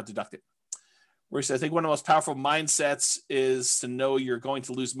actually deduct it. Where he said, I think one of the most powerful mindsets is to know you're going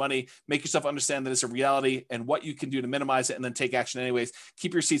to lose money. Make yourself understand that it's a reality and what you can do to minimize it, and then take action anyways.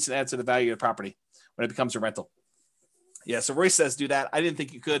 Keep your receipts and add to the value of the property when it becomes a rental. Yeah, so Royce says do that. I didn't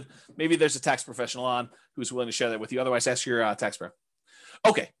think you could. Maybe there's a tax professional on who's willing to share that with you. Otherwise, ask your tax pro.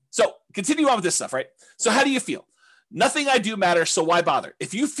 Okay, so continue on with this stuff, right? So how do you feel? Nothing I do matters, so why bother?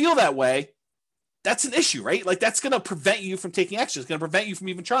 If you feel that way, that's an issue, right? Like that's going to prevent you from taking action. It's going to prevent you from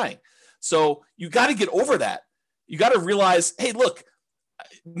even trying. So you got to get over that. You got to realize, hey, look,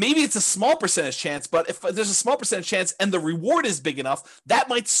 maybe it's a small percentage chance, but if there's a small percentage chance and the reward is big enough, that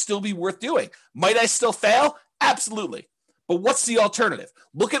might still be worth doing. Might I still fail? Absolutely. But what's the alternative?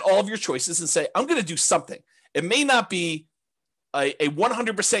 Look at all of your choices and say, I'm going to do something. It may not be a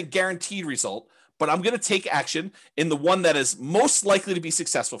 100% guaranteed result, but I'm going to take action in the one that is most likely to be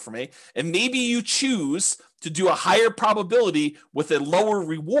successful for me. And maybe you choose to do a higher probability with a lower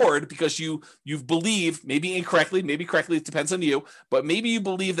reward because you've believed, maybe incorrectly, maybe correctly, it depends on you, but maybe you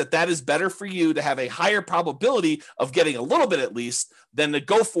believe that is better for you to have a higher probability of getting a little bit at least than to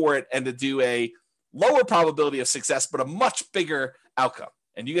go for it and to do a lower probability of success, but a much bigger outcome.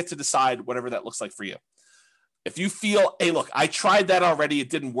 And you get to decide whatever that looks like for you. If you feel, hey, look, I tried that already, it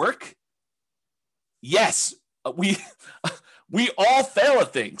didn't work. Yes, we all fail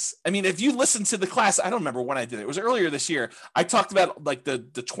at things. I mean, if you listen to the class, I don't remember when I did it. It was earlier this year. I talked about like the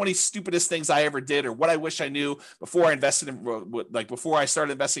 20 stupidest things I ever did or what I wish I knew before I invested in, like before I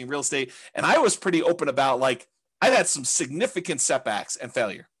started investing in real estate. And I was pretty open about like, I've had some significant setbacks and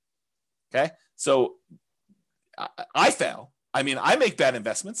failure. Okay. So I fail. I mean, I make bad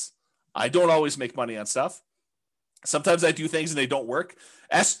investments. I don't always make money on stuff. Sometimes I do things and they don't work.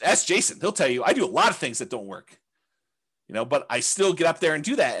 Ask Jason. He'll tell you I do a lot of things that don't work, but I still get up there and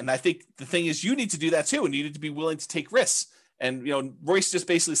do that. And I think the thing is you need to do that too. And you need to be willing to take risks. And, Royce just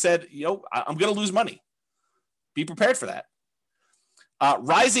basically said, I'm going to lose money. Be prepared for that.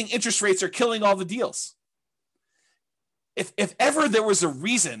 Rising interest rates are killing all the deals. If ever there was a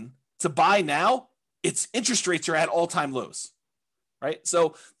reason to buy now, it's interest rates are at all-time lows. Right.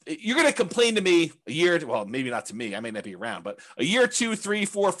 So you're going to complain to me a year, well, maybe not to me, I may not be around, but a year, 2, 3,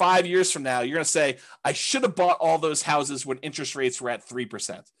 4, 5 years from now, you're going to say, I should have bought all those houses when interest rates were at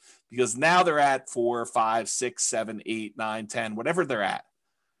 3%, because now they're at 4, 5, 6, 7, 8, 9, 10, whatever they're at.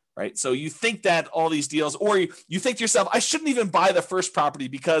 Right. So you think that all these deals, or you think to yourself, I shouldn't even buy the first property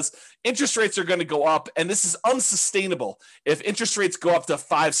because interest rates are going to go up and this is unsustainable. If interest rates go up to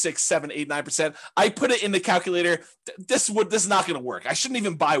 5, 6, 7, 8, 9%, I put it in the calculator. This is not going to work. I shouldn't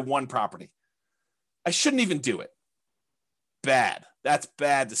even buy one property. I shouldn't even do it. Bad. That's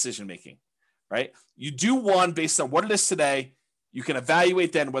bad decision making. Right. You do one based on what it is today. You can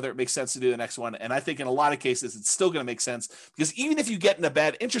evaluate then whether it makes sense to do the next one. And I think in a lot of cases, it's still going to make sense because even if you get in a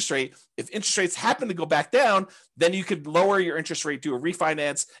bad interest rate, if interest rates happen to go back down, then you could lower your interest rate, do a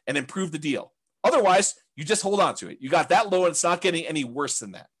refinance and improve the deal. Otherwise, you just hold on to it. You got that low and it's not getting any worse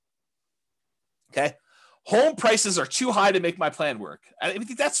than that. Okay. Home prices are too high to make my plan work. I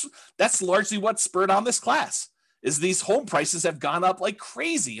think that's largely what spurred on this class is these home prices have gone up like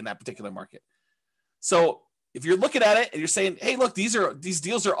crazy in that particular market. So if you're looking at it and you're saying, hey, look, these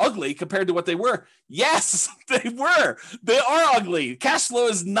deals are ugly compared to what they were. Yes, they were. They are ugly. Cash flow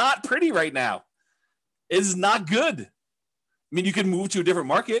is not pretty right now. It is not good. I mean, you can move to a different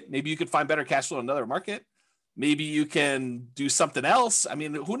market. Maybe you could find better cash flow in another market. Maybe you can do something else. I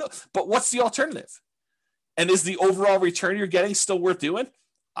mean, who knows? But what's the alternative? And is the overall return you're getting still worth doing?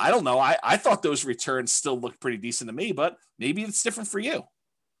 I don't know. I thought those returns still looked pretty decent to me, but maybe it's different for you,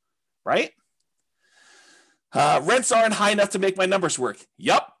 right? Rents aren't high enough to make my numbers work.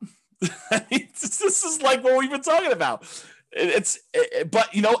 Yup. This is like what we've been talking about. But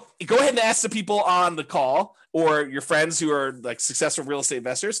go ahead and ask the people on the call or your friends who are like successful real estate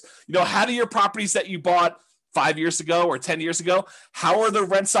investors, how do your properties that you bought 5 years ago or 10 years ago, how are the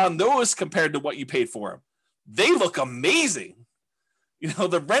rents on those compared to what you paid for them? They look amazing.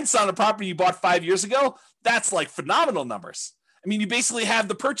 The rents on a property you bought 5 years ago, that's like phenomenal numbers. I mean, you basically have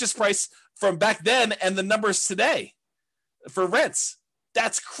the purchase price from back then and the numbers today for rents.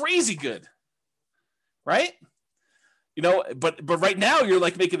 That's crazy good, right? But right now you're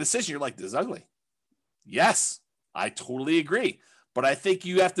like making a decision. You're like, this is ugly. Yes, I totally agree. But I think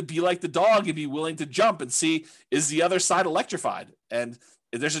you have to be like the dog and be willing to jump and see, is the other side electrified? And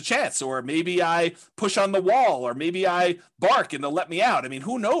there's a chance, or maybe I push on the wall, or maybe I bark and they'll let me out. I mean,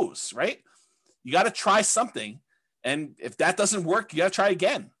 who knows, right? You got to try something. And if that doesn't work, you got to try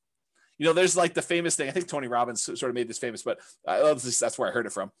again. There's like the famous thing. I think Tony Robbins sort of made this famous, but that's where I heard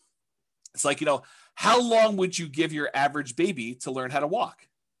it from. It's like, how long would you give your average baby to learn how to walk?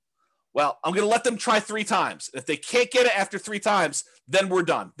 Well, I'm going to let them try 3 times. If they can't get it after 3 times, then we're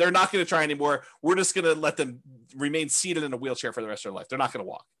done. They're not going to try anymore. We're just going to let them remain seated in a wheelchair for the rest of their life. They're not going to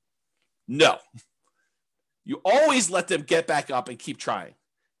walk. No. You always let them get back up and keep trying.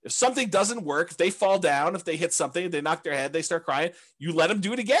 If something doesn't work, if they fall down, if they hit something, if they knock their head, they start crying, you let them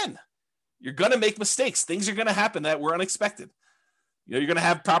do it again. You're going to make mistakes. Things are going to happen that were unexpected. You're going to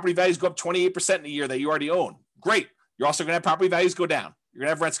have property values go up 28% in a year that you already own. Great. You're also going to have property values go down. You're going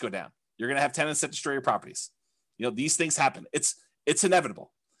to have rents go down. You're going to have tenants that destroy your properties. These things happen. It's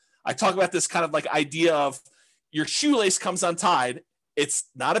inevitable. I talk about this kind of like idea of your shoelace comes untied. It's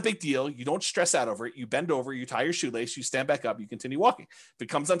not a big deal. You don't stress out over it. You bend over, you tie your shoelace, you stand back up, you continue walking. If it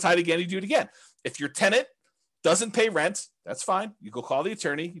comes untied again, you do it again. If your tenant doesn't pay rent, that's fine. You go call the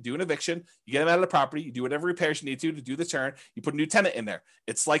attorney, you do an eviction, you get them out of the property, you do whatever repairs you need to do the turn, you put a new tenant in there.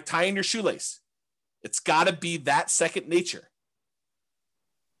 It's like tying your shoelace. It's got to be that second nature.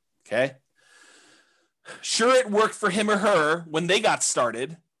 Okay. Sure, it worked for him or her when they got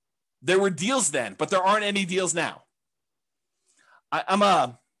started. There were deals then, but there aren't any deals now. I'm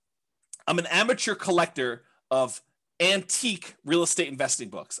an amateur collector of antique real estate investing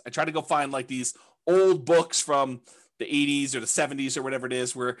books. I try to go find like these old books from the 80s or the 70s or whatever it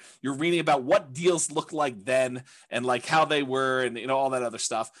is, where you're reading about what deals look like then and like how they were and all that other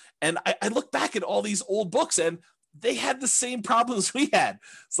stuff. And I look back at all these old books and they had the same problems we had.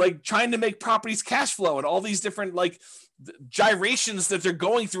 It's like trying to make properties cash flow and all these different like gyrations that they're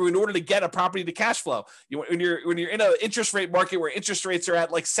going through in order to get a property to cash flow. When you're in an interest rate market where interest rates are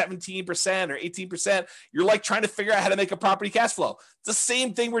at like 17% or 18%, you're like trying to figure out how to make a property cash flow. It's the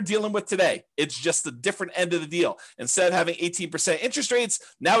same thing we're dealing with today. It's just the different end of the deal. Instead of having 18% interest rates,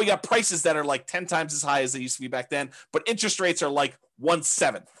 now we got prices that are like 10 times as high as they used to be back then, but interest rates are like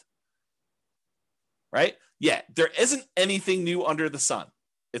 1/7. Right? Yeah, there isn't anything new under the sun.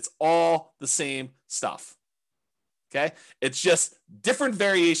 It's all the same stuff. Okay? It's just different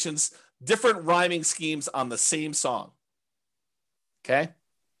variations, different rhyming schemes on the same song. Okay?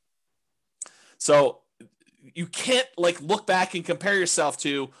 So you can't like look back and compare yourself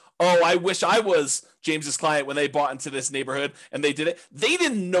to, oh, I wish I was James's client when they bought into this neighborhood and they did it. They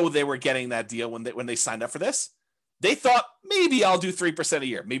didn't know they were getting that deal when they signed up for this. They thought maybe I'll do 3% a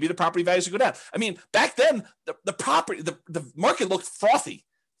year. Maybe the property values would go down. I mean, back then the market looked frothy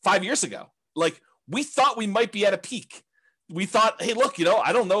 5 years ago. Like we thought we might be at a peak. We thought, hey, look,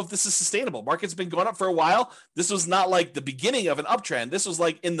 I don't know if this is sustainable. Market's been going up for a while. This was not like the beginning of an uptrend. This was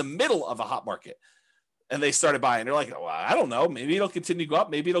like in the middle of a hot market. And they started buying. They're like, well, I don't know. Maybe it'll continue to go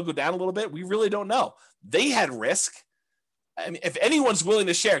up. Maybe it'll go down a little bit. We really don't know. They had risk. I mean, if anyone's willing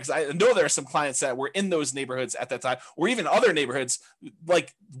to share, because I know there are some clients that were in those neighborhoods at that time, or even other neighborhoods,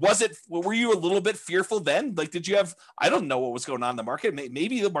 like, were you a little bit fearful then? Like, I don't know what was going on in the market.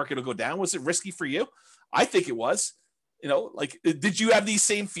 Maybe the market will go down. Was it risky for you? I think it was. Like, did you have these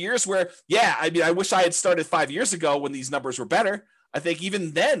same fears where, yeah, I mean, I wish I had started 5 years ago when these numbers were better. I think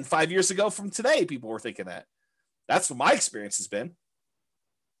even then, 5 years ago from today, people were thinking that. That's what my experience has been.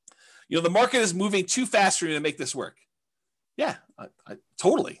 The market is moving too fast for me to make this work. Yeah, I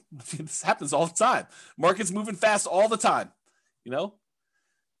totally. This happens all the time. Market's moving fast all the time,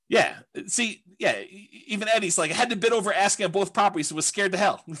 Yeah. See, yeah, even Eddie's like, I had to bid over asking on both properties, so was scared to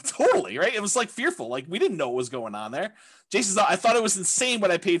hell. Totally, right? It was like fearful. Like we didn't know what was going on there. Jason's, I thought it was insane what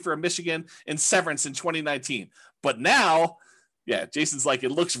I paid for a Michigan in severance in 2019. But now, yeah, Jason's like,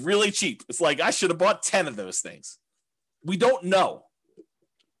 it looks really cheap. It's like, I should have bought 10 of those things. We don't know.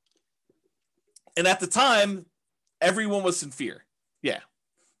 And at the time, everyone was in fear. Yeah.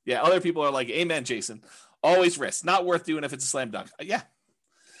 Yeah. Other people are like, amen, Jason. Always risk. Not worth doing if it's a slam dunk. Yeah.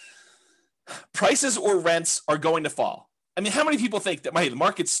 Prices or rents are going to fall. I mean, how many people think that the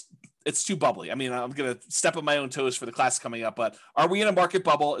market's it's too bubbly. I mean, I'm going to step on my own toes for the class coming up, but are we in a market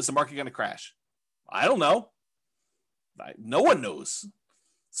bubble? Is the market going to crash? I don't know. No one knows.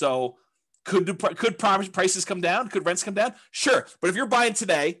 So could prices come down? Could rents come down? Sure. But if you're buying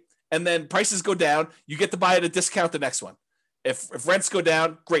today and then prices go down, you get to buy at a discount the next one. If rents go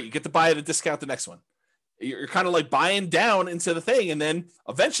down, great. You get to buy at a discount the next one. You're kind of like buying down into the thing, and then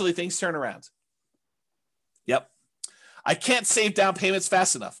eventually things turn around. Yep. I can't save down payments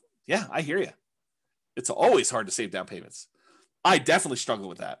fast enough. Yeah, I hear you. It's always hard to save down payments. I definitely struggle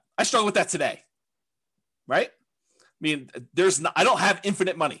with that. I struggle with that today. Right? I mean, I don't have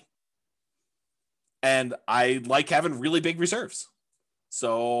infinite money. And I like having really big reserves.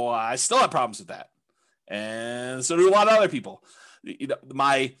 So I still have problems with that. And so do a lot of other people. You know,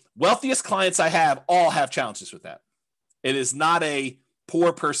 my wealthiest clients I have all have challenges with that. It is not a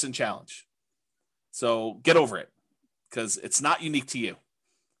poor person challenge. So get over it, because it's not unique to you.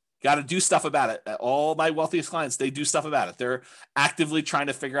 Got to do stuff about it. All my wealthiest clients, they do stuff about it. They're actively trying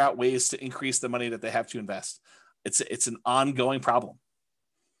to figure out ways to increase the money that they have to invest. It's an ongoing problem.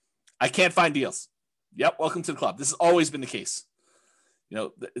 I can't find deals. Yep, welcome to the club. This has always been the case. You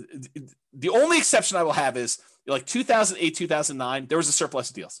know, the only exception I will have is like 2008, 2009, there was a surplus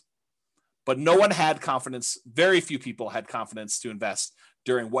of deals. But no one had confidence. Very few people had confidence to invest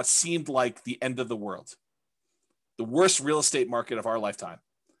during what seemed like the end of the world. The worst real estate market of our lifetime.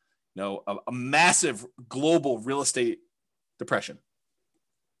 You know, a massive global real estate depression.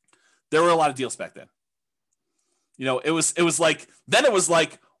 There were a lot of deals back then. You know, it was like,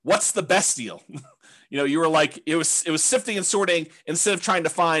 what's the best deal? You know, you were like, it was sifting and sorting instead of trying to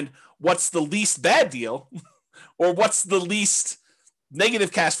find what's the least bad deal or what's the least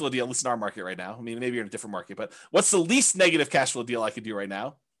negative cash flow deal, at least in our market right now. I mean, maybe you're in a different market, but what's the least negative cash flow deal I could do right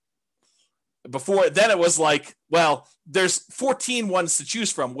now? Before then it was like, well, there's 14 ones to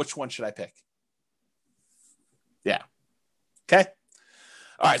choose from. Which one should I pick? Yeah. Okay.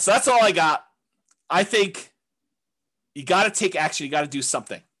 All right. So that's all I got. I think you got to take action. You got to do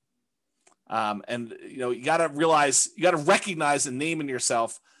something. And you know, you got to realize, you got to recognize and name in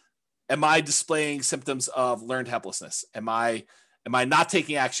yourself, am I displaying symptoms of learned helplessness? Am I not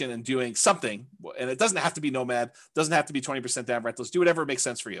taking action and doing something? And it doesn't have to be Nomad, doesn't have to be 20% down rentals. Do whatever makes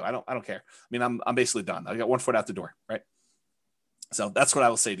sense for you. I don't care. I mean, I'm basically done. I got one foot out the door, right? So that's what I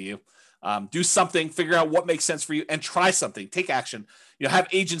will say to you. Do something, figure out what makes sense for you, and try something. Take action. You know, have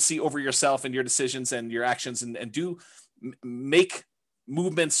agency over yourself and your decisions and your actions, and make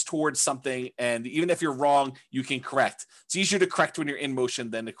movements towards something. And even if you're wrong, you can correct. It's easier to correct when you're in motion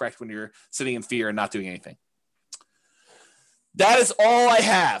than to correct when you're sitting in fear and not doing anything. That is all I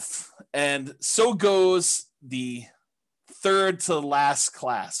have. And so goes the third to last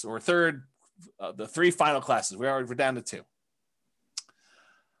class, or the three final classes. We're down to two.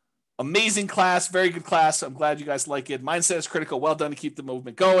 Amazing class, very good class. I'm glad you guys like it. Mindset is critical. Well done to keep the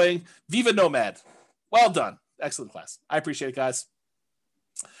movement going. Viva Nomad. Well done. Excellent class. I appreciate it, guys.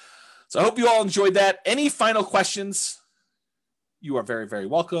 So I hope you all enjoyed that. Any final questions? You are very, very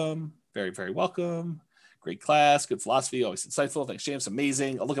welcome. Very, very welcome. Great class. Good philosophy. Always insightful. Thanks, James.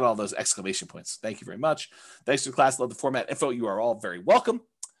 Amazing. I'll look at all those exclamation points. Thank you very much. Thanks for the class. Love the format info. You are all very welcome.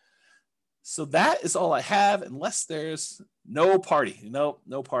 So that is all I have, unless there's no party.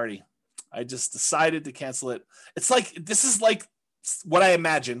 No party. I just decided to cancel it. It's like, this is like what I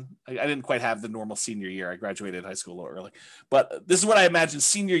imagine. I didn't quite have the normal senior year. I graduated high school a little early, but this is what I imagine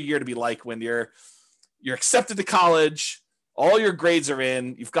senior year to be like when you're accepted to college. All your grades are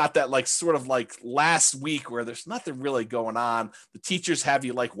in. You've got that like sort of like last week where there's nothing really going on. The teachers have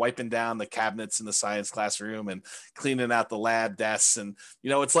you like wiping down the cabinets in the science classroom and cleaning out the lab desks. And, you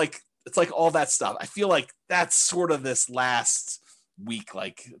know, it's like all that stuff. I feel like that's sort of this last week.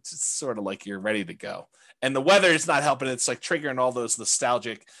 Like it's sort of like you're ready to go. And the weather is not helping. It's like triggering all those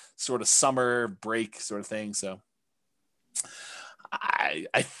nostalgic sort of summer break sort of thing. So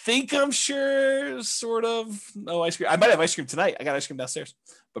I think, I'm sure, sort of, no ice cream. I might have ice cream tonight. I got ice cream downstairs,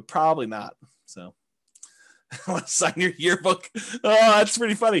 but probably not. So I want to sign your yearbook. Oh, that's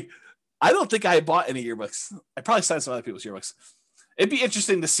pretty funny. I don't think I bought any yearbooks. I probably signed some other people's yearbooks. It'd be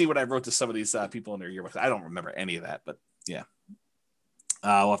interesting to see what I wrote to some of these people in their yearbooks. I don't remember any of that, but yeah.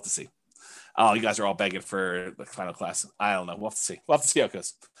 We'll have to see. Oh, you guys are all begging for the final class. I don't know. We'll have to see. We'll have to see how it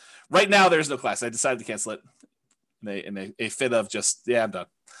goes. Right now, there's no class. I decided to cancel it in a fit of just, yeah, I'm done.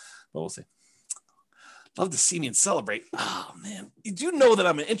 But we'll see. Love to see me and celebrate. Oh, man. You do know that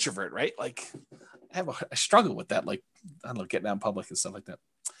I'm an introvert, right? Like, I struggle with that. Like, I don't know, getting out in public and stuff like that.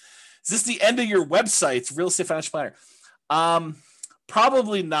 Is this the end of your website, Real Estate Financial Planner?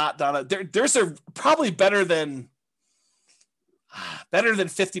 Probably not, Donna. There's a probably better than, better than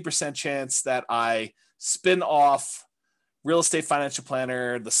 50% chance that I spin off Real Estate Financial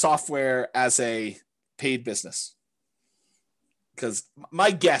Planner, the software, as a paid business. Because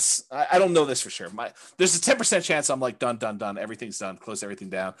my guess, I don't know this for sure. There's a 10% chance I'm like, done. Everything's done. Close everything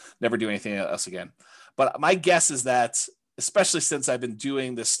down. Never do anything else again. But my guess is that, especially since I've been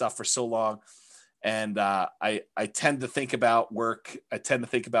doing this stuff for so long, and I tend to think about work. I tend to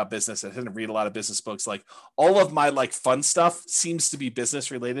think about business. I tend to read a lot of business books. Like all of my like fun stuff seems to be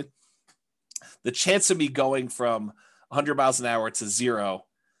business related. The chance of me going from 100 miles an hour to zero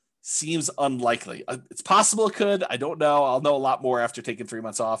seems unlikely. It's possible it could. I don't know. I'll know a lot more after taking 3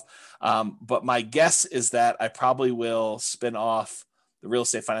 months off. But my guess is that I probably will spin off the Real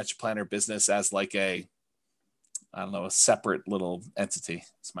Estate Financial Planner business as like a separate little entity.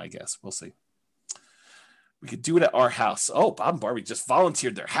 It's my guess. We'll see. We could do it at our house. Oh, Bob and Barbie just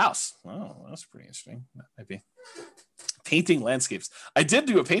volunteered their house. Oh, that's pretty interesting. Maybe painting landscapes. I did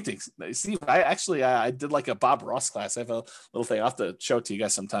do a painting. Steve, I did like a Bob Ross class. I have a little thing. I'll have to show it to you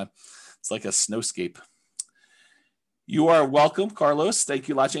guys sometime. It's like a snowscape. You are welcome, Carlos. Thank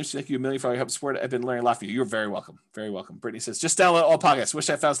you a lot, James. Thank you a million for your help and support. I've been learning a lot from you. You're very welcome. Very welcome. Brittany says, just download all podcasts. Wish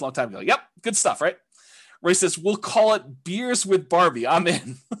I found this a long time ago. Yep. Good stuff, right? Ray says, we'll call it Beers with Barbie. I'm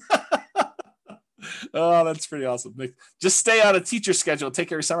in. Oh, that's pretty awesome. Just stay on a teacher schedule.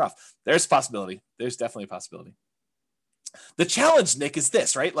 Take your summer off. There's a possibility. There's definitely a possibility. The challenge, Nick, is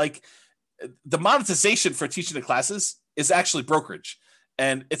this, right? Like the monetization for teaching the classes is actually brokerage.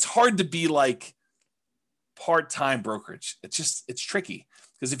 And it's hard to be like part-time brokerage. It's tricky.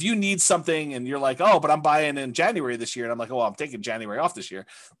 Because if you need something and you're like, oh, but I'm buying in January this year. And I'm like, oh, I'm taking January off this year.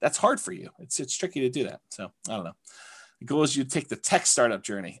 That's hard for you. It's tricky to do that. So I don't know. The goal is you take the tech startup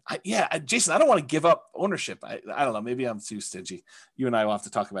journey. Jason, I don't want to give up ownership. I don't know. Maybe I'm too stingy. You and I will have to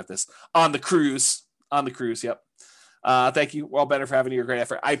talk about this on the cruise. Yep. Thank you. We're all better for having you. A great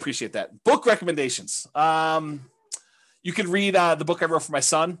effort. I appreciate that. Book recommendations. You can read the book I wrote for my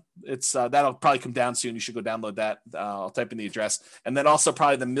son. It's that'll probably come down soon. You should go download that. I'll type in the address. And then also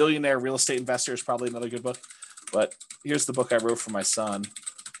probably The Millionaire Real Estate Investor is probably another good book. But here's the book I wrote for my son.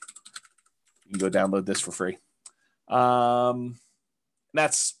 You can go download this for free.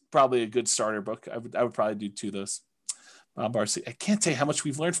 That's probably a good starter book. I would probably do 2 of those. Bob Barcy. I can't tell you how much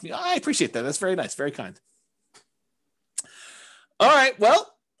we've learned from you. I appreciate that. That's very nice. Very kind. All right.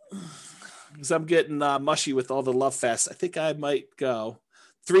 Well, because I'm getting mushy with all the love fest, I think I might go.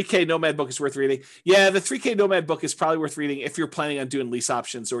 3K Nomad book is worth reading. Yeah, the 3K Nomad book is probably worth reading if you're planning on doing lease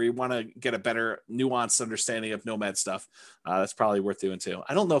options or you want to get a better nuanced understanding of Nomad stuff. That's probably worth doing too.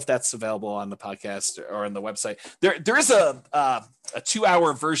 I don't know if that's available on the podcast or on the website. There is a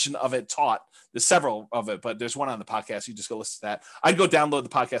 2-hour version of it taught. There's several of it, but there's one on the podcast. You just go listen to that. I'd go download the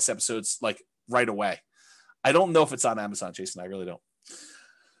podcast episodes like right away. I don't know if it's on Amazon, Jason. I really don't.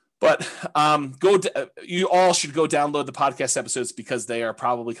 But you all should go download the podcast episodes because they are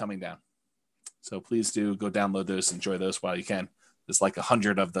probably coming down. So please do go download those, enjoy those while you can. There's like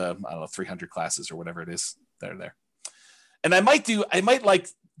 100 of the 300 classes or whatever it is that are there. And I might do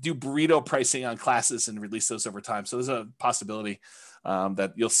burrito pricing on classes and release those over time. So there's a possibility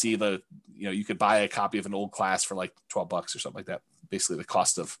that you'll see you could buy a copy of an old class for like $12 or something like that. Basically the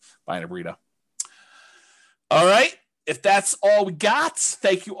cost of buying a burrito. All right. If that's all we got,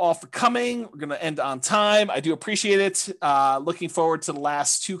 thank you all for coming. We're going to end on time. I do appreciate it. Looking forward to the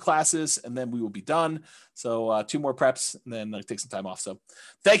last 2 classes, and then we will be done. So 2 more preps, and then take some time off. So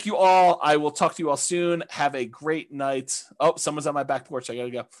thank you all. I will talk to you all soon. Have a great night. Oh, someone's on my back porch. I got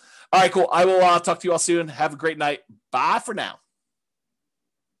to go. All right, cool. I will talk to you all soon. Have a great night. Bye for now.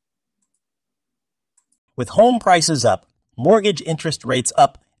 With home prices up, mortgage interest rates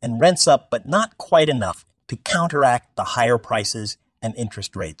up, and rents up, but not quite enough to counteract the higher prices and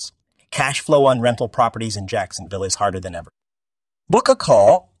interest rates. Cash flow on rental properties in Jacksonville is harder than ever. Book a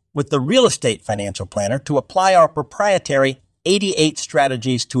call with the Real Estate Financial Planner to apply our proprietary 88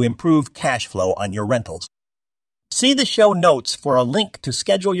 strategies to improve cash flow on your rentals. See the show notes for a link to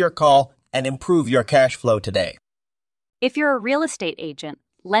schedule your call and improve your cash flow today. If you're a real estate agent,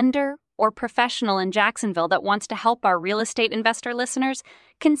 lender, or professional in Jacksonville that wants to help our real estate investor listeners,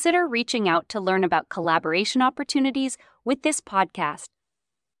 consider reaching out to learn about collaboration opportunities with this podcast.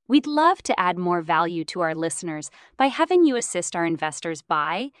 We'd love to add more value to our listeners by having you assist our investors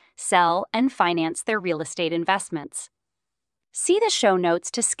buy, sell, and finance their real estate investments. See the show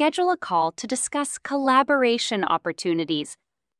notes to schedule a call to discuss collaboration opportunities